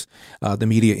of course, the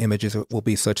media images will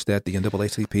be such that the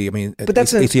NAACP, but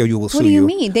that's ACLU will sue you. What do you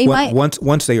mean? They might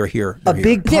once they are here. A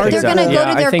big part. They're going to go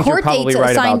to their court dates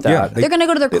assigned. They're going to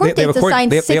go to their court dates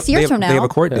assigned 6 years from now. They have a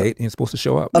court date, and you're supposed to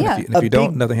show up. And if you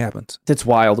don't, nothing happens. It's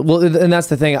wild. Well, and that's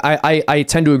the thing. I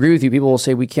tend to agree with you. People will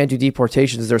say we can't do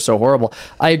deportations; they're so horrible.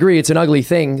 I agree. It's an ugly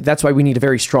thing. That's why we need a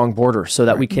very strong border so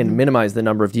that we can minimize the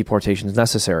number of deportations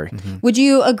necessary. Would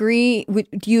you agree?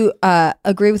 Do you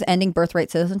agree with ending birthright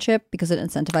citizenship because it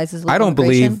incentivizes legal I don't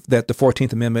immigration? believe that the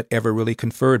 14th Amendment ever really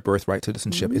conferred birthright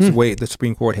citizenship. It's the way the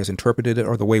Supreme Court has interpreted it,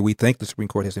 or the way we think the Supreme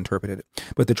Court has interpreted it.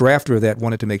 But the drafter of that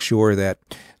wanted to make sure that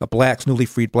blacks, newly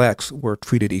freed blacks, were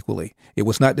treated equally. It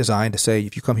was not designed to say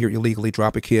if you come here illegally,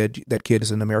 drop a kid, that kid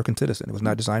is an American citizen. It was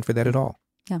not designed for that at all.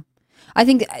 Yeah. I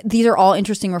think these are all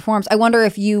interesting reforms. I wonder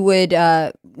if you would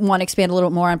want to expand a little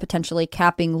bit more on potentially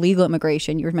capping legal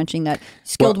immigration. You were mentioning that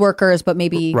skilled workers, but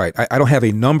maybe... Right. I don't have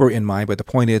a number in mind, but the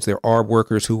point is there are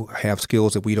workers who have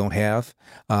skills that we don't have,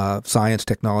 science,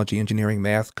 technology, engineering,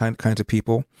 math kinds of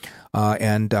people.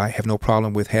 And I have no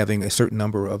problem with having a certain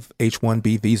number of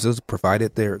H-1B visas,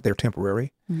 provided they're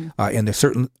temporary. And there's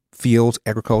certain fields,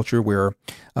 agriculture, where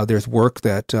there's work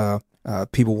that...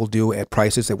 people will do at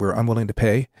prices that we're unwilling to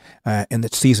pay, and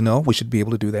it's seasonal. We should be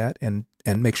able to do that and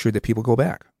make sure that people go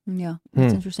back. Yeah,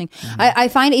 that's interesting. I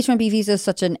find H-1B visas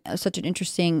such an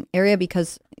interesting area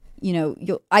because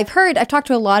I've talked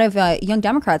to a lot of young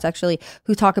Democrats actually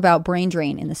who talk about brain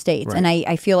drain in the States, and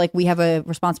I feel like we have a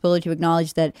responsibility to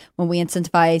acknowledge that when we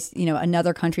incentivize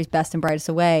another country's best and brightest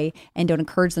away and don't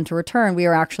encourage them to return, we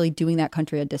are actually doing that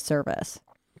country a disservice.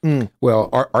 Well,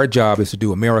 our job is to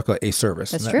do America a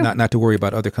service. That's true. Not to worry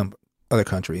about other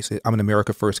countries. I'm an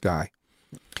America first guy.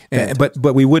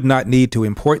 But we would not need to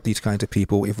import these kinds of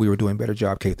people if we were doing a better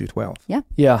job K through 12.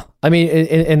 Yeah. I mean,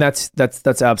 and that's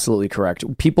absolutely correct.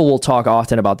 People will talk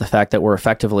often about the fact that we're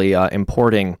effectively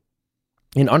importing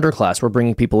in underclass. We're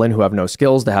bringing people in who have no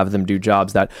skills to have them do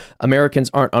jobs that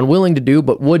Americans aren't unwilling to do,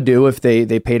 but would do if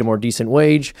they paid a more decent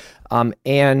wage.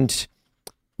 And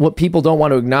what people don't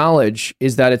want to acknowledge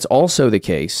is that it's also the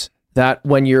case that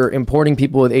when you're importing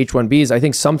people with H-1Bs, I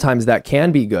think sometimes that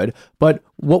can be good. But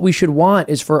what we should want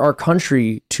is for our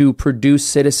country to produce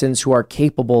citizens who are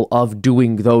capable of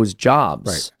doing those jobs.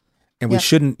 Right. And we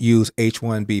shouldn't use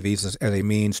H-1B visas as a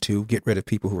means to get rid of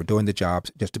people who are doing the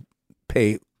jobs just to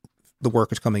pay the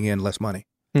workers coming in less money.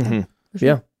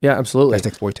 Yeah, absolutely. That's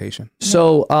exploitation.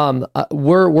 So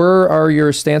where are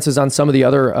your stances on some of the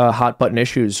other hot button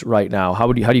issues right now?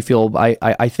 How do you feel?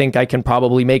 I think I can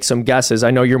probably make some guesses.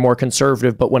 I know you're more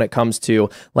conservative, but when it comes to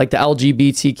like the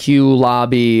LGBTQ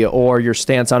lobby or your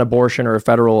stance on abortion or a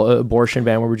federal abortion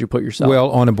ban, where would you put yourself?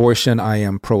 Well, on abortion, I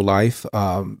am pro-life,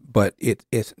 but it's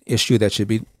an issue that should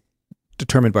be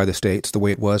determined by the states the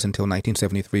way it was until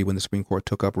 1973 when the Supreme Court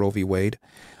took up Roe v. Wade.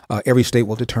 Every state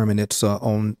will determine its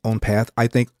own path. I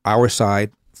think our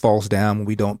side falls down when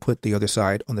we don't put the other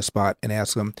side on the spot and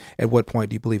ask them, at what point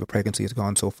do you believe a pregnancy has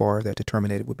gone so far that to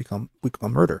terminate it would become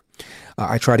murder?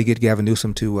 I tried to get Gavin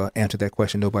Newsom to answer that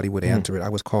question. Nobody would answer it. I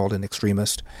was called an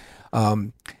extremist.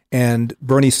 And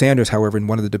Bernie Sanders, however, in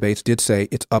one of the debates did say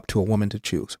it's up to a woman to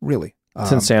choose. Really.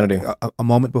 It's insanity. A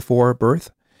moment before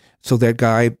birth. So that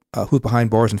guy who's behind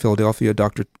bars in Philadelphia,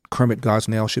 Dr. Kermit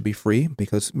Gosnell, should be free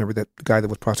because remember that guy that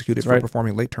was prosecuted for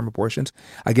performing late-term abortions?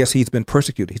 I guess he's been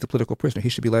persecuted. He's a political prisoner. He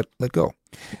should be let go.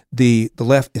 The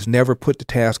left is never put to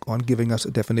task on giving us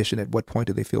a definition at what point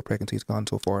do they feel pregnancy has gone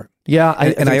so far. Yeah,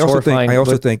 I also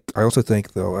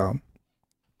think though,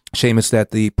 Seamus,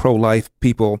 that the pro-life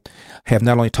people have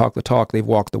not only talked the talk, they've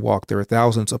walked the walk. There are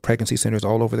thousands of pregnancy centers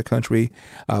all over the country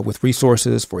with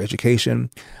resources for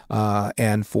education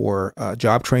and for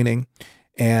job training.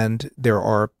 And there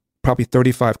are probably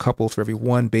 35 couples for every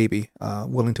one baby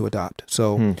willing to adopt.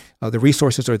 So the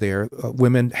resources are there.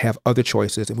 Women have other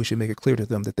choices, and we should make it clear to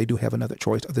them that they do have another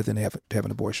choice other than to have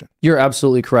an abortion. You're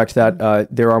absolutely correct that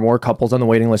there are more couples on the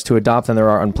waiting list to adopt than there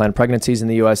are unplanned pregnancies in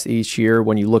the U.S. each year.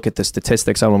 When you look at the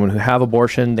statistics on women who have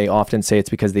abortion, they often say it's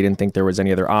because they didn't think there was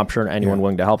any other option or anyone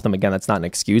willing to help them. Again, that's not an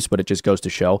excuse, but it just goes to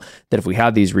show that if we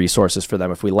had these resources for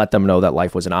them, if we let them know that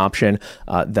life was an option,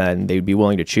 then they'd be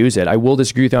willing to choose it. I will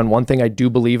disagree with you on one thing. I do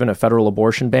believe in a federal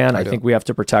abortion ban. I think we have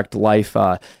to protect life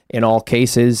in all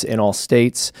cases, in all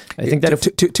states. I think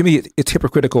that to me, it's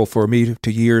hypocritical for me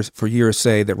to years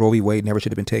say that Roe v. Wade never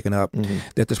should have been taken up,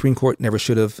 that the Supreme Court never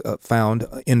should have found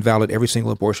invalid every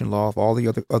single abortion law of all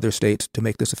the other states to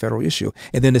make this a federal issue,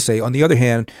 and then to say, on the other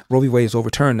hand, Roe v. Wade is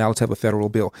overturned. Now let's have a federal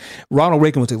bill. Ronald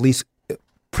Reagan was at least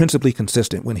principally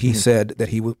consistent when he said that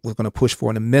he was going to push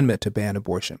for an amendment to ban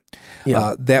abortion.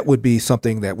 That would be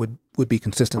something that would be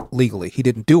consistent legally. He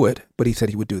didn't do it, but he said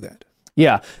he would do that.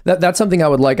 Yeah, that's something I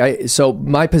would like. So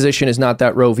my position is not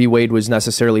that Roe v. Wade was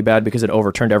necessarily bad because it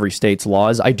overturned every state's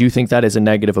laws. I do think that is a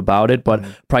negative about it, but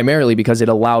primarily because it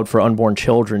allowed for unborn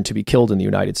children to be killed in the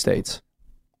United States.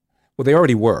 Well, they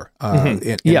already were. In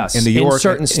New York, in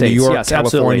certain states, in New York, yes,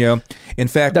 California. Absolutely. In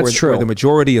fact, where the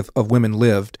majority of women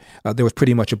lived, there was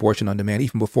pretty much abortion on demand,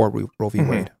 even before Roe v.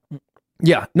 Wade.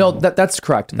 Yeah, no, that's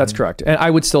correct. That's correct. And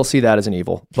I would still see that as an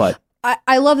evil, but...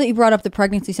 I love that you brought up the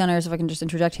pregnancy centers, if I can just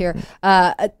interject here.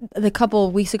 A couple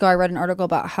of weeks ago, I read an article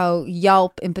about how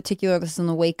Yelp, in particular, this is in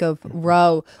the wake of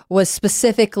Roe, was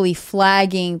specifically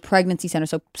flagging pregnancy centers.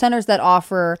 So centers that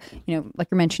offer, like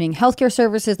you're mentioning, healthcare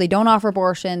services. They don't offer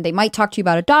abortion. They might talk to you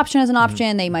about adoption as an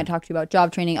option. They might talk to you about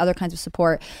job training, other kinds of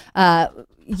support.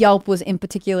 Yelp was in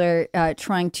particular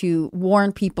trying to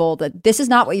warn people that this is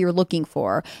not what you're looking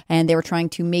for, and they were trying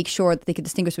to make sure that they could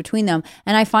distinguish between them.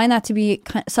 And I find that to be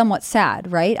somewhat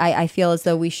sad, right? I feel as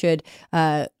though we should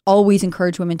always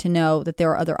encourage women to know that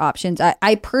there are other options.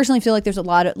 I personally feel like there's a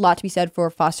lot to be said for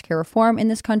foster care reform in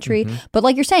this country. But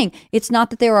like you're saying, it's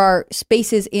not that there are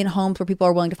spaces in homes where people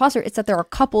are willing to foster. It's that there are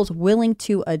couples willing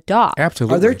to adopt.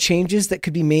 Absolutely. Are there changes that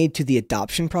could be made to the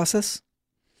adoption process?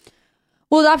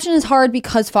 Well, adoption is hard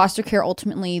because foster care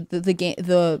ultimately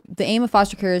the aim of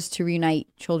foster care is to reunite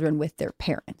children with their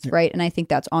parents, right? And I think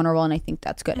that's honorable, and I think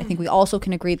that's good. I think we also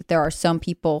can agree that there are some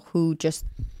people who just,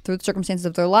 through the circumstances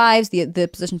of their lives, the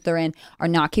positions they're in, are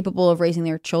not capable of raising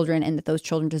their children, and that those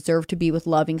children deserve to be with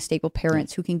loving, stable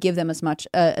parents who can give them as much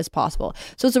as possible.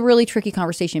 So it's a really tricky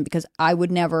conversation because I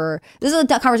would never. This is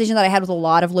a conversation that I had with a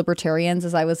lot of libertarians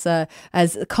as I was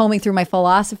as combing through my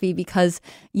philosophy, because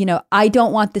I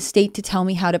don't want the state to tell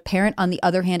me how to parent. On the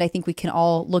other hand, I think we can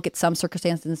all look at some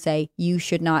circumstances and say you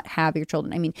should not have your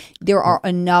children. I mean, there are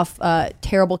enough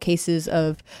terrible cases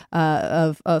of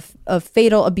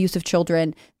fatal abuse of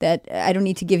children that I don't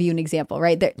need to give you an example,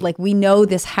 right? That, we know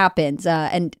this happens,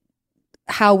 and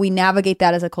how we navigate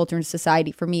that as a culture and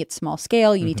society. For me, it's small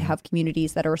scale. You need to have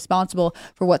communities that are responsible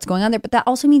for what's going on there, but that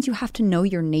also means you have to know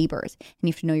your neighbors and you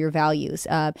have to know your values.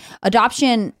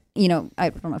 Adoption, I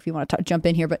don't know if you want to jump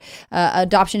in here, but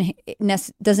adoption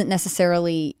doesn't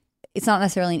necessarily. It's not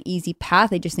necessarily an easy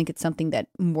path. I just think it's something that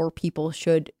more people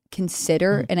should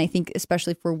consider, and I think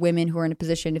especially for women who are in a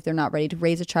position, if they're not ready to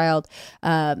raise a child.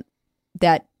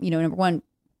 That, number one,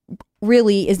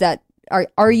 really is that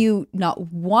are you not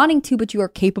wanting to, but you are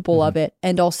capable of it?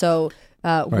 And also,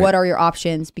 what are your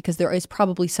options? Because there is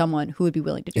probably someone who would be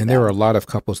willing to do that. And there are a lot of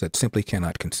couples that simply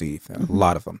cannot conceive, a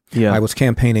lot of them. Yeah. I was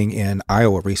campaigning in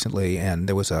Iowa recently, and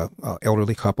there was a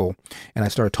elderly couple, and I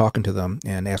started talking to them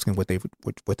and asking what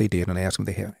they did, and I asked them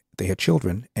if they had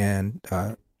children, and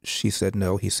she said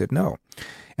no, he said no.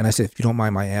 And I said, if you don't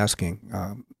mind my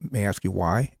asking, may I ask you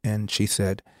why? And she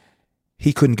said,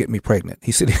 he couldn't get me pregnant.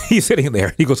 He's sitting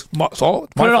there. He goes, put it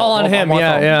all on him.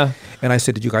 Yeah. And I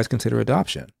said, did you guys consider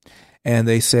adoption? And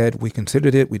they said, we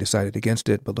considered it, we decided against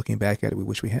it, but looking back at it, we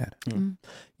wish we had.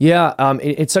 Yeah,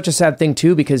 it's such a sad thing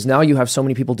too, because now you have so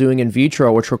many people doing in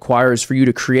vitro, which requires for you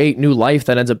to create new life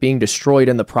that ends up being destroyed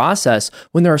in the process,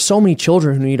 when there are so many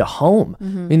children who need a home. I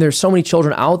mean, there's so many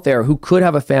children out there who could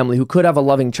have a family, who could have a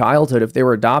loving childhood if they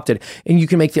were adopted. And you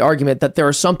can make the argument that there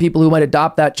are some people who might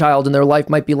adopt that child and their life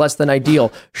might be less than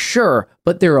ideal. Sure,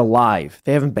 but they're alive.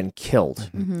 They haven't been killed.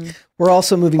 We're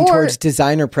also moving towards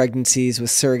designer pregnancies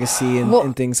with surrogacy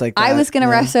and things like that. I was going to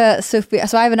rush Sophia.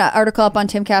 So I have an article up on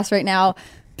Timcast right now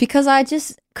because I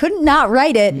just couldn't not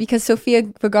write it because Sofia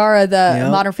Vergara, the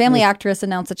Modern Family actress,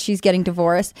 announced that she's getting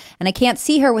divorced. And I can't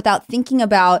see her without thinking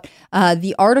about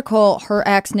the article her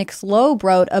ex, Nick Slobe,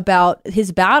 wrote about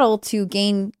his battle to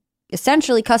gain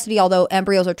essentially custody, although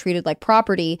embryos are treated like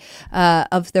property,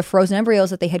 of the frozen embryos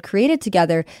that they had created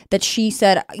together, that she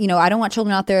said, I don't want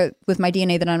children out there with my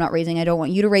DNA that I'm not raising. I don't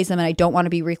want you to raise them, and I don't want to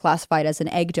be reclassified as an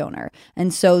egg donor.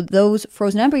 And so those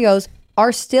frozen embryos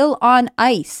are still on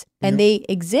ice, and they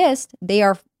exist. They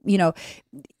are,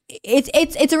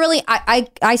 it's a really,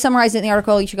 I summarized it in the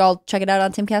article. You should all check it out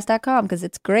on timcast.com because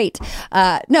it's great.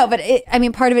 Part of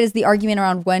it is the argument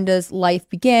around when does life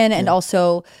begin, and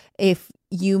also if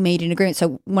you made an agreement.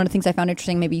 So one of the things I found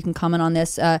interesting, maybe you can comment on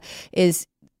this, is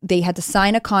they had to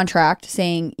sign a contract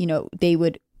saying, they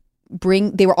were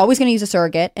always going to use a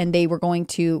surrogate, and they were going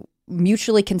to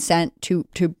mutually consent to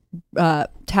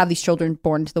have these children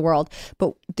born into the world.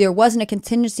 But there wasn't a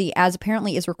contingency, as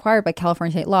apparently is required by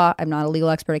California state law. I'm not a legal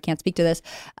expert. I can't speak to this.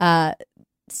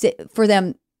 For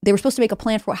them, they were supposed to make a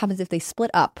plan for what happens if they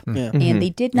split up, and they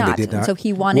did not. And so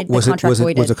he wanted the contract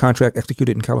voided. Was the contract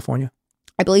executed in California?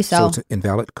 I believe so. So it's an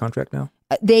invalid contract now?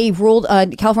 They ruled,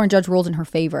 California judge ruled in her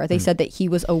favor. They said that he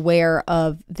was aware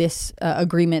of this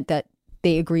agreement that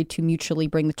they agreed to mutually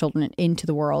bring the children into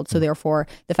the world. So therefore,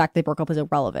 the fact they broke up is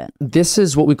irrelevant. This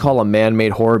is what we call a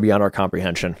man-made horror beyond our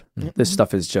comprehension. This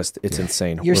stuff is just, it's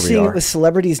insane. You're seeing it with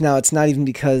celebrities now. It's not even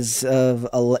because of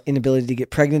an inability to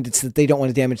get pregnant. It's that they don't want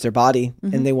to damage their body.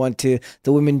 And they want to,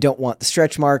 the women don't want the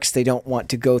stretch marks. They don't want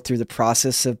to go through the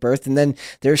process of birth. And then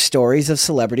there's stories of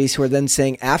celebrities who are then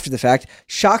saying after the fact,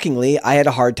 shockingly, I had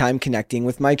a hard time connecting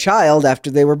with my child after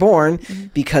they were born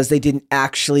because they didn't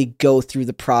actually go through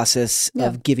the process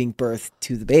of giving birth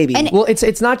to the baby. Well,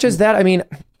 it's not just that. I mean,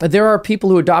 there are people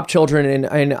who adopt children,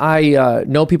 and I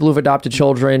know people who've adopted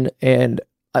children, and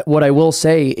what I will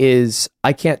say is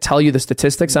I can't tell you the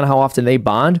statistics on how often they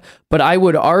bond, but I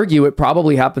would argue it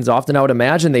probably happens often. I would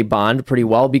imagine they bond pretty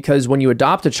well, because when you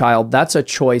adopt a child, that's a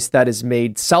choice that is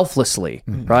made selflessly,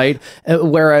 right?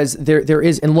 Whereas there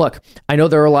is, and look, I know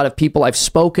there are a lot of people I've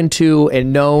spoken to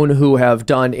and known who have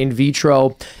done in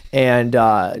vitro and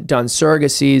done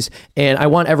surrogacies, and I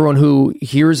want everyone who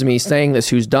hears me saying this,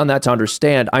 who's done that, to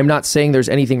understand, I'm not saying there's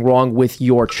anything wrong with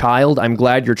your child. I'm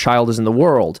glad your child is in the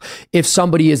world. If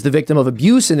somebody is the victim of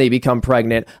abuse and they become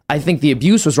pregnant, I think the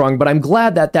abuse was wrong, but I'm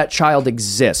glad that that child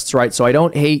exists, right? So I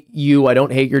don't hate you, I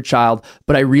don't hate your child,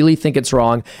 but I really think it's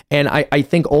wrong. And I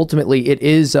think ultimately it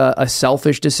is a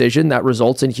selfish decision that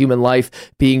results in human life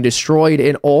being destroyed.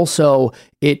 And also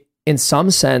it, in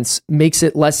some sense, makes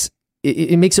it less,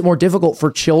 it makes it more difficult for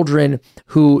children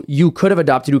who you could have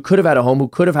adopted, who could have had a home, who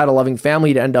could have had a loving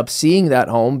family, to end up seeing that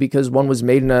home because one was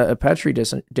made in a Petri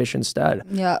dish instead.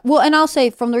 Yeah. Well, and I'll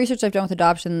say from the research I've done with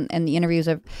adoption and the interviews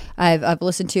I've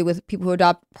listened to with people who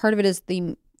adopt, part of it is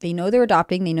they know they're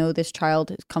adopting. They know this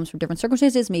child comes from different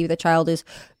circumstances. Maybe the child is,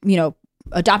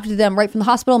 adopted to them right from the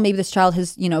hospital. Maybe this child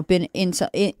has, been in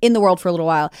the world for a little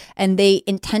while, and they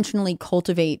intentionally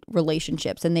cultivate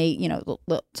relationships. And they,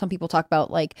 some people talk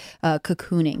about like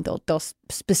cocooning. They'll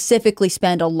specifically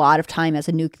spend a lot of time as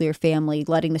a nuclear family,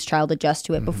 letting this child adjust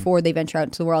to it before they venture out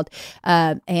into the world.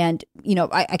 I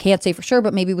can't say for sure,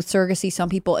 but maybe with surrogacy, some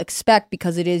people expect,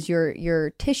 because it is your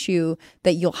tissue,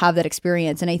 that you'll have that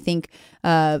experience. And I think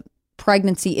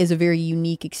pregnancy is a very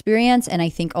unique experience, and I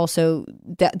think also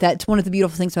that's one of the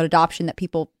beautiful things about adoption, that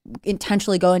people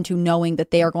intentionally go into knowing that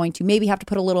they are going to maybe have to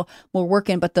put a little more work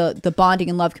in, but the bonding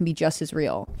and love can be just as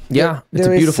real. Yeah, it's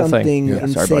a beautiful thing. There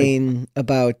is something insane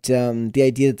about the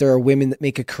idea that there are women that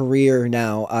make a career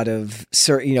now out of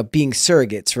being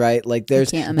surrogates, right? Like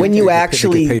there's when you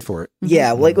actually get paid for it.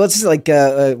 Yeah, like let's just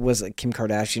was it Kim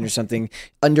Kardashian or something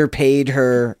underpaid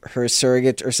her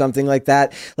surrogate or something like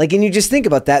that. Like, and you just think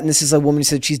about that, and this is a woman who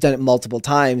said she's done it multiple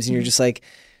times, and you're just like,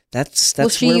 That's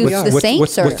she where we used are. the same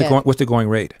circuit. What's the going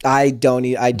rate? I don't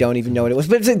even know what it was.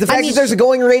 But the fact that there's a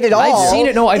going rate at all, I've seen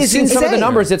it. No, I've seen some of the insane.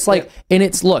 numbers. It's like, and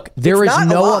it's look, there is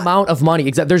no amount of money.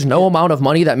 There's no amount of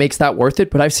money that makes that worth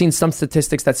it. But I've seen some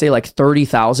statistics that say like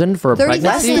 30,000 for a pregnancy.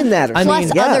 Less than that,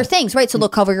 plus other things, right? So they'll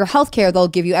cover your health care. They'll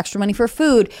give you extra money for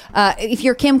food. If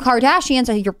you're Kim Kardashian,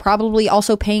 so you're probably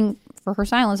also paying for her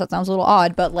silence. That sounds a little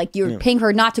odd, but like you're paying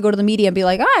her not to go to the media and be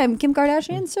like, I'm Kim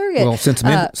Kardashian's surrogate. Well, since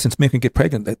men can get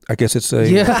pregnant, I guess it's a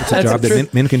job true.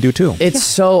 that men can do too. It's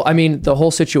so, I mean, the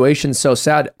whole situation's so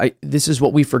sad. This is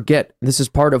what we forget. This is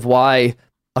part of why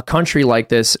a country like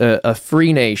this, a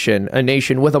free nation, a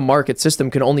nation with a market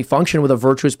system, can only function with a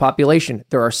virtuous population.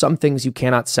 There are some things you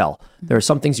cannot sell. There are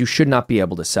some things you should not be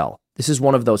able to sell. This is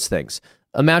one of those things.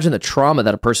 Imagine the trauma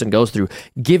that a person goes through.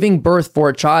 Giving birth for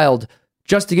a child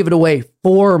just to give it away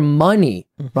for money,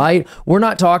 right? We're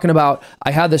not talking about,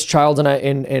 I had this child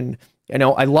and you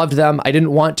know, I loved them. I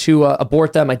didn't want to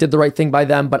abort them. I did the right thing by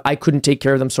them, but I couldn't take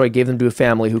care of them, so I gave them to a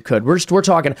family who could. We're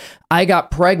talking, I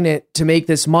got pregnant to make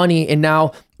this money, and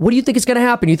now what do you think is going to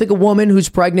happen? You think a woman who's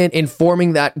pregnant and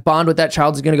forming that bond with that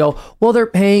child is going to go, well, they're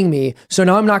paying me, so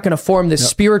now I'm not going to form this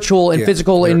spiritual and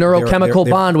physical and neurochemical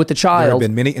bond with the child. There have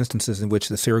been many instances in which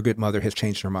the surrogate mother has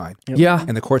changed her mind. Yeah.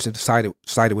 And the courts have sided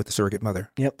with the surrogate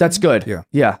mother. Yep. That's good.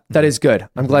 Yeah, that is good.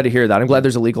 I'm glad to hear that. I'm glad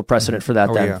there's a legal precedent for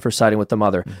that for siding with the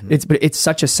mother. But it's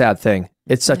such a sad thing.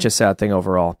 It's such a sad thing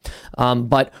overall.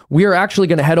 But we are actually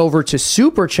going to head over to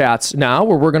Super Chats now,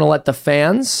 where we're going to let the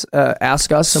fans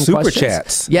ask us some questions. Super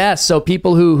Chats. Yes, so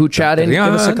people who chat in, give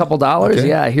us a couple dollars. Okay.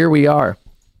 Yeah, here we are.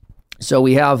 So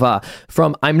we have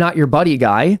from I'm Not Your Buddy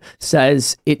Guy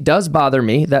says, it does bother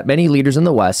me that many leaders in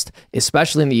the West,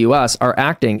 especially in the U.S., are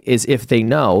acting as if they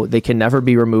know they can never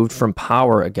be removed from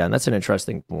power again. That's an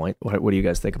interesting point. What do you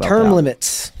guys think about that? Term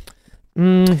limits. I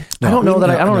don't know that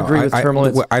I don't agree with term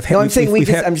limits. I'm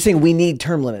just saying we need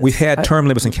term limits. We've had term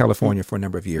limits in California for a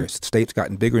number of years. The state's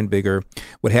gotten bigger and bigger.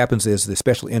 What happens is the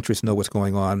special interests know what's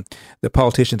going on. The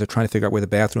politicians are trying to figure out where the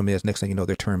bathroom is. Next thing you know,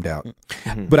 they're termed out.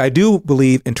 But I do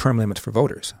believe in term limits for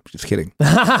voters. I'm just kidding.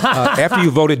 After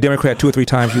you voted Democrat 2 or 3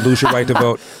 times, you lose your right to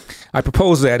vote. I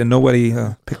proposed that and nobody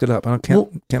picked it up. I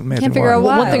can't imagine figure out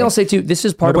why. One thing I'll say too, this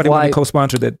is part nobody of why wanted to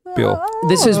co-sponsor that bill.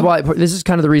 This is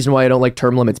kind of the reason why I don't like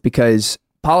term limits, because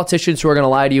politicians who are going to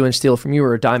lie to you and steal from you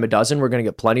are a dime a dozen. We're going to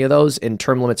get plenty of those, and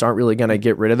term limits aren't really going to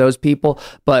get rid of those people.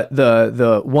 But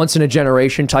the once in a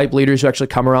generation type leaders who actually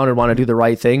come around and want to do the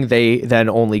right thing, they then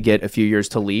only get a few years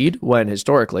to lead, when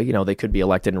historically, you know, they could be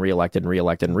elected and reelected and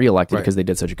reelected and reelected because they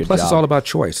did such a good job. Plus, it's all about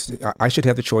choice. I should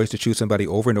have the choice to choose somebody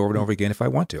over and over and over again if I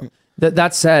want to.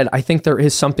 That said, I think there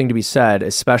is something to be said,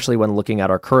 especially when looking at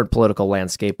our current political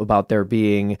landscape, about there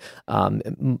being,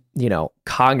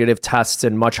 cognitive tests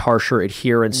and much harsher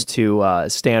adherence to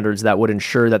standards that would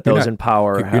ensure that those in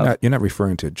power You're not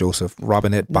referring to Joseph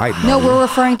Robinette Biden. No, we're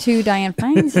referring to Dianne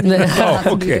Feinstein.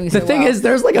 Okay. The thing is,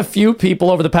 there's like a few people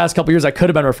over the past couple years I could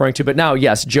have been referring to, but now,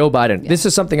 yes, Joe Biden. Yeah. This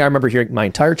is something I remember hearing my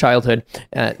entire childhood.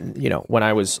 When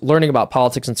I was learning about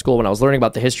politics in school, when I was learning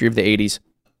about the history of the 80s.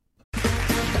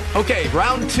 Okay,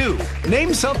 round 2.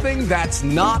 Name something that's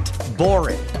not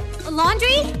boring. A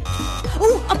laundry?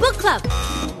 Ooh, a book club.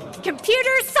 Computer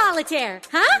solitaire,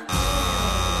 huh?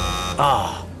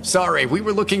 Ah, sorry, we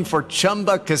were looking for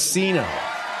Chumba Casino.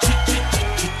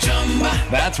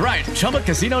 That's right,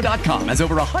 ChumbaCasino.com has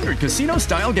over 100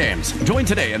 casino-style games. Join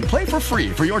today and play for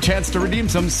free for your chance to redeem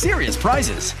some serious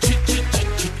prizes.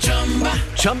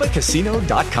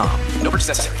 ChumbaCasino.com. No purchase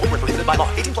necessary. Void where prohibited by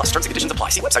law. 18+ terms and conditions apply.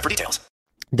 See website for details.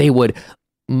 They would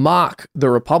mock the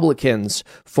Republicans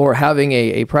for having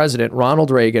a president,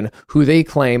 Ronald Reagan, who they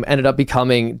claim ended up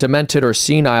becoming demented or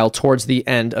senile towards the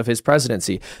end of his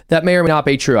presidency. That may or may not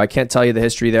be true. I can't tell you the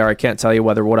history there. I can't tell you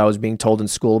whether what I was being told in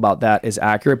school about that is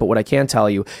accurate. But what I can tell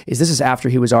you is this is after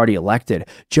he was already elected.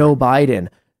 Joe Biden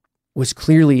was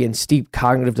clearly in steep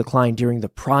cognitive decline during the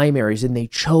primaries, and they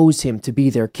chose him to be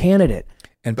their candidate.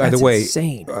 And by the way,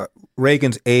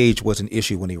 Reagan's age was an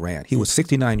issue when he ran. He was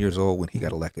 69 years old when he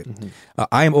got elected.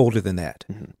 I am older than that.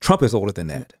 Trump is older than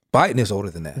that. Biden is older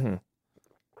than that.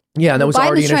 Yeah, and that was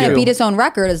already Biden's trying to beat his own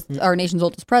record as our nation's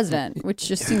oldest president, which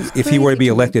just seems if he were to be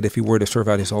elected, if he were to serve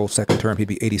out his whole second term, he'd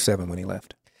be 87 when he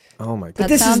left. Oh my God. But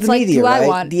this is the media,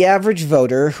 right? The average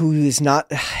voter who is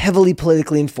not heavily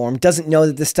politically informed doesn't know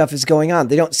that this stuff is going on.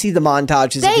 They don't see the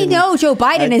montages. They know Joe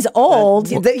Biden is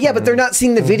old. But they're not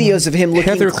seeing the videos of him looking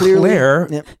Heather clearly.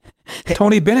 Claire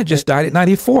Tony Bennett just died at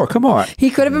 94. Come on. He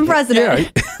could have been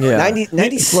president. Yeah.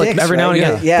 96. Look, every now and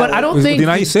right? again. Yeah. But I don't Was it think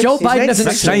 96? Joe Biden He's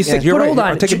doesn't. 96. You're But right. hold on.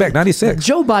 I'll take it back. 96.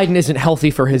 Joe Biden isn't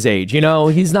healthy for his age. You know,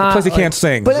 he's not. Plus, he can't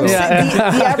sing. But I'm so- saying the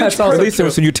average That's also At person. least there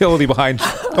was some utility behind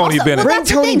Tony Bennett. Bring that's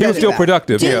the Tony thing. He was Bennett still back.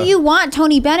 productive. Do yeah. you want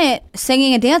Tony Bennett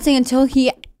singing and dancing until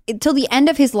the end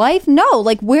of his life? No.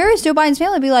 Like, where is Joe Biden's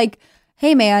family? Be like,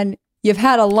 hey, man, you've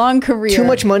had a long career. Too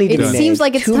much money to be It made. seems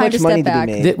like it's Too time much to money step to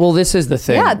be back. made. Well, this is the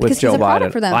thing Yeah, with because Joe he's a product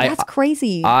Biden. for them. That's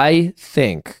crazy. I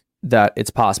think that it's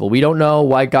possible. We don't know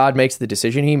why God makes the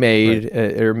decision he made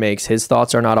or makes. His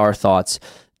thoughts are not our thoughts.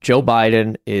 Joe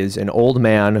Biden is an old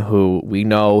man who we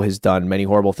know has done many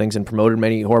horrible things and promoted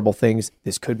many horrible things.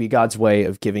 This could be God's way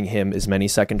of giving him as many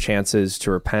second chances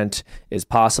to repent as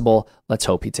possible. Let's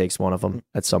hope he takes one of them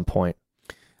at some point.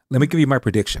 Let me give you my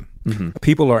prediction.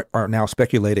 People are now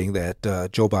speculating that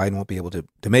Joe Biden won't be able to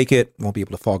make it, won't be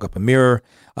able to fog up a mirror,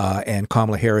 and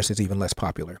Kamala Harris is even less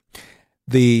popular.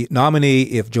 The nominee,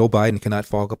 if Joe Biden cannot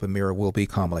fog up a mirror, will be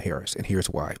Kamala Harris, and here's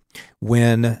why.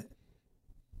 When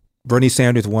Bernie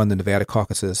Sanders won the Nevada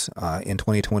caucuses in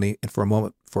 2020, and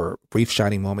for a brief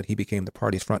shining moment, he became the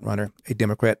party's frontrunner, a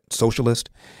Democrat socialist.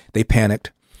 They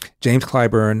panicked. James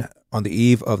Clyburn, on the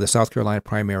eve of the South Carolina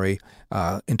primary,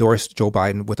 endorsed Joe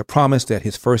Biden with a promise that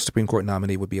his first Supreme Court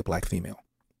nominee would be a black female.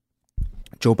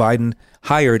 Joe Biden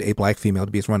hired a black female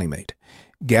to be his running mate.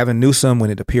 Gavin Newsom, when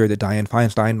it appeared that Dianne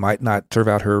Feinstein might not serve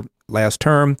out her last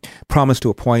term, promised to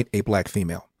appoint a black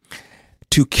female.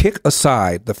 To kick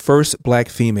aside the first black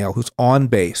female who's on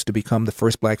base to become the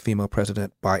first black female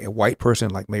president by a white person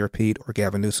like Mayor Pete or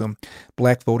Gavin Newsom,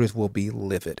 black voters will be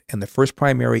livid. And the first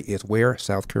primary is where?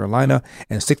 South Carolina.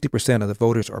 And 60% of the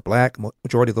voters are black.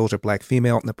 Majority of those are black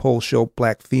female. And the polls show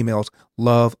black females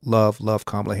love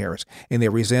Kamala Harris. And they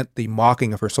resent the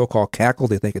mocking of her so-called cackle.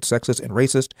 They think it's sexist and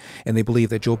racist. And they believe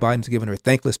that Joe Biden's given her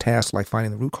thankless tasks like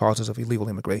finding the root causes of illegal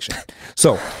immigration.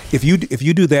 So if you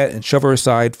do that and shove her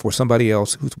aside for somebody else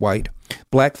who's white,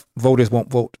 black voters won't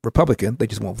vote Republican. They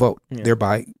just won't vote,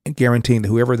 thereby guaranteeing that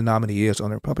whoever the nominee is on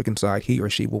the Republican side, he or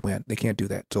she will win. They can't do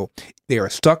that. So they are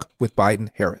stuck with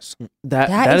Biden-Harris.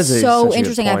 That is so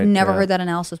interesting. I've never heard that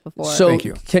analysis before. So Thank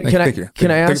you. Can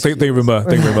I ask? Thank you very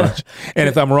much. And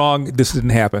if I'm wrong, this didn't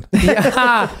happen.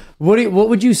 What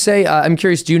would you say? I'm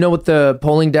curious. Do you know what the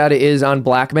polling data is on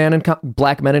black men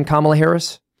and Kamala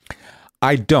Harris?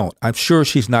 I don't. I'm sure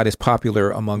she's not as popular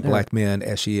among black men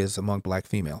as she is among black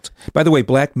females. By the way,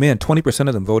 black men, 20%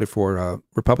 of them voted for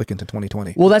Republicans in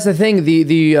 2020. Well, that's the thing.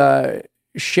 The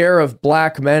share of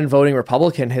black men voting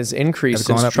Republican has increased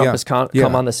since Trump has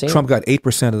come on the scene. Trump got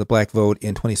 8% of the black vote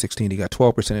in 2016. He got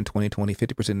 12% in 2020,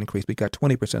 50% increase, but he got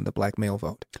 20% of the black male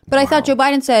vote. But I thought Joe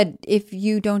Biden said, if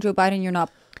you don't Joe Biden, you're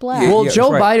not black. Well, Joe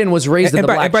Biden was raised in the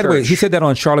black church. By the way, he said that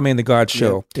on Charlemagne the God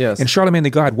show. Yes. And Charlemagne the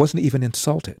God wasn't even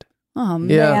insulted. Oh, man.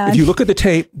 Yeah. If you look at the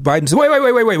tape, Biden said, wait.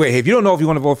 If you don't know if you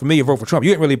want to vote for me or vote for Trump,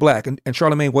 you ain't really black. And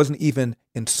Charlemagne wasn't even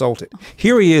insulted.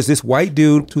 Here he is, this white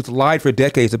dude who's lied for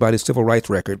decades about his civil rights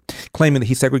record, claiming that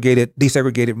he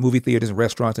desegregated movie theaters and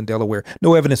restaurants in Delaware.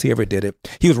 No evidence he ever did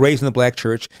it. He was raised in the black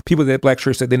church. People in that black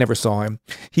church said they never saw him.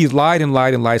 He's lied and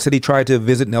lied and lied. Said he tried to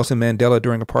visit Nelson Mandela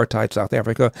during apartheid South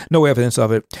Africa. No evidence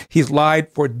of it. He's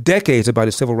lied for decades about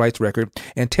his civil rights record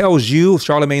and tells you,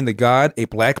 Charlemagne the God, a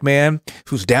black man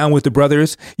who's down with the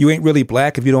brothers, you ain't really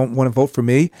black if you don't want to vote for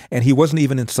me. And he wasn't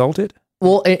even insulted.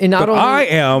 Well, and not only I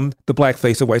am the black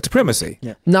face of white supremacy.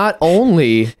 Yeah. Not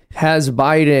only has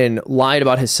Biden lied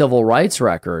about his civil rights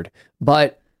record,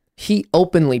 but he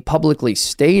openly, publicly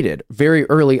stated very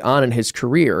early on in his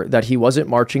career that he wasn't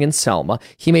marching in Selma.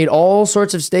 He made all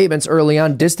sorts of statements early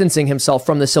on, distancing himself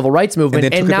from the civil rights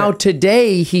movement. And now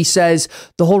today he says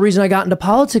the whole reason I got into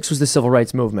politics was the civil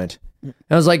rights movement. And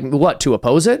I was like, what, to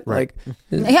oppose it? Right.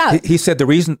 Yeah. He said the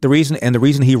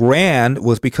reason he ran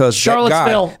was because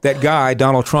that guy,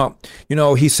 Donald Trump,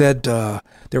 he said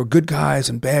there were good guys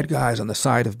and bad guys on the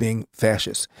side of being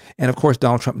fascists. And of course,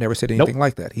 Donald Trump never said anything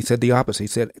like that. He said the opposite. He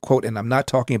said, quote, and I'm not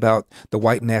talking about the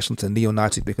white nationalists and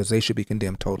neo-Nazis because they should be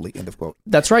condemned totally, end of quote.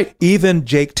 That's right. Even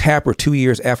Jake Tapper, 2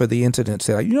 years after the incident,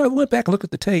 said, I went back and looked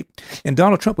at the tape, and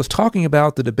Donald Trump was talking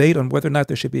about the debate on whether or not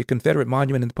there should be a Confederate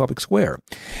monument in the public square.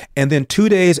 And then 2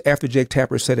 days after Jake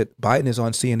Tapper said it, Biden is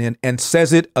on CNN and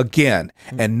says it again,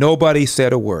 and nobody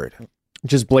said a word.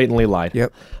 Just blatantly lied.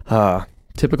 Yep.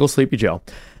 Typical Sleepy Joe.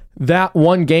 That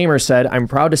one gamer said, I'm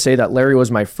proud to say that Larry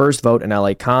was my first vote in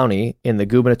LA County in the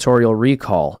gubernatorial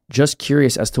recall. Just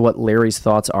curious as to what Larry's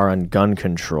thoughts are on gun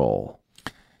control.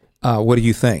 What do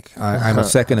you think? I'm a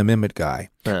Second Amendment guy.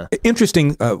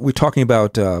 Interesting. We're talking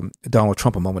about Donald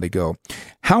Trump a moment ago.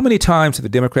 How many times have the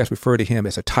Democrats referred to him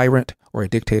as a tyrant or a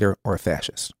dictator or a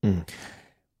fascist?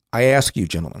 I ask you,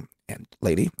 gentlemen and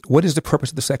lady, what is the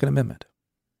purpose of the Second Amendment?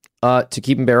 To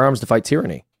keep and bear arms to fight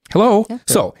tyranny. Hello? Yeah.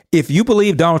 So, if you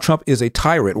believe Donald Trump is a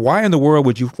tyrant, why in the world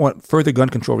would you want further gun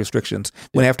control restrictions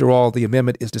when, after all, the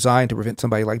amendment is designed to prevent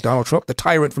somebody like Donald Trump, the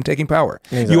tyrant, from taking power?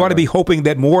 Exactly. You ought to be hoping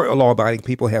that more law-abiding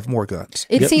people have more guns.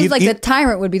 It seems like the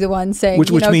tyrant would be the one saying, which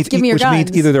means, give me your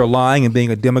guns. Means either they're lying and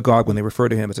being a demagogue when they refer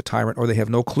to him as a tyrant, or they have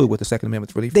no clue what the Second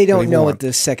Amendment's really for. They don't know what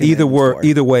the Second Amendment's for.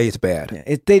 Either way, it's bad.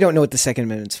 Yeah, they don't know what the Second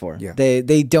Amendment's for. Yeah.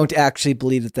 They don't actually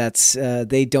believe that that's,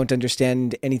 they don't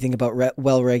understand anything about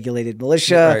well-regulated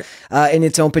militia, and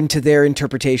it's open to their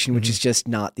interpretation, which is just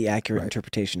not the accurate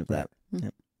interpretation of that. Yeah.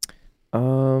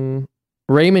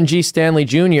 Raymond G. Stanley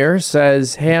Jr.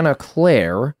 says, Hannah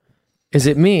Claire, is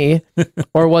it me,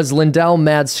 or was Lindell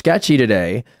mad sketchy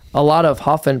today? A lot of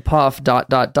huff and puff, ...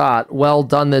 Well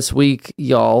done this week,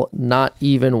 y'all. Not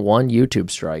even one YouTube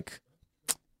strike.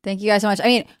 Thank you guys so much. I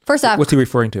mean, first off, what's he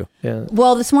referring to? Yeah.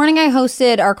 Well, this morning I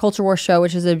hosted our Culture War show,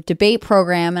 which is a debate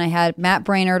program, and I had Matt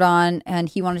Brainerd on, and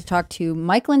he wanted to talk to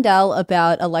Mike Lindell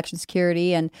about election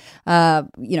security, and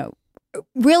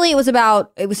really it was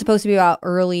supposed to be about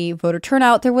early voter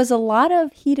turnout. There was a lot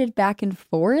of heated back and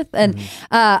forth, and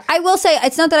I will say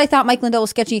it's not that I thought Mike Lindell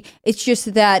was sketchy. It's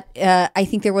just that I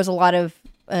think there was a lot of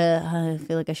I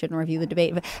feel like I shouldn't review the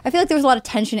debate, but I feel like there was a lot of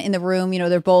tension in the room.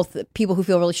 They're both people who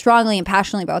feel really strongly and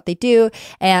passionately about what they do.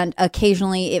 And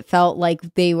occasionally it felt like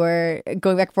they were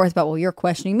going back and forth about, well, you're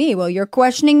questioning me. Well, you're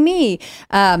questioning me.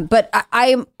 But I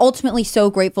am ultimately so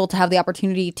grateful to have the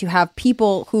opportunity to have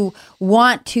people who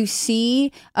want to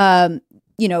see,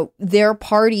 their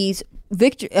parties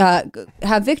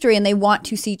have victory, and they want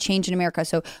to see change in America.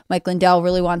 So Mike Lindell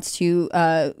really wants to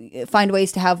find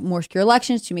ways to have more secure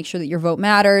elections, to make sure that your vote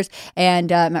matters. And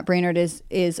Matt Brainerd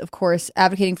is of course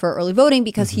advocating for early voting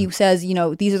because he says,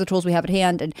 these are the tools we have at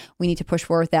hand, and we need to push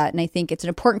forward with that. And I think it's an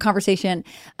important conversation,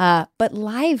 but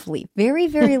lively, very,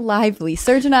 very lively.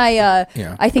 Serge and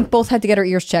I think both had to get our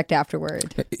ears checked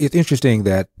afterward. It's interesting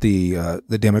that the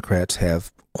Democrats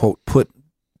have, quote, put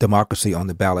democracy on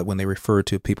the ballot when they refer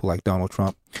to people like Donald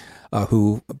Trump,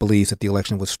 who believes that the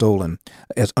election was stolen,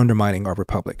 as undermining our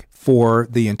republic. For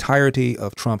the entirety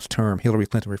of Trump's term, Hillary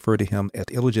Clinton referred to him as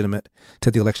illegitimate,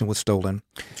 said the election was stolen.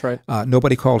 That's right.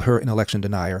 Nobody called her an election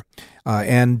denier.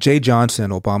 And Jay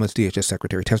Johnson, Obama's DHS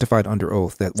secretary, testified under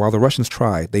oath that while the Russians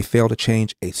tried, they failed to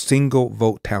change a single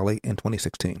vote tally in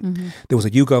 2016. There was a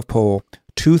YouGov poll.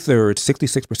 2/3,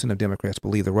 66% of Democrats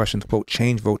believe the Russians, quote,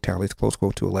 change vote tallies, close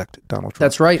quote, to elect Donald Trump.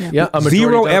 That's right. Yeah.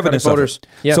 Zero evidence voters.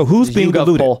 Yep. So who's being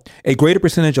deluded? Poll. A greater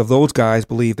percentage of those guys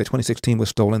believe that 2016 was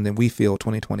stolen than we feel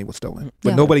 2020 was stolen.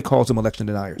 But nobody calls them election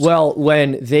deniers. Well,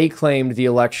 when they claimed the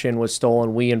election was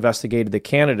stolen, we investigated the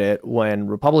candidate. When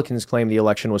Republicans claimed the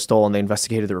election was stolen, they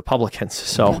investigated the Republicans.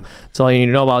 So that's all you need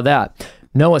to know about that.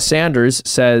 Noah Sanders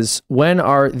says, when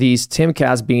are these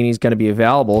Timcast beanies going to be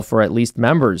available for at least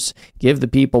members? Give the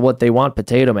people what they want,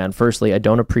 Potato Man. Firstly, I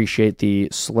don't appreciate the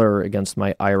slur against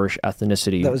my Irish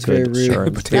ethnicity. That was very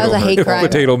rude. That was a hate crime.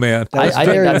 Potato Man. I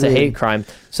think that's a hate crime.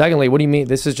 Secondly, what do you mean?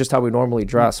 This is just how we normally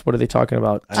dress. What are they talking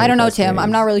about? I don't know, Tim.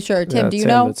 I'm not really sure. Tim, do you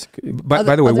know? By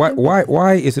the way,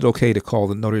 why is it okay to call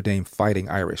the Notre Dame Fighting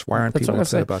Irish? Why aren't people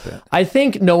upset about that? I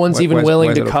think no one's even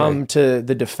willing to come to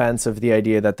the defense of the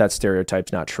idea that that stereotype's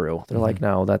not true. They're like,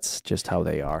 no, that's just how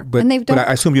they are. But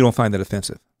I assume you don't find that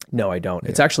offensive. No, I don't.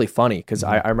 It's actually funny because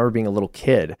I remember being a little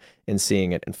kid and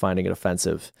seeing it and finding it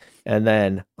offensive. And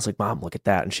then I was like, Mom, look at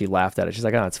that. And she laughed at it. She's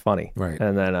like, oh, it's funny. Right.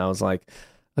 And then I was like,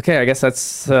 okay, I guess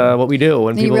that's what we do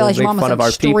when people make fun of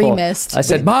our people. I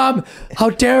said, Mom, how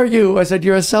dare you? I said,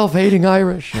 you're a self-hating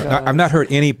Irish. I've not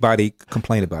heard anybody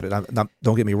complain about it.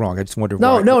 Don't get me wrong. I just wonder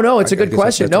why. No, it's a good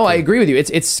question. No, I agree with you.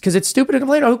 It's because it's stupid to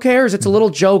complain. Who cares? It's a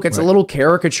little joke. It's a little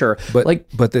caricature.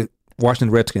 But the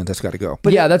Washington Redskins, that's got to go.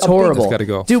 But yeah, that's horrible. That's got to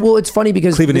go. Dude, well, it's funny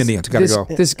because Cleveland Indians, got to go.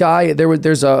 This guy,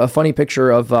 there's a funny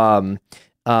picture of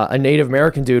a Native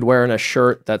American dude wearing a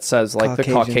shirt that says like the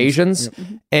Caucasians,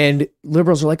 and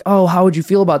liberals are like, oh, how would you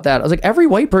feel about that? I was like, every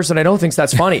white person I know thinks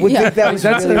that's funny. That was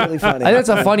really funny. That's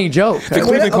a funny joke. The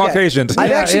Cleveland Caucasians. I've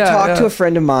actually talked to a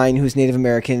friend of mine who's Native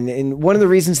American, and one of the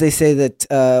reasons they say that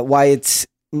why it's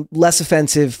less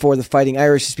offensive for the Fighting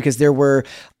Irish is because there were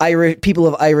people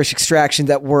of Irish extraction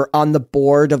that were on the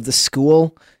board of the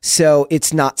school, so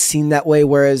it's not seen that way.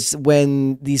 Whereas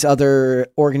when these other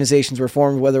organizations were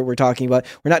formed, whether we're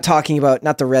not talking about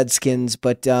not the Redskins,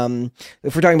 but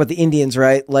if we're talking about the Indians,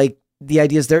 right? Like the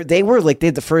idea is they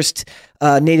had the first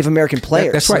Native American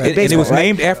players. That's right. Baseball, and it was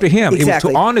named after him. Exactly. It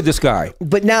was to honor this guy.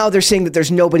 But now they're saying that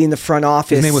there's nobody in the front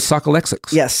office. His name was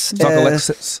Sokolexis. Yes.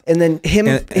 Sokolexis. And then him,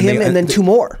 and then two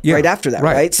more right after that,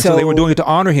 right? So they were doing it to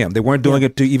honor him. They weren't doing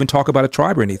it to even talk about a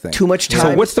tribe or anything. Too much time.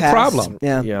 So what's the passed. problem?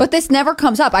 Yeah. But this never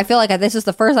comes up. I feel like this is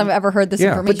the first I've ever heard this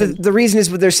information. But the reason is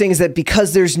what they're saying is that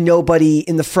because there's nobody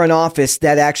in the front office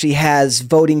that actually has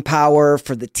voting power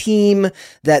for the team,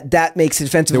 that makes it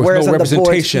offensive. There was whereas no on the boards,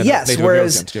 representation. yes.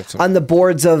 Whereas on the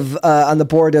boards of on the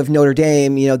board of Notre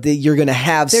Dame, you're going to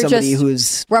have somebody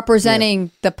who's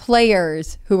representing the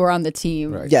players who are on the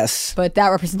team. Right. Yes, but that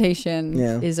representation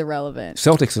is irrelevant.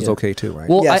 Celtics is okay too, right?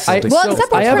 Well, yes,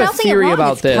 I have a theory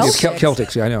about this.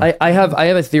 Celtics, yeah, I know. I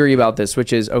have a theory about this,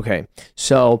 which is okay.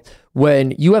 So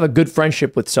when you have a good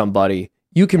friendship with somebody,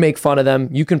 you can make fun of them,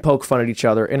 you can poke fun at each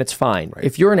other, and it's fine. Right.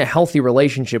 If you're in a healthy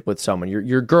relationship with someone,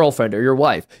 your girlfriend or your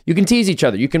wife, you can tease each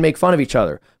other, you can make fun of each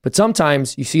other. But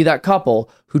sometimes you see that couple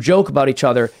who joke about each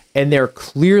other and they're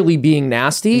clearly being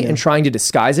nasty and trying to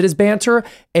disguise it as banter,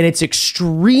 and it's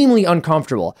extremely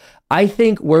uncomfortable. I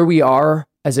think where we are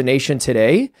as a nation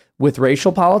today with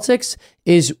racial politics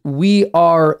is we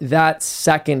are that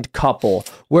second couple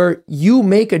where you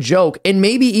make a joke and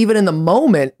maybe even in the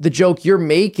moment, the joke you're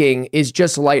making is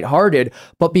just lighthearted,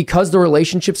 but because the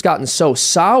relationship's gotten so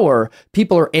sour,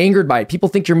 people are angered by it. People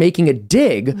think you're making a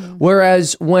dig.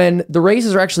 Whereas when the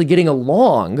races are actually getting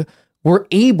along, we're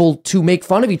able to make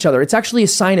fun of each other. It's actually a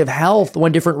sign of health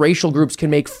when different racial groups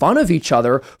can make fun of each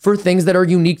other for things that are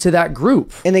unique to that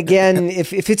group. And again,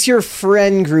 if it's your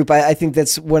friend group, I think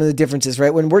that's one of the differences,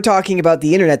 right? When we're talking about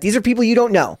the internet, these are people you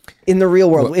don't know in the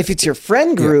real world. Well, if it's your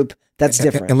friend group, that's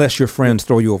different. Unless your friends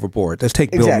throw you overboard. Let's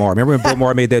take Bill Maher. Remember when Bill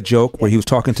Maher made that joke where he was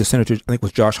talking to Senator, I think it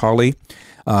was Josh Hawley,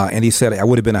 and he said, I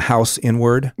would have been a house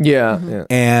N-word. Yeah.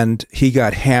 And he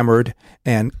got hammered,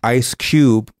 and Ice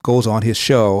Cube goes on his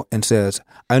show and says,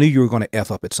 I knew you were going to F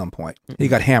up at some point. He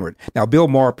got hammered. Now, Bill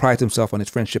Maher prides himself on his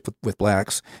friendship with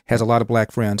blacks, has a lot of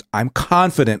black friends. I'm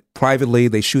confident privately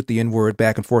they shoot the N-word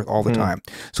back and forth all the time.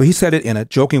 So he said it in a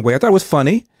joking way. I thought it was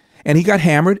funny. And he got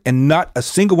hammered, and not a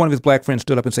single one of his black friends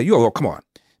stood up and said, yo, come on.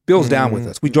 Bill's down with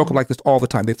us. We joke like this all the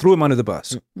time. They threw him under the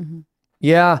bus.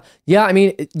 Yeah. I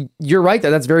mean, you're right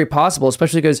that's very possible,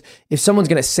 especially because if someone's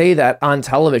going to say that on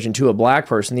television to a black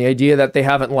person, the idea that they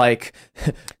haven't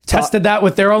tested that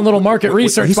with their own little market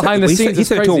research behind the scenes. He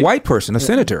said it to a white person, a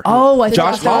senator. Oh,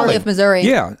 Josh Hawley of Missouri.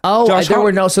 Yeah. Oh, there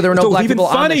were no black people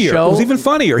on the show. It was even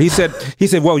funnier. He said,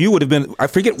 well, you would have been, I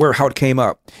forget how it came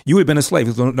up. You would have been a slave.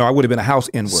 He said, no, I would have been a house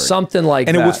N-word. Something like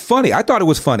that. And it was funny. I thought it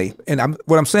was funny. And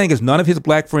what I'm saying is none of his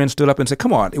black friends stood up and said,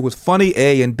 come on, it was funny,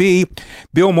 A, and B.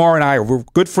 Bill Maher and I were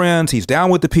good friends. He's down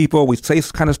with the people. We say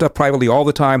this kind of stuff privately all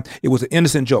the time. It was an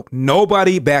innocent joke.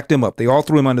 Nobody backed him up. They all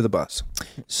threw him under the bus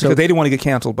because they didn't want to get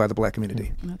canceled by the black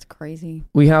community. That's crazy.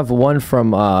 We have one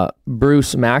from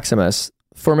Bruce Maximus.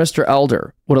 For Mr.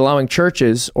 Elder, would allowing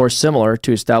churches or similar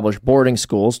to establish boarding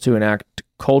schools to enact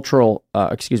culture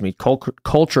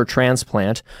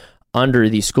transplant under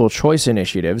the school choice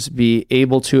initiatives be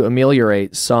able to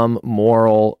ameliorate some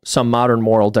modern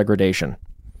moral degradation?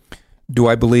 Do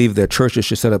I believe that churches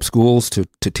should set up schools to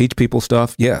teach people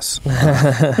stuff? Yes.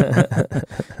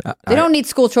 They don't need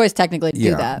school choice technically to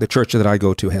do that. The church that I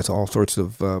go to has all sorts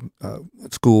of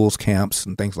schools, camps,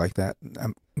 and things like that.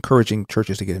 I'm encouraging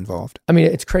churches to get involved. I mean,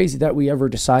 it's crazy that we ever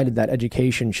decided that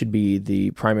education should be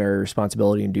the primary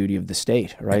responsibility and duty of the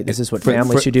state, right? This is what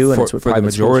families should do, and it's what for the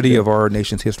majority of our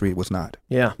nation's history, it was not.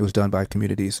 Yeah, it was done by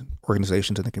communities,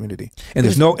 organizations in the community, and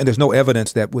there's no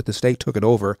evidence that with the state took it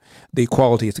over, the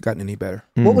equality has gotten any better.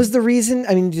 What was the reason?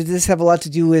 I mean, did this have a lot to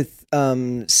do with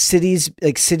cities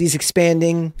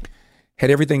expanding? Had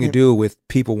everything to do with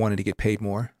people wanting to get paid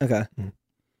more. Okay.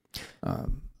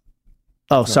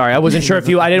 Sorry. I wasn't sure if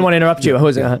I didn't want to interrupt you.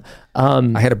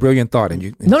 I had a brilliant thought, and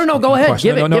you. No, go ahead.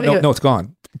 Give it. No, it's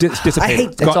gone. It's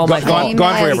dissipated. That's all my fault.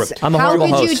 Gone forever. I'm a horrible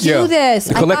host. How could you do this?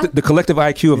 The collective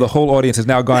IQ of the whole audience has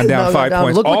now gone down 5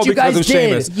 points. Look all what you because guys of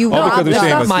Seamus. did. All because of It's Seamus.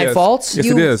 not my fault. Yes,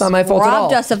 it is. It's not my fault at all.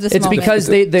 Robbed us of this It's moment. because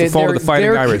the fault of the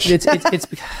Fighting Irish. It's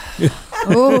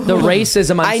the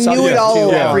racism I'm knew it all to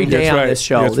along. every day on this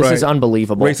show. This is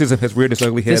unbelievable. Racism has reared its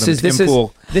ugly head.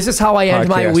 This is how I end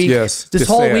my podcast. week. Yes, this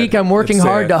whole week I'm working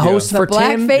hard to host for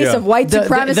Tim. The blackface of white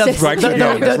supremacists.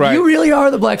 You really are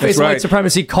the blackface of white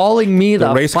supremacy, calling me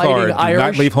the race Fighting card. Irish. Do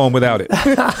not leave home without it.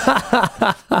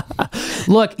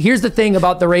 Look, here's the thing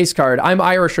about the race card. I'm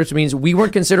Irish, which means we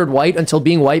weren't considered white until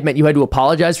being white meant you had to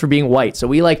apologize for being white. So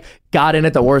we got in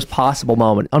at the worst possible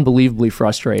moment. Unbelievably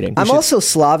frustrating. I'm also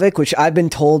Slavic, which I've been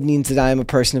told means that I am a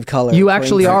person of color. You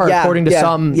actually are, according to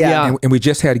some. Yeah. And we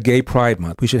just had Gay Pride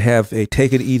Month. We should have a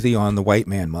Take It Easy on the White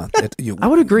Man Month. I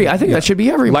would agree. I think that should be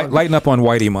every month. Lighten up on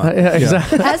Whitey Month.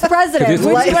 Exactly. As president,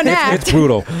 would you enact? It's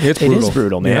brutal. It is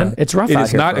brutal, man. Yeah. It's rough It out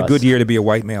is here not for a us. good year to be a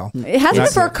white male. It has been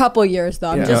for a couple years, though.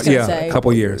 I'm just going to say. a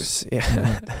couple years.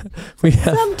 Yeah.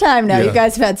 Sometime now, you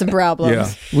guys have had some problems.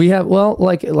 Yeah. We have, well,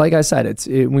 like I said,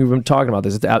 we've been talking about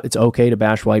this. It's okay to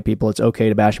bash white people. It's okay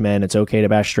to bash men. It's okay to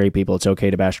bash straight people. It's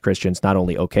okay to bash Christians. Not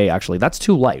only okay, actually, that's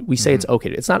too light. We say it's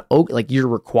okay. It's not okay. Like, you're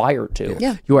required to.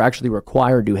 Yeah. You are actually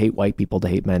required to hate white people, to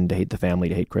hate men, to hate the family,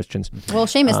 to hate Christians. Well,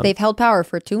 Seamus, they've held power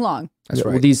for too long. That's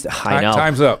right. I know.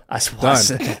 Time's up.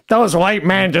 Done. Those white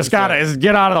men just gotta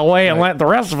get out of the way and let the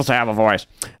rest of us have a voice.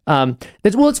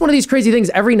 It's one of these crazy things.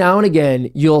 Every now and again,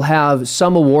 you'll have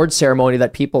some award ceremony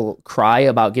that people cry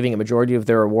about giving a majority of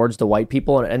their awards to white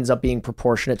people, and it ends up being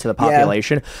proportionate to the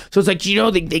population. So it's like,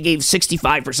 they gave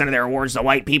 65% of their awards to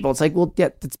white people. It's like, well, yeah,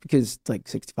 that's because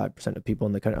 65% of people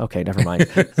in the country. Okay, never mind.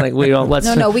 It's like, we don't. Let's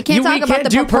No, we can't talk about the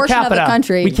proportion of the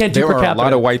country. We can't do per capita. There are a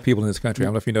lot of white people in this country. I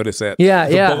don't know if you noticed that. Yeah,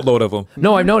 There's a boatload of them.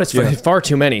 No, I've noticed far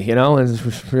too many,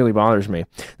 it really bothers me.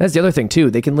 That's the other thing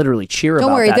too. They can literally cheer about that.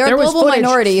 Don't worry, they're a global footage,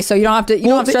 minority, so you don't have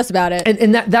to stress about it.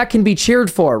 And that can be cheered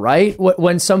for, right?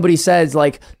 When somebody says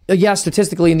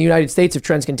statistically in the United States, if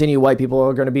trends continue, white people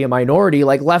are going to be a minority,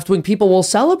 left-wing people will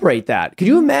celebrate that. Could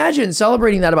you imagine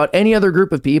celebrating that about any other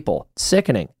group of people? It's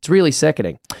sickening. It's really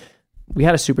sickening. We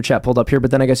had a super chat pulled up here, but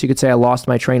then I guess you could say I lost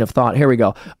my train of thought. Here we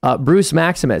go. Bruce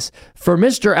Maximus. For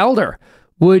Mr. Elder,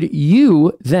 would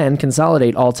you then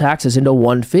consolidate all taxes into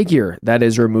one figure? That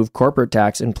is, remove corporate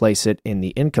tax and place it in the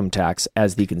income tax,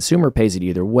 as the consumer pays it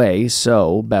either way,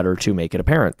 so better to make it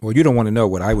apparent. Well, you don't want to know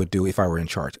what I would do if I were in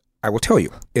charge. I will tell you,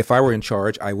 if I were in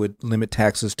charge, I would limit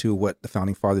taxes to what the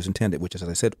Founding Fathers intended, which is, as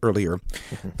I said earlier,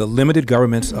 the limited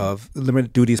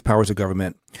duties, powers of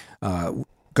government.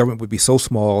 Government would be so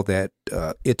small that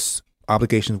its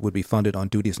obligations would be funded on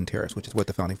duties and tariffs, which is what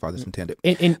the Founding Fathers intended.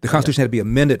 The Constitution had to be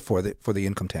amended for the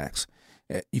income tax.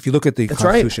 If you look at the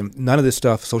Constitution, none of this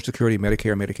stuff, Social Security,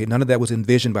 Medicare, Medicaid, none of that was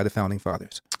envisioned by the Founding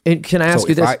Fathers. And can I ask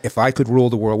you this? If I could rule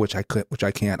the world, which I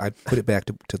can't, I'd put it back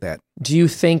to that. Do you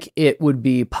think it would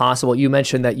be possible? You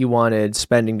mentioned that you wanted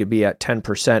spending to be at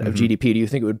 10% of GDP. Do you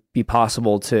think it would be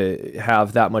possible to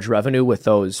have that much revenue with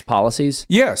those policies?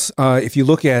 Yes. If you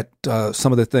look at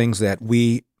some of the things that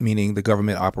we, meaning the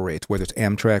government, operates, whether it's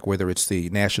Amtrak, whether it's the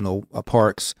national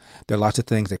parks, there are lots of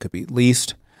things that could be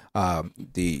leased.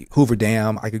 The Hoover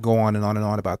Dam, I could go on and on and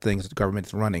on about things that the government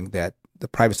is running that the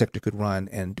private sector could run,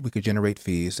 and we could generate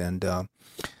fees and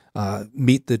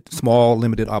meet the small,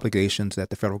 limited obligations that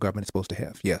the federal government is supposed to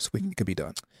have. Yes, it could be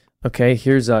done. Okay,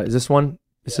 here's is this one?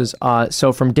 This is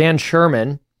so from Dan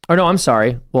Sherman. Oh no, I'm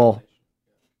sorry. Well,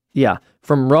 yeah,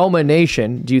 from Roma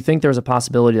Nation. Do you think there's a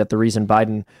possibility that the reason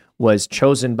Biden was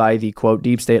chosen by the quote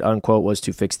deep state unquote was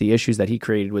to fix the issues that he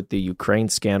created with the Ukraine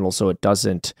scandal, so it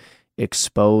doesn't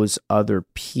expose other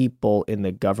people in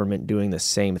the government doing the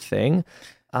same thing?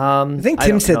 I think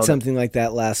Tim said something like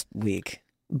that last week.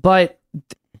 But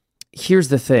here's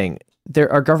the thing.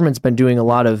 Our government's been doing a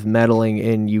lot of meddling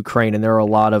in Ukraine, and there are a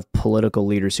lot of political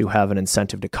leaders who have an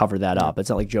incentive to cover that up. It's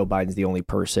not like Joe Biden's the only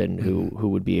person who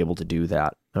would be able to do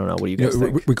that. I don't know. What do you guys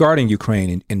think? Regarding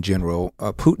Ukraine in general,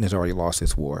 Putin has already lost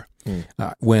this war.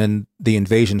 When the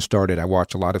invasion started, I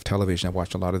watched a lot of television. I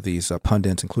watched a lot of these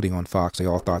pundits, including on Fox. They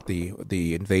all thought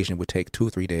the invasion would take 2 or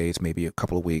 3 days, maybe a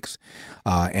couple of weeks,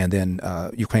 and then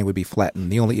Ukraine would be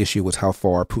flattened. The only issue was how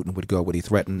far Putin would go. Would he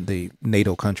threaten the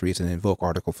NATO countries and invoke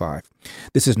Article 5?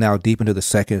 This is now deep into the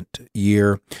second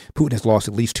year. Putin has lost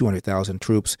at least 200,000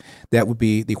 troops. That would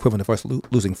be the equivalent of us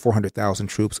losing 400,000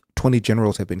 troops. 20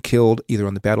 generals have been killed either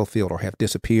on the battlefield or have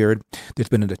disappeared. There's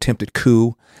been an attempted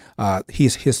coup.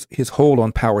 His hold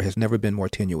on power has never been more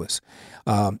tenuous.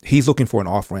 He's looking for an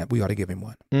off-ramp. We ought to give him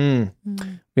one.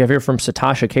 We have here from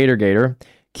Satasha Catergator.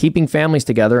 Keeping families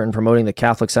together and promoting the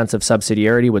Catholic sense of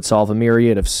subsidiarity would solve a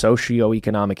myriad of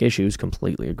socio-economic issues.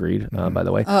 Completely agreed, by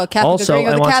the way. Oh, Catholic agreeing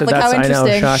with the Catholic, how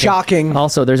interesting. Shocking.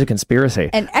 Also, there's a conspiracy.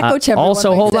 An echo chamber.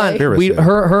 Also, hold on.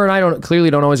 Her and I clearly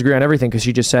don't always agree on everything, because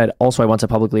she just said, also, I want to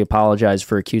publicly apologize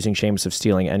for accusing Seamus of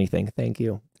stealing anything. Thank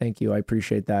you. Thank you. I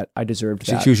appreciate that. I deserved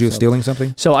She that. accused you of stealing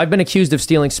something? So I've been accused of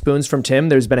stealing spoons from Tim.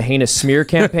 There's been a heinous smear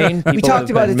campaign. People talked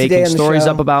have about been it today making on the stories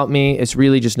show. up about me. It's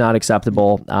really just not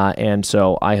acceptable. And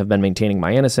so I have been maintaining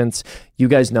my innocence. You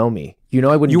guys know me. You know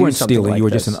I wouldn't You do weren't something stealing. like You were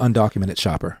this. just an undocumented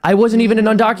shopper. I wasn't even an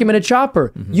undocumented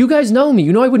shopper. You guys know me.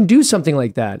 You know I wouldn't do something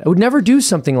like that. I would never do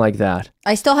something like that.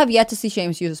 I still have yet to see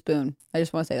Seamus use a spoon. I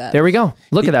just want to say that. There we go.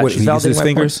 Look at that. What, She's he uses validating his my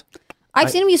fingers? point. I've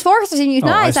seen him use forks. I've seen him use Oh, I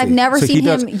knives. I've see. never So he seen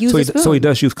does- him use so a he- spoon. So he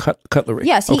does use cutlery.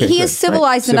 Yes, Okay, he good. is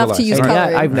civilized enough to use And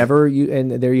cutlery. yeah, I've never,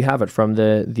 and there you have it from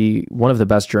the one of the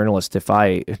best journalists, if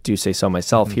I do say so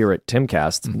myself, here at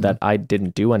Timcast, that I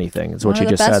didn't do anything. It's what one you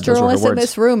of the just best said. Those were her journalists in words.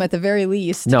 this room, at the very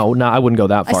least. No, I wouldn't go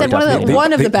that I far. said one of the- definitely.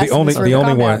 one of the best in this room. The only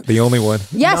Calm one. down. The only one.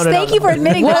 Yes, No, thank you for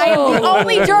admitting that I am the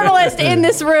only journalist in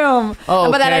this room.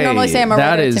 But that I normally say I'm a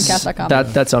writer at timcast.com.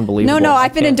 That's unbelievable. No,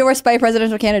 I've been I can't- endorsed by a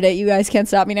presidential candidate. You guys can't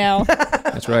stop me now.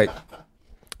 That's right.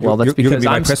 Well, that's You're gonna because be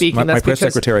my I'm press- speaking. my That's press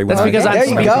because, secretary when that's I- because There I'm you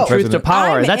speaking go. truth to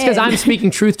power. I'm That's because in. I'm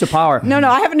speaking truth to power. No,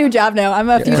 I have a new job now. I'm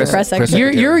a future press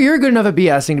secretary. You're good enough at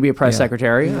BSing to be a press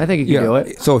secretary. I think you can do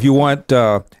it. So if you want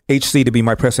HC to be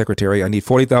my press secretary, I need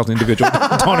 40,000 individual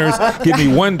donors. Give me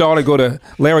 $1. Go to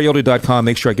LarryOlder.com.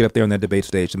 Make sure I get up there on that debate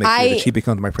stage to make sure that she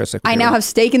becomes my press secretary. I now have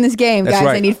stake in this game, That's guys.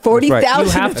 right. I need That's right. 40,000.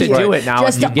 You have to of you. do it now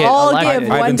Just if you to get all elected.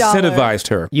 give I've $1. incentivized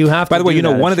her. You have to By the way, do you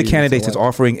know that one of the if she candidates gets is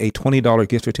offering a $20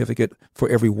 gift certificate for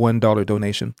every $1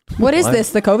 donation. What is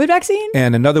this? The COVID vaccine?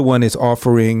 And another one is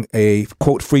offering a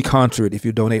quote free concert if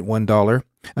you donate $1.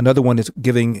 Another one is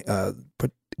giving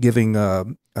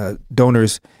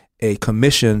donors a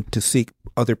commission to seek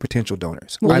other potential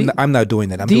donors. Well, I'm not doing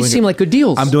that. I'm These doing seem it, like good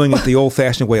deals. I'm doing it the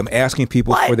old-fashioned way. I'm asking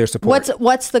people for their support.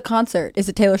 What's the concert? Is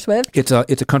it Taylor Swift? It's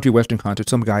a country western concert.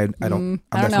 Some guy I don't.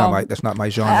 I don't that's not my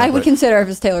genre. I would but- consider if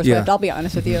it's Taylor Swift. Yeah. I'll be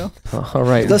honest with you. All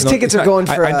right. Those tickets it's are not- going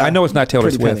for. I know it's not Taylor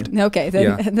pretty Swift. penny. Okay, then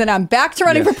Yeah. then I'm back to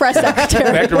running for press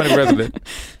secretary. Back to running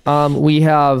president. We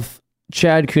have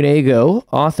Chad Cunego,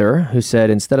 author, who said,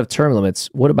 instead of term limits,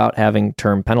 what about having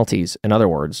term penalties? In other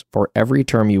words, for every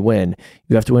term you win,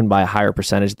 you have to win by a higher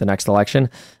percentage at the next election.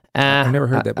 I've never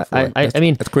heard that before. I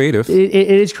mean, that's creative. It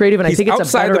is creative, and He's I think it's a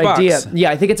outside better the box. idea.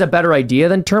 Yeah, I think it's a better idea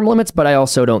than term limits, but I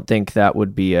also don't think that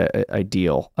would be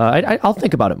ideal. I'll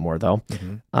think about it more, though.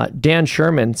 Dan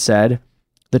Sherman said,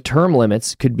 the term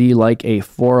limits could be like a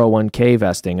 401k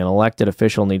vesting. An elected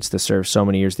official needs to serve so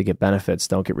many years to get benefits.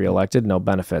 Don't get reelected, no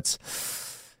benefits.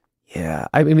 Yeah,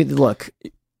 I mean, look.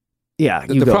 Yeah,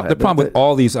 The problem with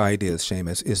all these ideas,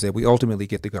 Seamus, is that we ultimately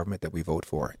get the government that we vote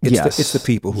for. It's the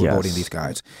people who are voting these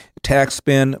guys. Tax,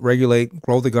 spend, regulate,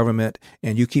 grow the government,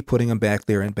 and you keep putting them back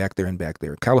there and back there and back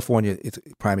there. California is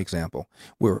a prime example.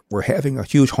 We're having a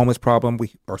huge homeless problem.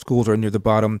 Our schools are near the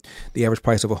bottom. The average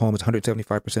price of a home is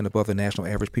 175% above the national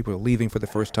average. People are leaving for the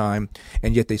first time,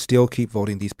 and yet they still keep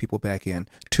voting these people back in.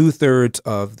 2/3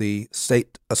 of the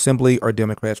state assembly are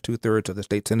Democrats. 2/3 of the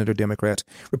state senate are Democrats.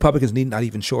 Republicans need not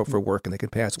even show up for work, and they can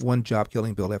pass one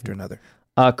job-killing bill after another.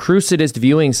 Crucidist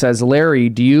Viewing says, Larry,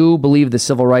 do you believe the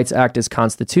Civil Rights Act is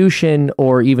constitution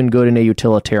or even good in a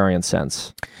utilitarian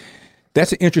sense?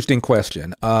 That's an interesting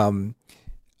question.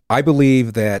 I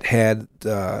believe that had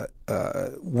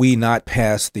we not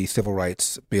passed the Civil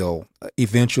Rights Bill,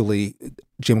 eventually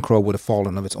Jim Crow would have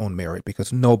fallen of its own merit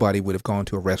because nobody would have gone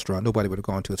to a restaurant, nobody would have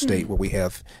gone to a state where we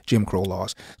have Jim Crow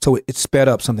laws. So it sped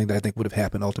up something that I think would have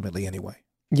happened ultimately anyway.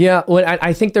 Yeah, well,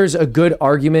 I think there's a good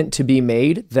argument to be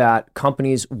made that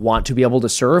companies want to be able to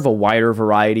serve a wider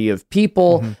variety of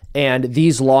people, and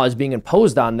these laws being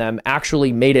imposed on them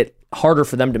actually made it harder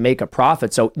for them to make a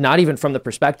profit. So not even from the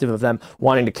perspective of them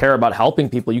wanting to care about helping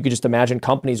people, you could just imagine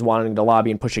companies wanting to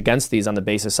lobby and push against these on the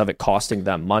basis of it costing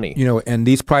them money. You know, and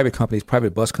these private companies,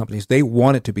 private bus companies, they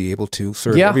wanted to be able to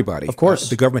serve everybody. Of course.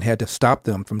 The government had to stop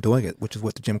them from doing it, which is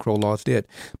what the Jim Crow laws did.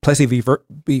 Plessy v.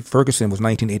 Ferguson was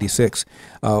 1986.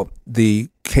 The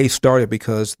case started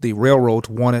because the railroads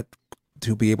wanted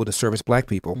to be able to service black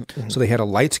people. So they had a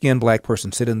light-skinned black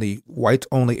person sit in the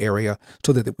whites-only area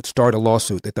so that they would start a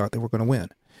lawsuit they thought they were going to win.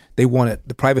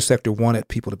 The private sector wanted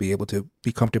people to be able to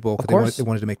be comfortable because they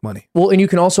wanted to make money. Well, and you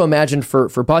can also imagine for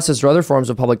buses or other forms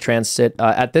of public transit,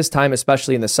 at this time,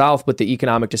 especially in the South, with the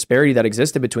economic disparity that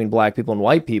existed between black people and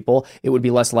white people, it would be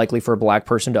less likely for a black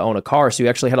person to own a car. So you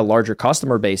actually had a larger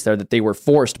customer base there that they were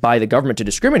forced by the government to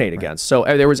discriminate against. So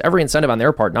there was every incentive on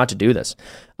their part not to do this.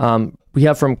 We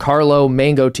have from Carlo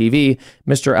Mango TV,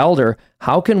 Mr. Elder,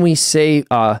 how can we save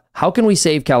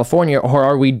California, or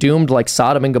are we doomed like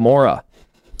Sodom and Gomorrah?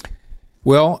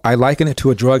 Well, I liken it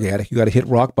to a drug addict. You got to hit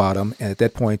rock bottom, and at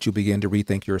that point, you begin to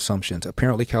rethink your assumptions.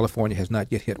 Apparently, California has not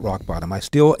yet hit rock bottom. I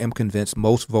still am convinced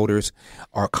most voters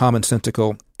are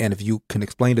commonsensical and if you can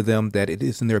explain to them that it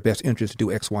is in their best interest to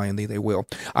do X, Y, and Z, they will.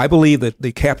 I believe that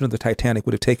the captain of the Titanic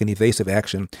would have taken evasive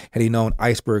action had he known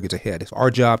iceberg is ahead. It's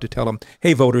our job to tell them,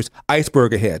 hey, voters,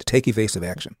 iceberg ahead. Take evasive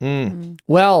action.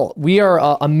 Well, we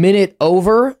are a minute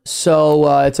over,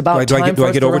 so it's about time do for I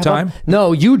us get to wrap overtime? up.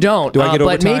 No, you don't. Do I get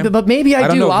overtime? But maybe I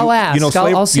don't do. know. I'll ask.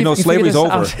 I'll see if slavery's we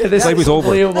over. Slavery's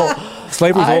over.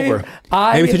 Slavery's over.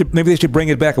 Maybe they should bring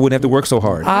it back. I wouldn't have to work so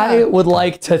hard. I would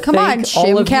like to Come on, thank all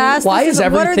of you. Shimcast. Why This is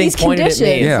is- what are everything these pointed at me?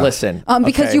 conditions? Yeah. Listen.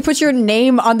 Because okay. you put your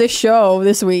name on the show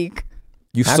this week.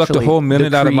 You sucked a Actually, whole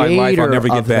minute the out of my life. I'll creator never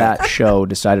get of back. That show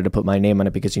decided to put my name on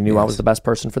it because he knew I was the best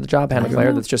person for the job, Hannah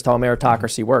Claire. That's just how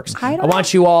meritocracy works. I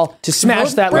want you all to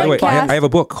smash that By the way, like button. I have a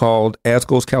book called As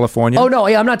Goes California. Oh no,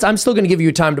 yeah, I'm not. I'm still going to give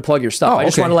you time to plug your stuff. Oh, I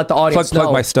just okay. want to let the audience know.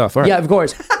 Plug my stuff. All right. Yeah, of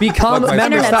course. Become a Plug my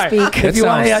member. stuff. Internet speak. If you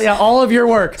want, all of your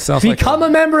work. Sounds like Become a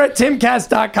member at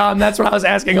timcast.com. That's what I was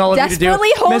asking all of you to do.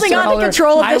 Desperately holding Mr. on to Elder,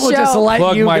 control of I the will just show. let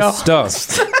Plug you my go.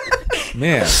 stuff.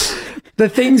 Man. The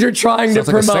things you're trying Sounds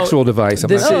to like a promote. sexual device. I'm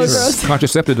This not is- sure.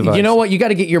 Contraceptive device. You know what? You got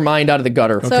to get your mind out of the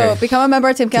gutter. So become a member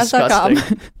at timcast.com.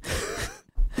 Disgusting.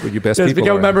 With your best Just people.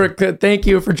 become a are. member. Thank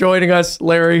you for joining us,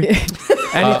 Larry.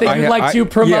 Anything you'd like to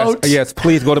promote? Yes,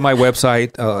 please go to my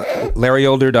website,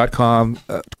 larryolder.com.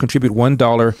 Contribute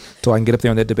 $1 so I can get up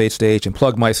there on that debate stage and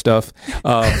plug my stuff.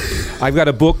 I've got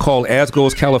a book called As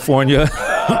Goes California,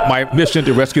 My Mission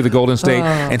to Rescue the Golden State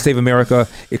and Save America.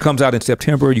 It comes out in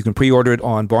September. You can pre-order it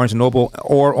on Barnes & Noble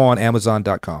or on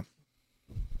Amazon.com.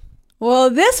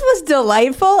 Well, this was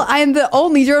delightful. I am the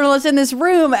only journalist in this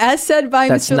room, as said by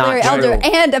That's Mr. not Larry true. Elder.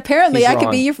 And apparently, He's I could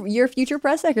wrong. be your future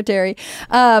press secretary.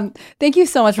 Thank you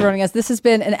so much for joining us. This has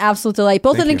been an absolute delight.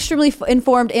 Both an extremely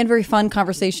informed and very fun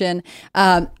conversation.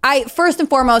 I, first and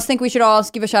foremost, think we should all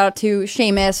give a shout out to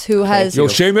Seamus, who has Yo,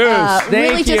 Seamus!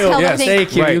 really just held everything.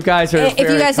 Thank you. Right. You guys are If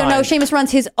you guys don't know, Seamus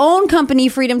runs his own company,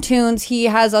 Freedom Tunes. He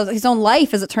has his own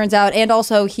life, as it turns out, and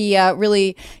also he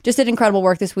really just did incredible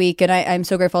work this week. And I'm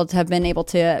so grateful to have been able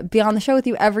to be on the show with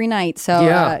you every night. So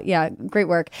Yeah. Great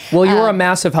work. Well, you were a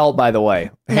massive help, by the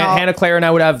way. No. Hannah Claire and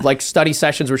I would have like study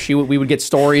sessions where we would get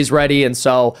stories ready, and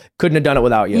so couldn't have done it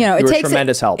without you. You know, you it were takes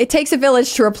tremendous help. It takes a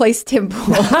village to replace Tim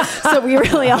Pool, so we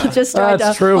really all just tried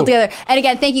That's to true. hold together. And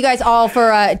again, thank you guys all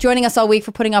for joining us all week,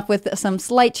 for putting up with some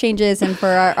slight changes, and for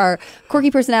our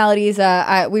quirky personalities.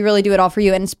 We really do it all for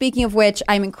you. And speaking of which,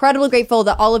 I'm incredibly grateful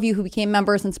that all of you who became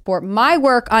members and support my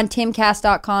work on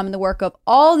timcast.com and the work of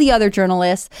all the other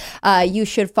journalists. You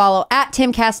should follow at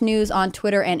Timcast News on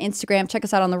Twitter and Instagram. Check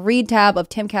us out on the read tab of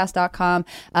timcast.com.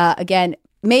 Again,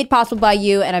 made possible by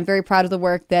you, and I'm very proud of the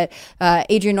work that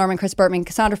Adrian Norman, Chris Bertman,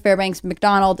 Cassandra Fairbanks,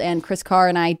 McDonald, and Chris Carr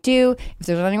and I do. If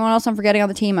there's anyone else I'm forgetting on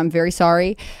the team, I'm very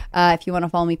sorry. If you want to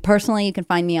follow me personally, you can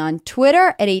find me on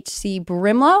Twitter at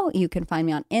HCBrimlow. You can find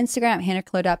me on Instagram,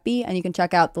 hannahclaire.b, and you can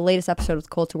check out the latest episode of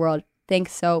Culture World.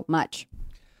 Thanks so much.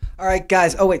 All right,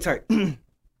 guys. Oh, wait, sorry.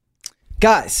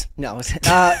 Guys, no.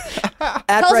 Tell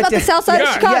us about the South Side of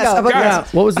Chicago.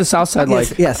 Yes, What was the South Side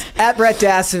like? Yes. At Brett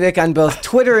Dasovic on both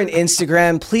Twitter and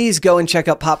Instagram. Please go and check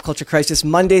out Pop Culture Crisis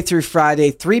Monday through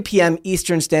Friday, 3 p.m.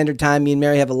 Eastern Standard Time. Me and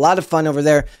Mary have a lot of fun over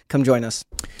there. Come join us.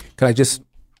 Can I just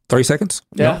 30 seconds?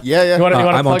 Yeah. Yeah. You wanna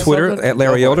I'm on plug Twitter something? at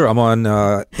Larry Elder. I'm on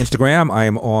Instagram.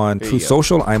 I'm on Truth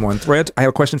Social. I'm on Threads. I have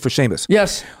a question for Seamus.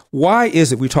 Yes. Why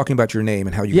is it, we're talking about your name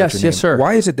and how you Yes, got your name. yes, sir.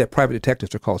 Why is it that private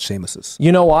detectives are called Seamuses?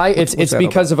 You know why? It's that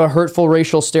because of a hurtful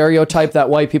racial stereotype that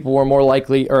white people were more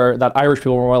likely, or that Irish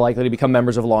people were more likely to become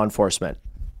members of law enforcement.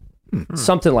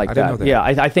 Something like I didn't that. know that. Yeah,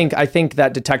 I think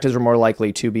that detectives are more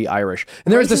likely to be Irish.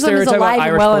 And there's the Racism is stereotype alive about and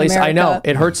Irish well in police. I know. America.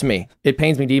 It hurts me. It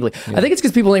pains me deeply. I think it's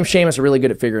because people named Seamus are really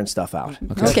good at figuring stuff out. Okay,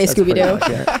 That's pretty Scooby-Doo.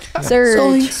 much it.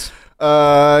 Serge.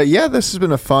 Yeah, this has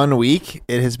been a fun week.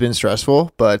 It has been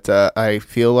stressful, but I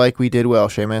feel like we did well,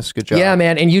 Seamus. Good job. Yeah,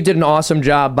 man, and you did an awesome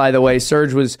job, by the way.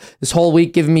 Serge was this whole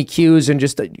week giving me cues and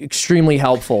just extremely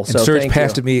helpful. And So Serge thank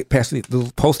passed you. me the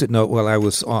little Post-it note while I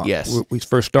was on. Yes. We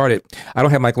first started. I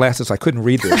don't have my glasses, so I couldn't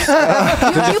read this.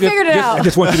 You figured it out. I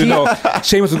just want you to know,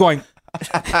 Seamus was going.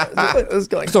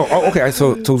 So okay,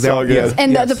 so that, yeah.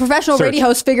 And the professional Serge. radio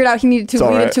host figured out he needed to It's all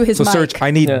read right. into his So mic. Serge,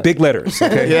 I need big letters.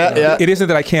 Okay. Yeah. It isn't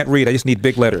that I can't read. I just need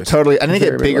big letters. Totally. I need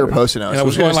to get bigger letters. post-it notes. And I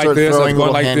was We're going gonna like start this. I was throwing going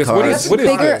little like hand this. cards. What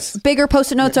is this? Bigger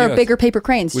post-it notes are Yes. bigger paper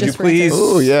cranes. Would you just for please?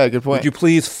 Oh yeah, good point. Would you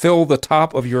please fill the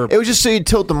top of your? It was just so you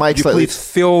tilt the mic Would you slightly. please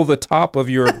fill the top of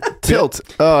your Tilt.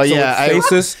 Oh so yeah, it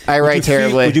faces? I Would write you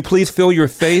terribly. Would you please fill your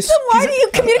face? Why do you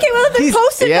communicate with them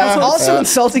post-it Yeah. notes? Also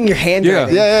insulting your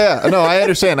handwriting. Yeah. No, I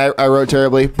understand. I wrote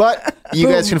terribly, but You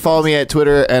guys can follow me at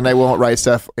Twitter, and I won't write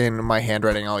stuff in my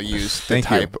handwriting. I'll use the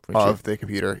type of the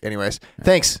computer. Anyways,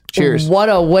 thanks. Cheers. What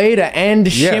a way to end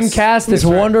Shimcast this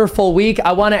wonderful week.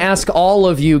 I want to ask all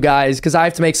of you guys, because I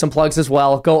have to make some plugs as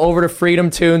well. Go over to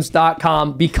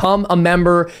freedomtunes.com. Become a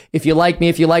member if you like me,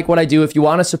 if you like what I do, if you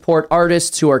want to support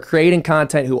artists who are creating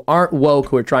content, who aren't woke,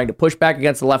 who are trying to push back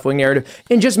against the left-wing narrative,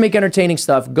 and just make entertaining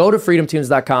stuff. Go to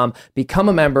freedomtunes.com. Become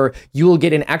a member. You will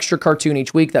get an extra cartoon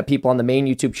each week that people on the main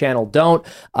YouTube channel don't.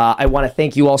 I want to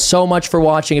thank you all so much for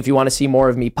watching. If you want to see more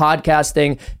of me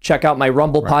podcasting, check out my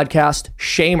Rumble podcast,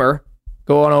 Shamer.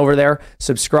 Go on over there,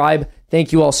 subscribe.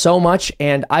 Thank you all so much,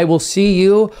 and I will see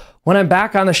you when I'm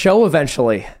back on the show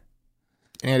eventually.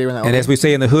 And as we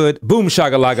say in the hood, boom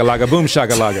shaga laga laga, boom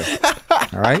shaga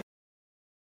laga. All right?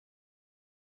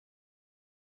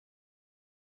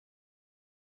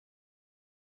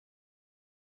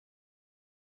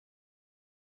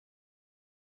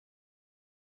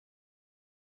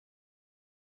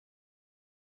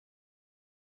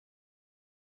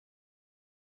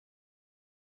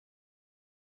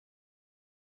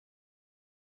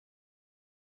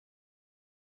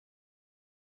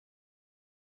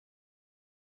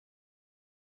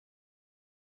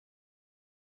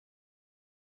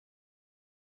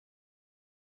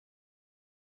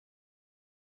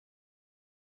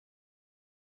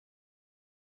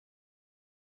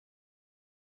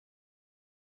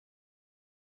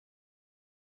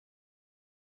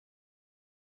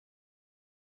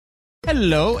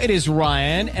 Hello, it is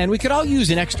Ryan, and we could all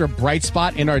use an extra bright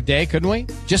spot in our day, couldn't we?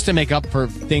 Just to make up for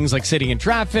things like sitting in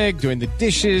traffic, doing the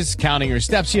dishes, counting your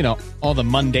steps, you know, all the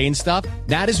mundane stuff.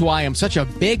 That is why I'm such a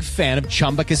big fan of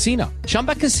Chumba Casino.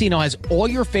 Chumba Casino has all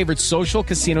your favorite social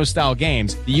casino-style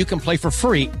games that you can play for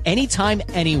free anytime,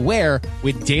 anywhere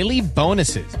with daily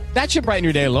bonuses. That should brighten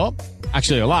your day a little.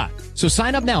 Actually, a lot. So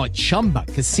sign up now at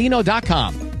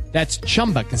ChumbaCasino.com. That's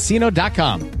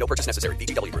ChumbaCasino.com. No purchase necessary.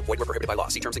 VGW Group. Void where prohibited by law.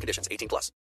 See terms and conditions. 18+.